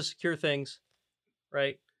ways to secure things,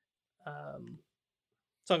 right?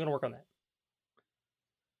 So I'm going to work on that.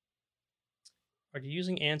 Are you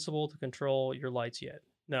using Ansible to control your lights yet?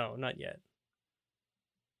 No, not yet.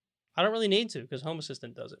 I don't really need to because Home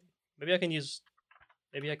Assistant does it. Maybe I can use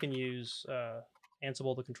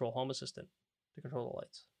Ansible to control Home Assistant to control the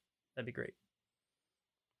lights. That'd be great.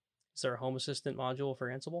 Is there a Home Assistant module for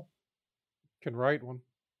Ansible? Can write one.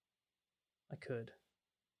 I could.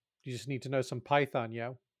 You just need to know some Python,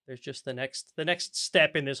 yo. There's just the next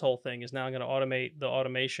step in this whole thing is now I'm going to automate the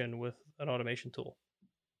automation with an automation tool.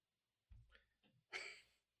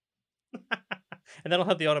 And then I'll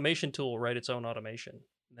have the automation tool write its own automation.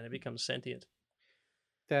 And then it becomes sentient.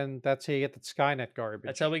 Then that's how you get the Skynet garbage.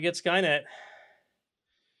 That's how we get Skynet.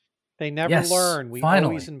 They never learn. We finally.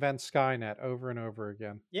 always invent Skynet over and over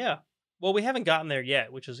again. Yeah. Well, we haven't gotten there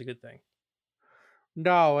yet, which is a good thing.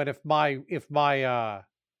 No, and if my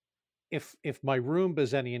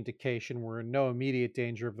Roomba's any indication, we're in no immediate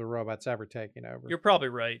danger of the robots ever taking over. You're probably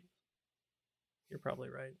right.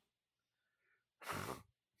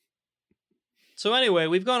 So anyway,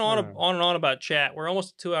 we've gone on and on about chat. We're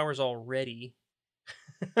almost 2 hours already.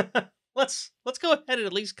 Let's go ahead and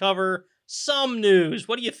at least cover some news.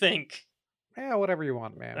 What do you think? Yeah, whatever you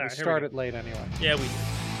want, man. All We right, started late anyway. Yeah, we do.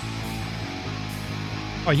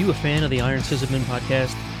 Are you a fan of the Iron Sysadmin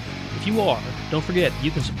podcast? If you are, don't forget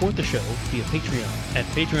you can support the show via Patreon at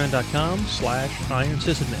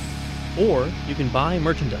patreon.com/IronSysAdmin. Or you can buy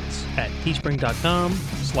merchandise at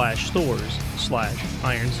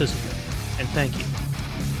teespring.com/stores/IronSysAdmin. And thank you.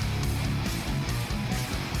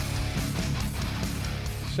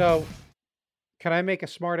 So, can I make a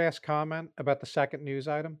smart-ass comment about the second news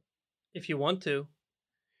item? If you want to.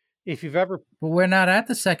 If you've ever... But we're not at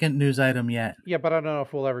the second news item yet. Yeah, but I don't know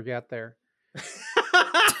if we'll ever get there.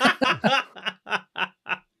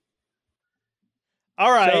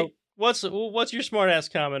 All right. So, what's your smart-ass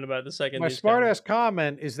comment about the second news? My smart-ass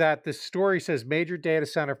comment is that this story says major data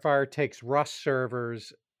center fire takes Rust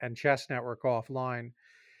servers and Chess Network offline.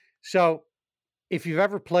 So if you've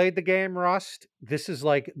ever played the game Rust, this is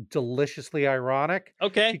like deliciously ironic.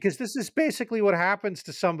 Okay. Because this is basically what happens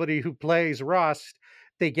to somebody who plays Rust.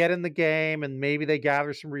 They get in the game and maybe they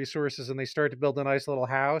gather some resources and they start to build a nice little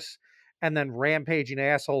house. And then rampaging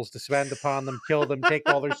assholes descend upon them, kill them, take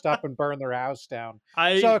all their stuff and burn their house down.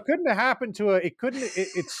 So it couldn't have happened to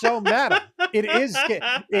it's so meta.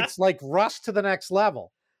 It's like Rust to the next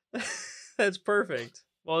level. That's perfect.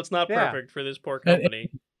 Well, it's not perfect for this poor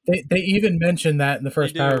company. They even mentioned that in the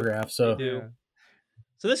first paragraph. So they do. Yeah.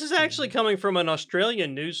 So this is actually coming from an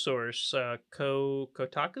Australian news source,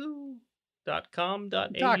 Kotaku.com.au.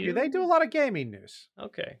 Kotaku. They do a lot of gaming news.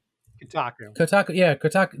 Okay. Kotaku. Yeah,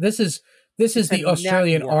 Kotaku. This is the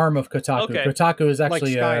Australian arm of Kotaku. Okay. Kotaku is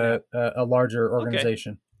actually a larger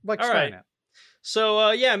organization. Like All Skynet. Right.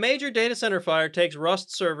 So major data center fire takes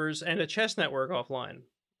Rust servers and a Chess network offline,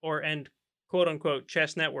 and quote unquote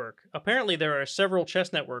Chess network. Apparently, there are several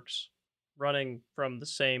Chess networks running from the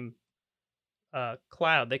same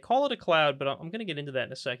cloud. They call it a cloud, but I'm going to get into that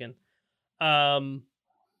in a second.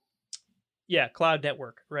 Yeah, cloud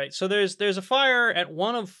network, right? So there's a fire at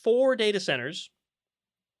one of 4 data centers.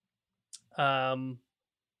 There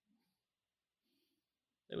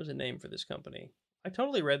was a name for this company. I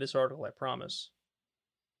totally read this article, I promise.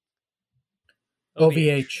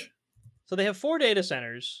 OVH. So they have 4 data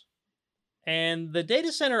centers, and the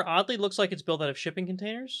data center oddly looks like it's built out of shipping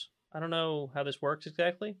containers. I don't know how this works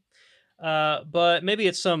exactly. But maybe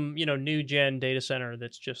it's some, new gen data center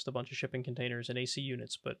that's just a bunch of shipping containers and AC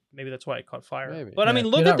units, but maybe that's why it caught fire. Maybe. But I mean,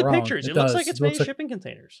 look you're at the not wrong. pictures. It It looks does. like it's It made looks of like- shipping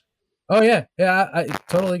containers. Oh yeah, I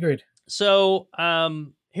totally agreed. So,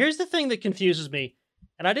 here's the thing that confuses me.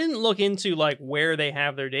 And I didn't look into like where they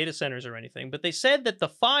have their data centers or anything, but they said that the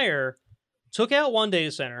fire took out one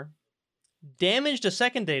data center, damaged a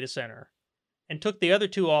second data center, and took the other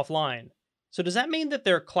 2 offline. So does that mean that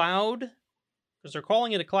their cloud, because they're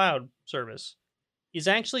calling it a cloud service, is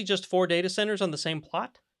actually just 4 data centers on the same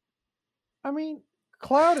plot? I mean,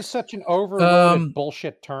 cloud is such an overloaded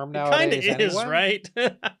bullshit term It kind of nowadays. is, anyway. right?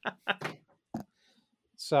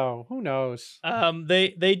 So who knows?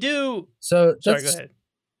 They do. So Sorry, go ahead.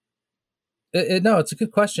 No, it's a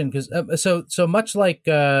good question because so much like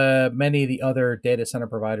many of the other data center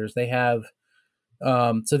providers, they have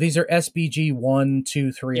so these are SBG 1,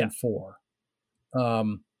 2, 3, Yeah. and 4,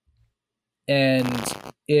 and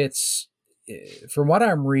it's from what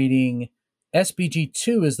I'm reading, SBG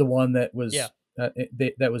 2 is the one that was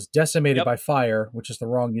that was decimated Yep. by fire, which is the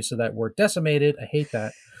wrong use of that word, decimated. I hate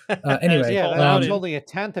that. Anyway, Yeah, called that's out only a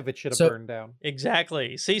tenth of it should have so- burned down.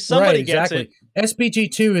 exactly. See, somebody gets it. SBG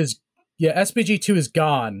 2 is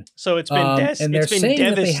gone. So it's been and they're it's been saying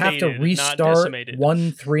that devastated, they have to not restart decimated.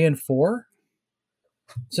 1, 3, and 4.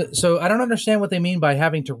 So I don't understand what they mean by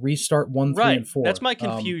having to restart 1, 3, Right. and 4. That's my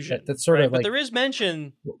confusion. That's sort right? of But like, there is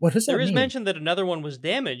mention. what does that There is mean? mention that another one was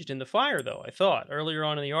damaged in the fire, though. I thought earlier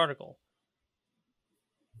on in the article.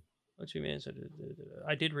 Let's see, man.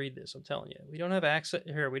 I did read this. I'm telling you, we don't have access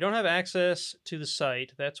here. We don't have access to the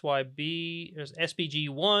site. That's why there's SPG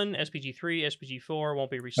 1, SPG 3, SPG 4 won't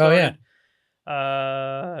be restarted.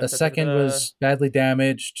 The second was badly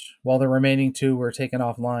damaged, while the remaining 2 were taken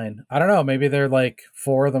offline. I don't know. Maybe they're like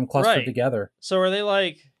 4 of them clustered Right. together. So are they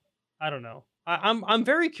like? I don't know. I'm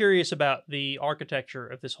very curious about the architecture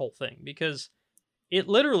of this whole thing because it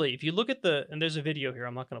literally, if you look at and there's a video here.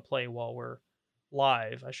 I'm not going to play while we're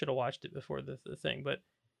live. I should have watched it before the thing, but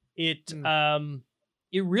it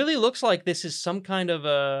it really looks like this is some kind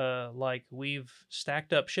of like we've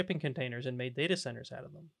stacked up shipping containers and made data centers out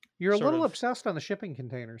of them. You're a sort little of. obsessed on the shipping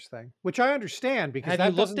containers thing, which I understand because Have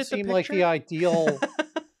you that looked doesn't at the seem like the picture? ideal.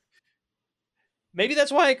 Maybe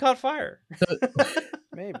that's why it caught fire.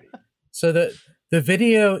 Maybe. So the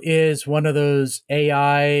video is one of those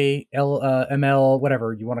AI, ML,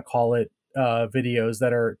 whatever you want to call it, videos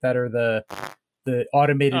that are the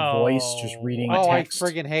automated voice just reading Oh, text. I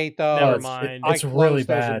friggin' hate those. Never it's- mind. I it's close really those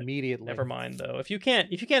bad. immediately. Never mind though. If you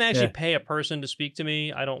can't actually Yeah. pay a person to speak to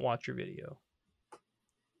me, I don't watch your video.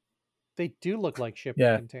 They do look like shipping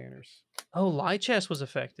Yeah. containers. Oh, Lichess was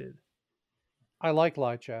affected. I like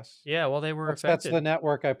Lichess. Yeah, well, they were That's affected. the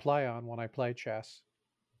network I play on when I play chess.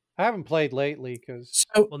 I haven't played lately because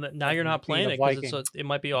So Well, now you're not being playing a it because it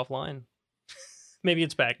might be offline. Maybe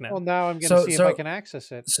it's back now. well now I'm going to see if I so- can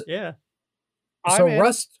access it. Yeah. So I'm in.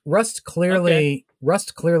 Rust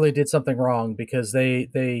clearly did something wrong because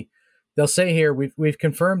they'll say here we've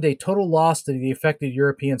confirmed a total loss to the affected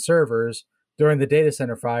European servers during the data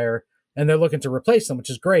center fire, and they're looking to replace them, which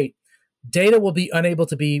is great. Data will be unable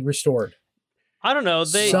to be restored. I don't know.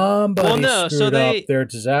 Somebody screwed up their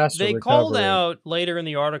disaster They recovery. called out later in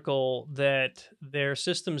the article that their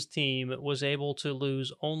systems team was able to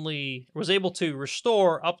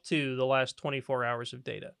restore up to the last 24 hours of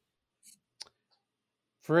data.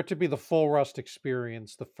 For it to be the full Rust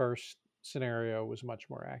experience, the first scenario was much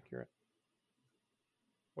more accurate.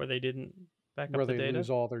 Where they didn't back Where up the they data. lose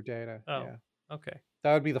all their data. Oh. Yeah. Okay.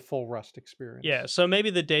 That would be the full Rust experience. Yeah, so maybe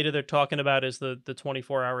the data they're talking about is the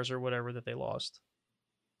 24 hours or whatever that they lost.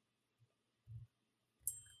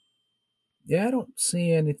 Yeah, I don't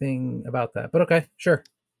see anything about that, but okay, sure.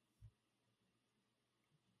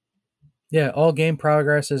 Yeah, all game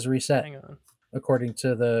progress is reset Hang on. according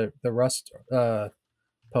to the Rust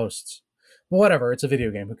posts. Well, whatever, it's a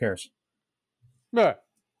video game. Who cares? Nah.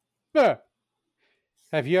 Nah.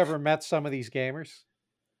 Have you ever met some of these gamers?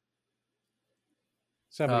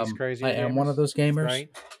 Some of these crazy I am one gamers, of those gamers. right?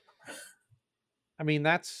 I mean,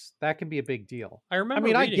 that can be a big deal. I remember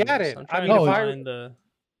I reading get this. it. I'm I trying mean, to if I- find the...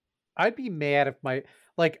 I'd be mad if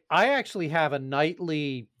I actually have a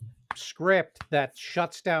nightly script that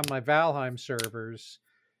shuts down my Valheim servers,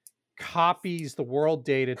 copies the world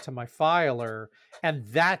data to my filer, and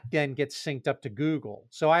that then gets synced up to Google.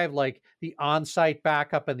 So I have like the on-site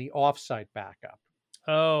backup and the off-site backup.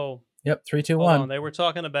 Oh, Yep, 3, 2, hold 1. on. They were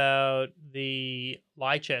talking about the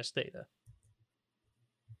Lichess data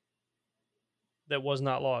that was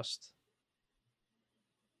not lost.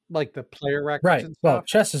 like the player records Right. and Well, stuff.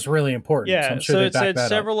 chess is really important. Yeah, so I'm sure so they it back said that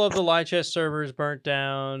several up. of the Lichess servers burnt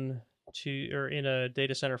down in a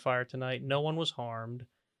data center fire tonight. No one was harmed,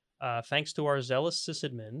 thanks to our zealous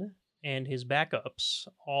sysadmin and his backups.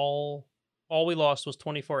 All we lost was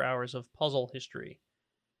 24 hours of puzzle history.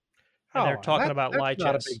 And they're talking about that's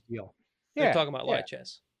not a Lichess. big deal. They're talking about yeah.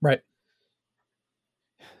 Lichess. Right.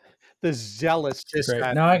 The zealous. Great.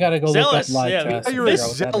 Now I got to go Zealous, look up yeah. Lichess. and You're a figure out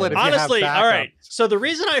what that zealot is. if you have Honestly, all right. backups. So the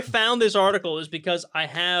reason I found this article is because I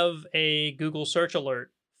have a Google search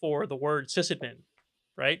alert for the word sysadmin,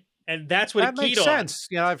 right? And that's what That it keyed makes on. sense.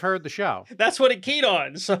 You know, I've heard the show. That's what it keyed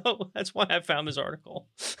on. So that's why I found this article.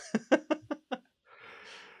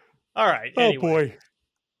 All right. Anyway.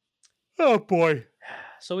 Oh boy.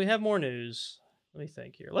 So we have more news. Let me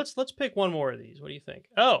think here. Let's pick one more of these. What do you think?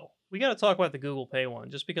 Oh, we got to talk about the Google Pay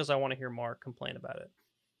one, just because I want to hear Mark complain about it.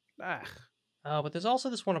 But there's also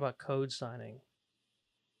this one about code signing.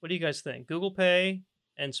 What do you guys think? Google Pay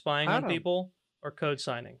and spying on people, or code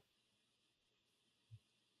signing?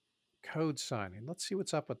 Code signing. Let's see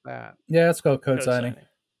what's up with that. Yeah, let's go code signing.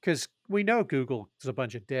 Because we know Google is a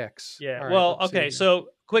bunch of dicks. Yeah. All right, well, let's okay. see. So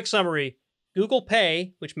quick summary: Google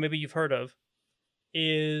Pay, which maybe you've heard of,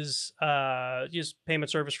 is just payment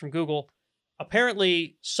service from Google.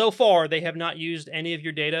 Apparently, so far they have not used any of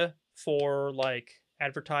your data for like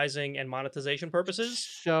advertising and monetization purposes.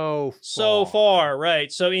 So far,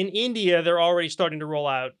 right? So in India, they're already starting to roll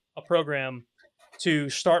out a program to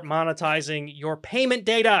start monetizing your payment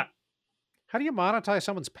data. How do you monetize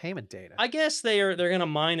someone's payment data? I guess they're going to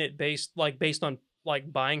mine it based on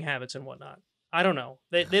like buying habits and whatnot. I don't know.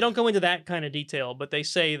 They don't go into that kind of detail, but they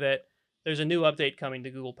say that there's a new update coming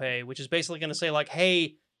to Google Pay, which is basically going to say like,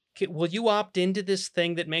 hey, will you opt into this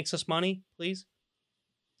thing that makes us money, please?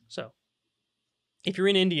 So if you're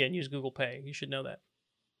in India and use Google Pay, you should know that.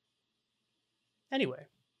 Anyway.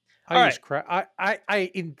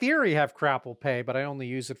 I in theory have Crapple Pay, but I only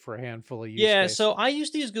use it for a handful of use cases. So I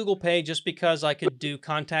used to use Google Pay just because I could do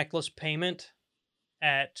contactless payment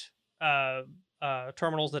at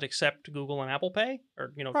terminals that accept Google and Apple Pay,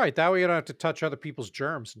 or Right, that way you don't have to touch other people's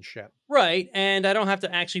germs and shit. Right, and I don't have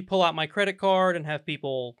to actually pull out my credit card and have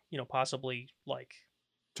people, possibly like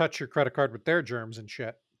touch your credit card with their germs and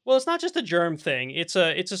shit. Well, it's not just a germ thing; it's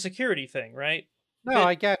a security thing, right? No,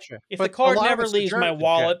 I get you. If the card never leaves my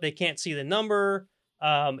wallet, they can't see the number.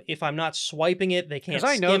 If I'm not swiping it, they can't.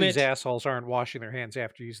 Because I know these assholes aren't washing their hands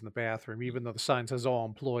after using the bathroom, even though the sign says all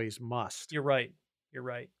employees must. You're right.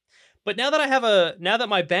 But now that now that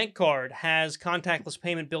my bank card has contactless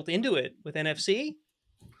payment built into it with NFC,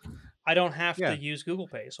 I don't have to use Google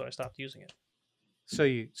Pay, so I stopped using it. So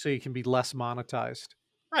you can be less monetized.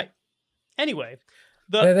 Right. Anyway,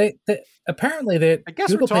 apparently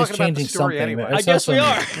Google Pay's changing something. Anyway. I guess we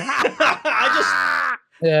are.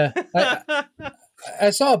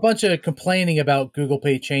 I saw a bunch of complaining about Google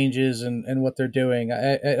Pay changes and what they're doing.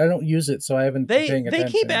 I don't use it, so I haven't been paying attention.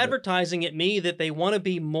 They keep advertising at me that they want to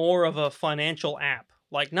be more of a financial app.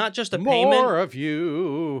 Like, not just a more payment. More of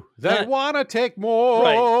you. They want to take more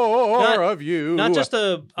of you. Not just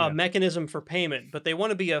a mechanism for payment, but they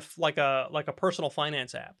want to be like a personal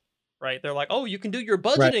finance app, right? They're like, oh, you can do your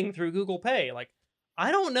budgeting through Google Pay. Like,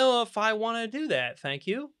 I don't know if I want to do that. Thank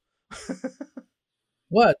you.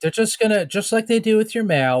 What? They're just like they do with your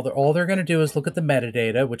mail, all they're gonna do is look at the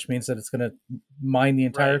metadata, which means that it's gonna mine the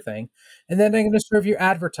entire thing, and then they're gonna serve you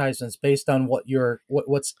advertisements based on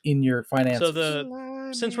what's in your finances.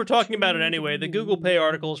 So since we're talking about it anyway, the Google Pay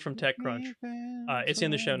article is from TechCrunch. It's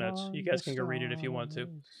in the show notes. You guys can go read it if you want to.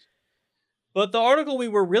 But the article we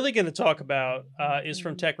were really going to talk about is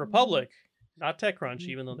from Tech Republic, not TechCrunch,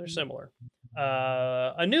 even though they're similar.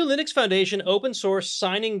 A new Linux Foundation open source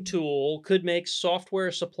signing tool could make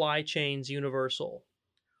software supply chains universal.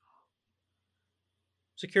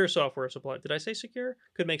 Secure software supply. Did I say secure?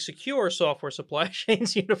 Could make secure software supply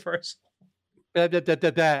chains universal. And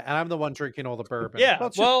I'm the one drinking all the bourbon. Yeah,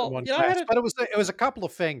 but it was a couple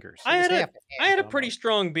of fingers. I had a pretty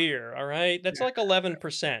strong beer. All right, that's like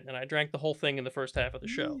 11%, and I drank the whole thing in the first half of the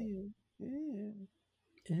show.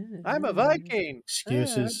 I'm a Viking.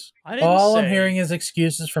 Excuses. I'm hearing is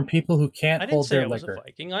excuses from people who can't hold their liquor. I didn't say I was a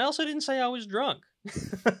Viking. I also didn't say I was drunk.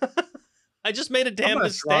 I just made a damn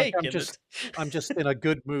mistake. I'm just in a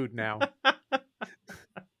good mood now.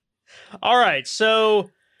 All right, so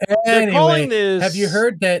anyway, they're calling this. Have you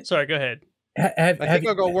heard that? Sorry, go ahead. I think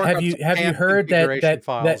I'll go work have you heard that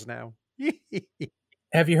files now?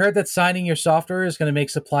 Have you heard that signing your software is going to make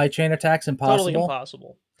supply chain attacks impossible? Totally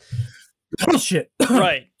impossible. Bullshit.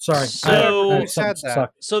 Right. Sorry.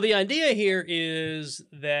 So the idea here is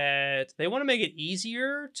that they want to make it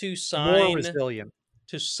easier to sign. More resilient.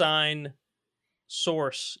 to sign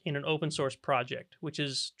source in an open source project, which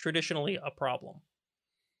is traditionally a problem.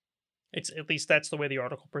 It's at least that's the way the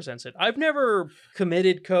article presents it. I've never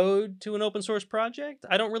committed code to an open source project.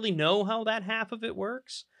 I don't really know how that half of it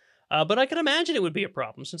works, but I can imagine it would be a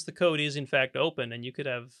problem since the code is in fact open and you could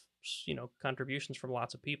have contributions from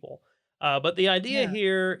lots of people. But the idea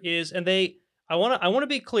here is, and I want to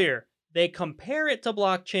be clear, they compare it to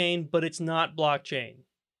blockchain, but it's not blockchain.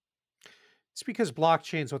 It's because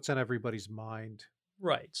blockchain's what's on everybody's mind.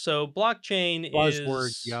 Right. So blockchain buzzword,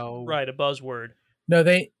 is yo. a buzzword. No,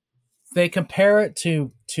 they compare it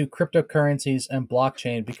to cryptocurrencies and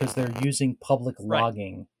blockchain because they're using public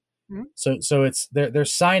logging. Mm-hmm. So it's they're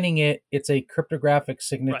signing it. It's a cryptographic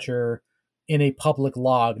signature in a public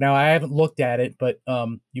log. Now I haven't looked at it, but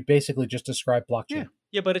you basically just described blockchain.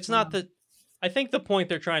 Yeah, but it's not the. I think the point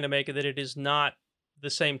they're trying to make is that it is not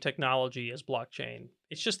the same technology as blockchain.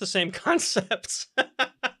 It's just the same concepts.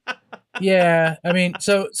 Yeah, I mean,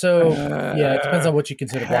 so yeah, it depends on what you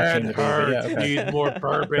consider blockchain to be. But yeah, okay. Need more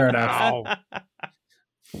bourbon now.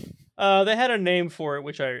 They had a name for it,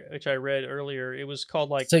 which I read earlier. It was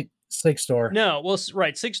called like Sigstore. No, well,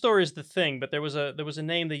 right, Sigstore is the thing, but there was a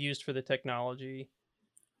name they used for the technology.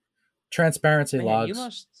 Transparency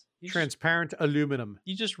logs. Transparent aluminum.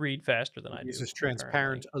 You just read faster than I do. This is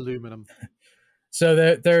transparent aluminum.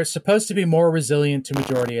 So they're supposed to be more resilient to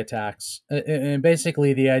majority attacks, and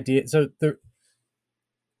basically the idea. So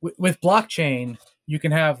with blockchain, you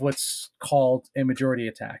can have what's called a majority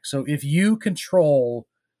attack. So if you control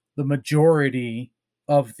the majority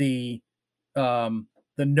of the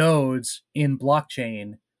nodes in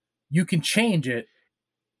blockchain, you can change it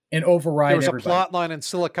and override. There was everybody. A plot line in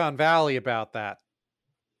Silicon Valley about that.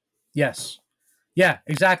 Yes, yeah,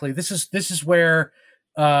 exactly. This is where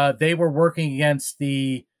they were working against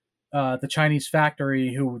the Chinese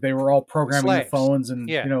factory, who they were all programming the phones, and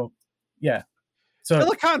So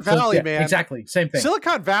Silicon Valley, man, exactly same thing.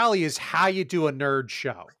 Silicon Valley is how you do a nerd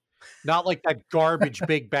show, not like that garbage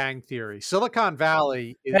Big Bang Theory. Silicon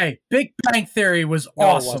Valley. Hey, Big Bang Theory was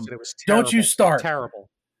awesome. It was terrible. Don't you start. Terrible.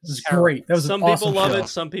 It was great. That was some an awesome people love show. it,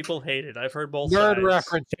 some people hate it. I've heard both nerd sides.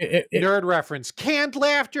 Reference. Nerd reference. Canned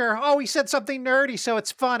laughter. Oh, he said something nerdy, so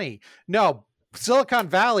it's funny. No, Silicon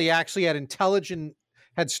Valley actually had storylines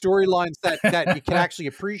that you can actually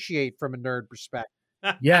appreciate from a nerd perspective.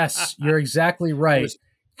 Yes, you're exactly right.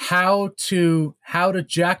 How to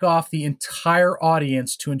jack off the entire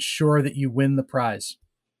audience to ensure that you win the prize.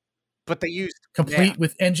 But they used complete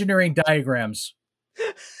with engineering diagrams.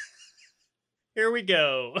 Here we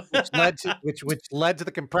go. which led to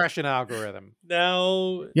the compression algorithm.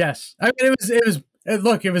 Now, yes, I mean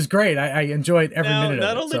it was great. I enjoyed every minute of it.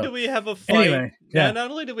 Not only do we have a fight, anyway, not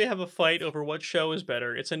only do we have a fight over what show is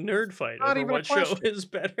better, it's a nerd fight over what show is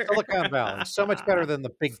better. Silicon Valley, so much better than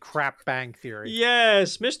the big crap Bang Theory.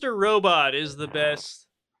 Yes, Mr. Robot is the best.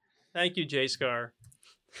 Thank you, J-Scar.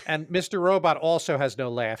 And Mr. Robot also has no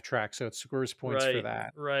laugh track, so it scores points for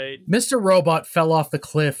that. Right. Mr. Robot fell off the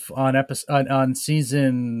cliff on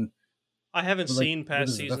season. I haven't seen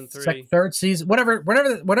past season 3. Third season,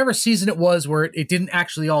 whatever season it was, where it didn't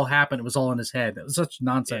actually all happen. It was all in his head. It was such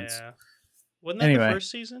nonsense. Yeah. Wasn't that the first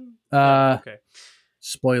season? Okay.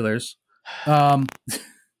 Spoilers. Halt.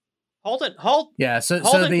 Yeah. So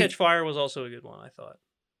and Catch Fire was also a good one, I thought.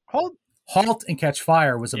 Halt and Catch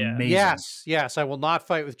Fire was amazing. Yes. I will not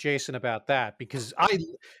fight with Jason about that because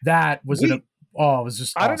it was just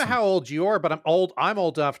awesome. I don't know how old you are, but I'm old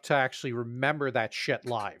enough to actually remember that shit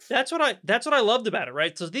live. That's what I loved about it,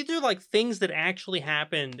 right? So these are like things that actually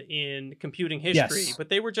happened in computing history, but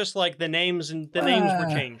they were just like the names were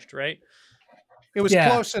changed, right? It was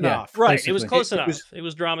close enough. Right. Basically. It was close enough. It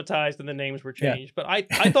was dramatized and the names were changed. But I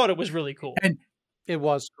thought it was really cool. And it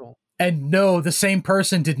was cool. And no, the same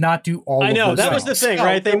person did not do all of those things. That was the thing,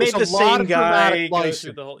 right? They made the same guy go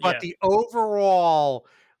through the whole... But the overall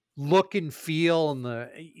look and feel and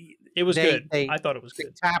it was good. I thought it was good.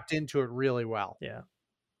 They tapped into it really well. Yeah.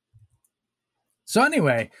 So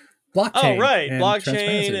anyway, blockchain. Oh, right.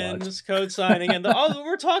 Blockchain and this code signing. And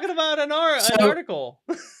we're talking about an article.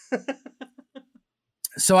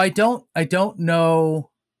 So I don't know.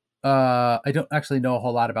 I don't actually know a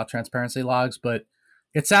whole lot about transparency logs, but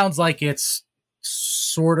it sounds like it's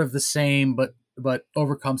sort of the same, but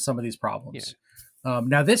overcomes some of these problems. Yeah.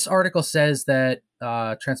 Now, this article says that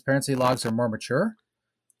transparency logs are more mature.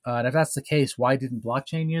 And if that's the case, why didn't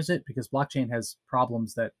blockchain use it? Because blockchain has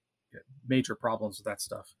major problems with that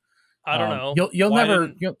stuff. I don't know.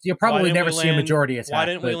 You'll probably never see a majority attack. Why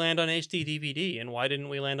didn't we land on HD DVD, and why didn't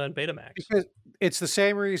we land on Betamax? Because it's the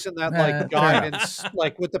same reason that like guidance,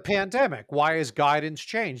 like with the pandemic, why has guidance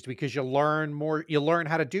changed? Because you learn more, you learn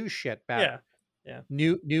how to do shit better. Yeah.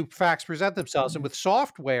 New facts present themselves, and with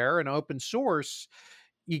software and open source,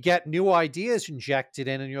 you get new ideas injected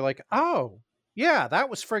in, and you're like, oh yeah, that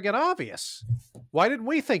was friggin' obvious. Why didn't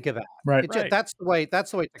we think of that? Right. That's the way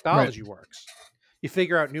technology works. You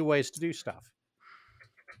figure out new ways to do stuff.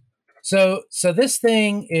 So this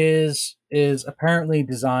thing is apparently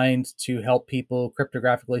designed to help people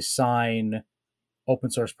cryptographically sign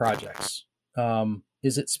open source projects.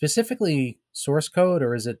 Is it specifically source code,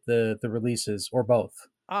 or is it the releases, or both?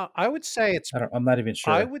 I would say I'm not even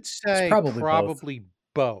sure. I would say probably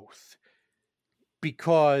both.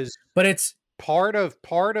 Because but it's part of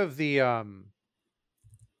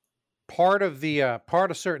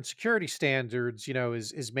certain security standards,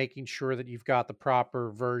 is making sure that you've got the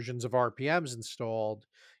proper versions of RPMs installed,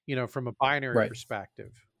 from a binary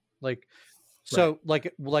perspective. Like, so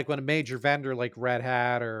like when a major vendor like Red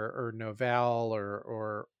Hat or Novell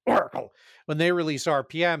or Oracle, when they release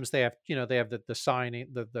RPMs, they have the signing,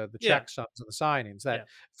 the checksums and the signings that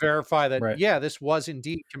verify that this was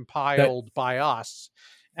indeed compiled by us,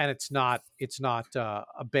 and it's not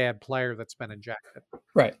a bad player that's been injected.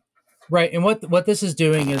 Right. And what this is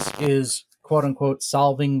doing is quote unquote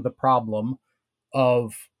solving the problem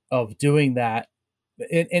of doing that.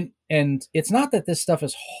 And it's not that this stuff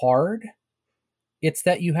is hard. It's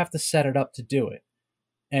that you have to set it up to do it.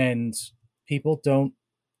 And people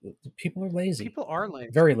are lazy. People are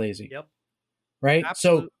lazy. Very lazy. Yep. Right?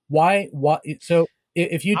 Absolutely. So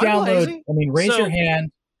if you download, raise your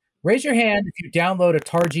hand if you download a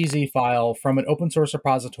targz file from an open source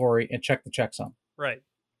repository and check the checksum. Right.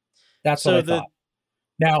 That's what I thought.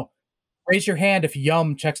 Now, raise your hand if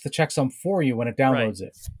Yum checks the checksum for you when it downloads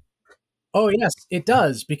it. Oh, yes, it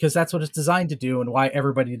does, because that's what it's designed to do and why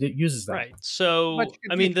everybody uses that. Right. So,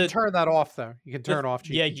 you can turn that off, though. You can turn off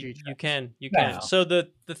GPG. Yeah, you can. You can. So the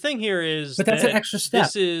thing here is, but that's an extra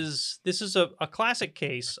step. This is a classic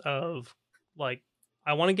case of, like,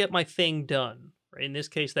 I want to get my thing done. Right? In this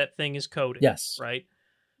case, that thing is coded. Yes. Right?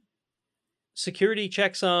 Security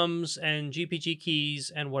checksums and GPG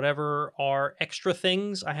keys and whatever are extra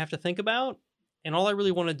things I have to think about. And all I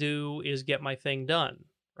really want to do is get my thing done.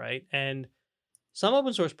 Right. And some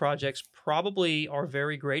open source projects probably are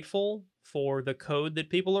very grateful for the code that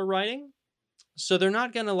people are writing. So they're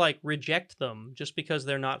not going to like reject them just because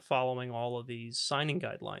they're not following all of these signing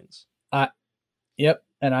guidelines. Yep.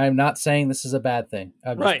 And I'm not saying this is a bad thing.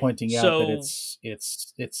 I'm just pointing out that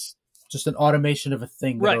it's just an automation of a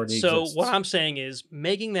thing that already exists. So what I'm saying is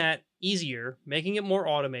making that easier, making it more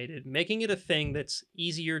automated, making it a thing that's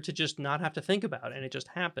easier to just not have to think about and it just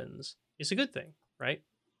happens is a good thing, right?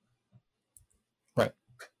 Right.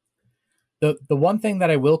 The one thing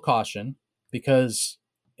that I will caution, because,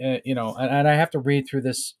 and I have to read through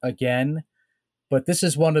this again, but this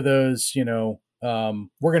is one of those, we're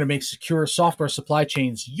going to make secure software supply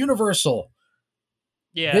chains universal.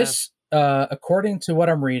 Yeah. This, according to what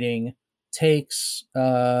I'm reading, takes,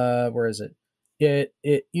 where is it?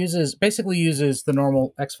 It basically uses the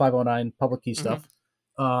normal X509 public key stuff,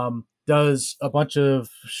 does a bunch of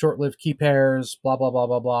short-lived key pairs, blah, blah, blah,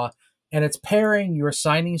 blah, blah. And it's pairing your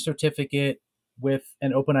signing certificate with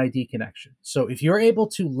an OpenID connection. So if you're able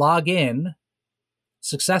to log in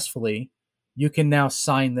successfully, you can now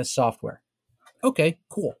sign this software. Okay,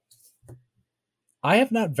 cool. I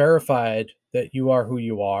have not verified that you are who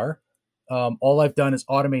you are. All I've done is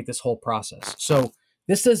automate this whole process. So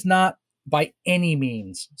this does not by any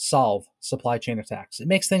means solve supply chain attacks. It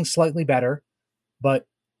makes things slightly better, but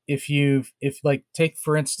if take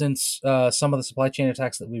for instance some of the supply chain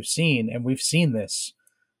attacks that we've seen, and we've seen this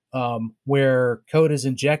where code is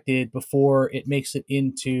injected before it makes it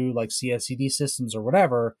into like CI/CD systems or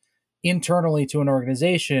whatever internally to an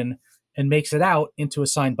organization and makes it out into a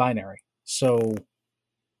signed binary. So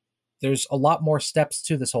there's a lot more steps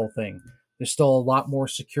to this whole thing. There's still a lot more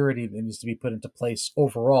security that needs to be put into place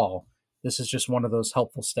overall. This is just one of those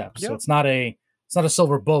helpful steps. Yep. So it's not a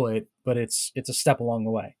silver bullet, but it's a step along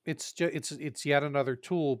the way. It's yet another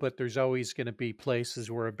tool, but there's always going to be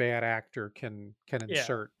places where a bad actor can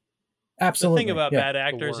insert. Absolutely. The thing about bad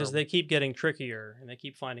actors is they keep getting trickier and they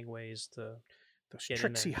keep finding ways to those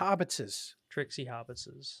tricksy hobbitses.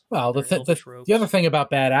 Well, the other thing about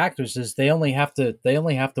bad actors is they only have to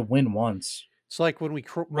win once. It's like when when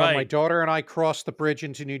my daughter and I cross the bridge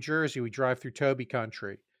into New Jersey, we drive through Toby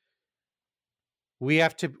Country. We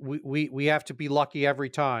have to be lucky every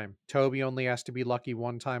time. Toby only has to be lucky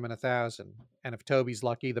one time in 1,000. And if Toby's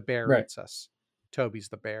lucky, the bear eats us. Toby's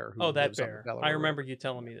the bear who Oh, that lives on the bear. Delaware I remember River. you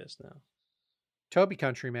telling me this now. Toby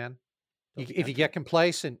country, man. Toby If you country. get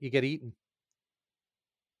complacent, you get eaten.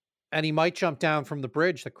 And he might jump down from the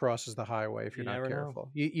bridge that crosses the highway if You you're not never know.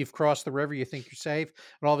 careful. You've crossed the river, you think you're safe,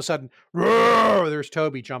 and all of a sudden, roar, there's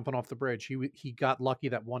Toby jumping off the bridge. He got lucky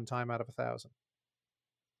that one time out of 1,000.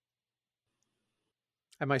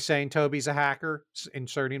 Am I saying Toby's a hacker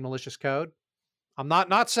inserting malicious code? I'm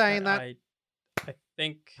not saying that. I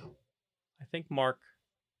think Mark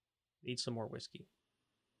needs some more whiskey.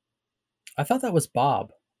 I thought that was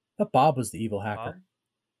Bob. I thought Bob was the evil hacker. Bob?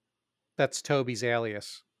 That's Toby's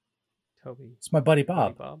alias. Toby. It's my buddy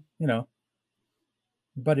Bob. Bob. You know,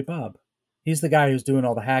 your buddy Bob. He's the guy who's doing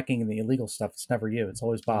all the hacking and the illegal stuff. It's never you. It's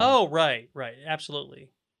always Bob. Oh, right. Absolutely.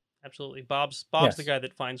 Bob's Yes. the guy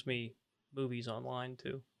that finds me movies online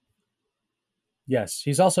too. Yes,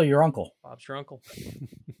 he's also your uncle. Bob's your uncle.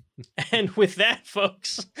 And with that,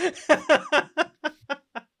 folks,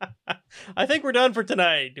 I think we're done for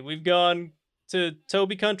tonight. We've gone to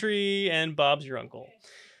Toby Country and Bob's your uncle.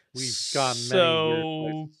 We've gone many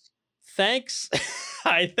weird places. Thanks,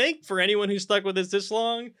 I think, for anyone who stuck with us this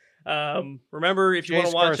long. Remember, if you want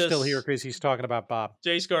to watch us, still here because he's talking about Bob.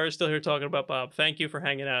 Jay Scar is still here talking about Bob. Thank you for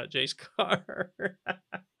hanging out, Jay Scar.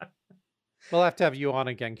 We'll have to have you on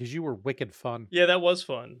again because you were wicked fun. Yeah, that was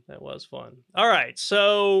fun. All right.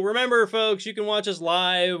 So remember, folks, you can watch us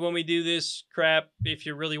live when we do this crap if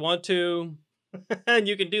you really want to. And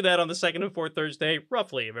you can do that on the second and fourth Thursday,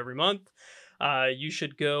 roughly, of every month. You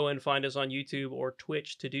should go and find us on YouTube or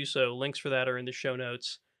Twitch to do so. Links for that are in the show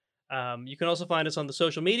notes. You can also find us on the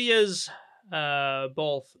social medias,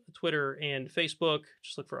 both Twitter and Facebook.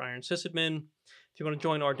 Just look for Iron Sysadmin. If you want to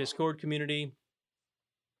join our Discord community,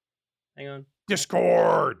 hang on.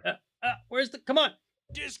 Discord! Come on.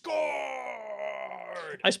 Discord!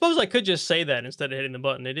 I suppose I could just say that instead of hitting the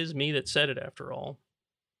button. It is me that said it after all.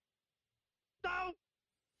 No!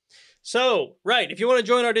 So, right, if you want to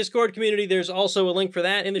join our Discord community, there's also a link for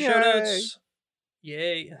that in the show notes.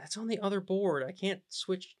 Yay. That's on the other board. I can't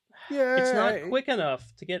switch. Yay! It's not quick enough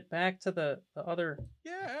to get back to the other.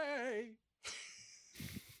 Yay!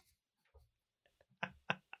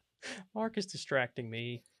 Mark is distracting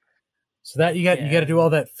me. So that you got to do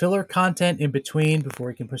all that filler content in between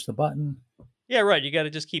before you can push the button. Yeah, right. You got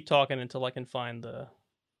to just keep talking until I can find the,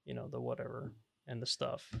 the whatever and the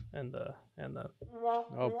stuff and the.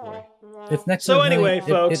 Oh boy. It's next. So to the anyway, thing,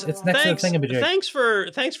 folks, it's next to the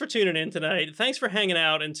thingamajig. Thanks for tuning in tonight. Thanks for hanging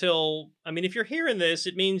out until. I mean, if you're hearing this,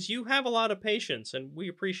 it means you have a lot of patience, and we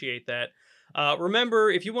appreciate that.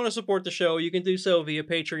 Remember, if you want to support the show, you can do so via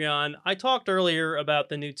Patreon. I talked earlier about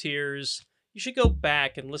the new tiers. You should go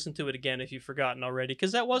back and listen to it again if you've forgotten already,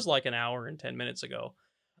 because that was like an hour and 10 minutes ago.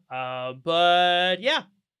 But yeah,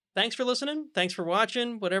 thanks for listening. Thanks for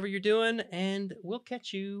watching, whatever you're doing, and we'll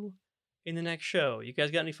catch you in the next show. You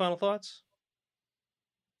guys got any final thoughts?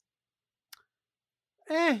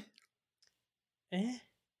 That's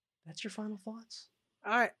your final thoughts?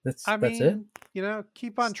 That's mean, it.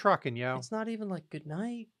 Keep on trucking, yo. It's not even like good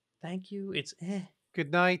night, thank you. It's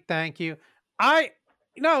Good night, thank you. You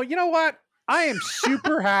know what? I am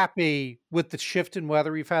super happy with the shift in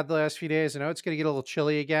weather we've had the last few days. I know it's going to get a little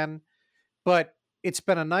chilly again, but it's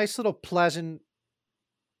been a nice little pleasant,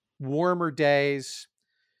 warmer days.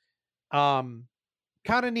 Kind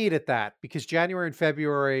of needed that because January and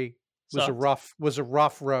February was a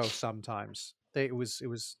rough row sometimes. They were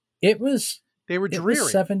dreary. It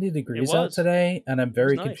was 70 degrees out today, and I'm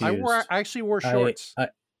very confused. I actually wore shorts.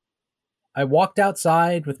 I walked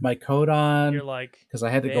outside with my coat on. You're like, because I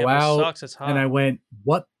had to go out, sucks, it's hot. and I went,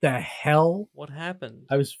 "What the hell? What happened?"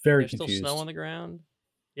 I was very There's confused. Still snow on the ground.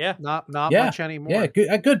 Yeah, not much anymore. Yeah,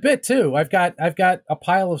 a good bit too. I've got a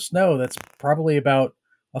pile of snow that's probably about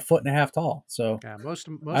 1.5 feet tall. So yeah, most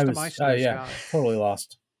of my snow. Totally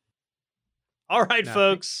lost. All right,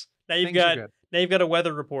 folks. Now you've got a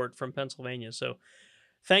weather report from Pennsylvania. So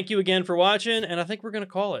thank you again for watching, and I think we're going to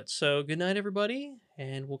call it. So good night, everybody,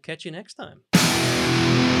 and we'll catch you next time.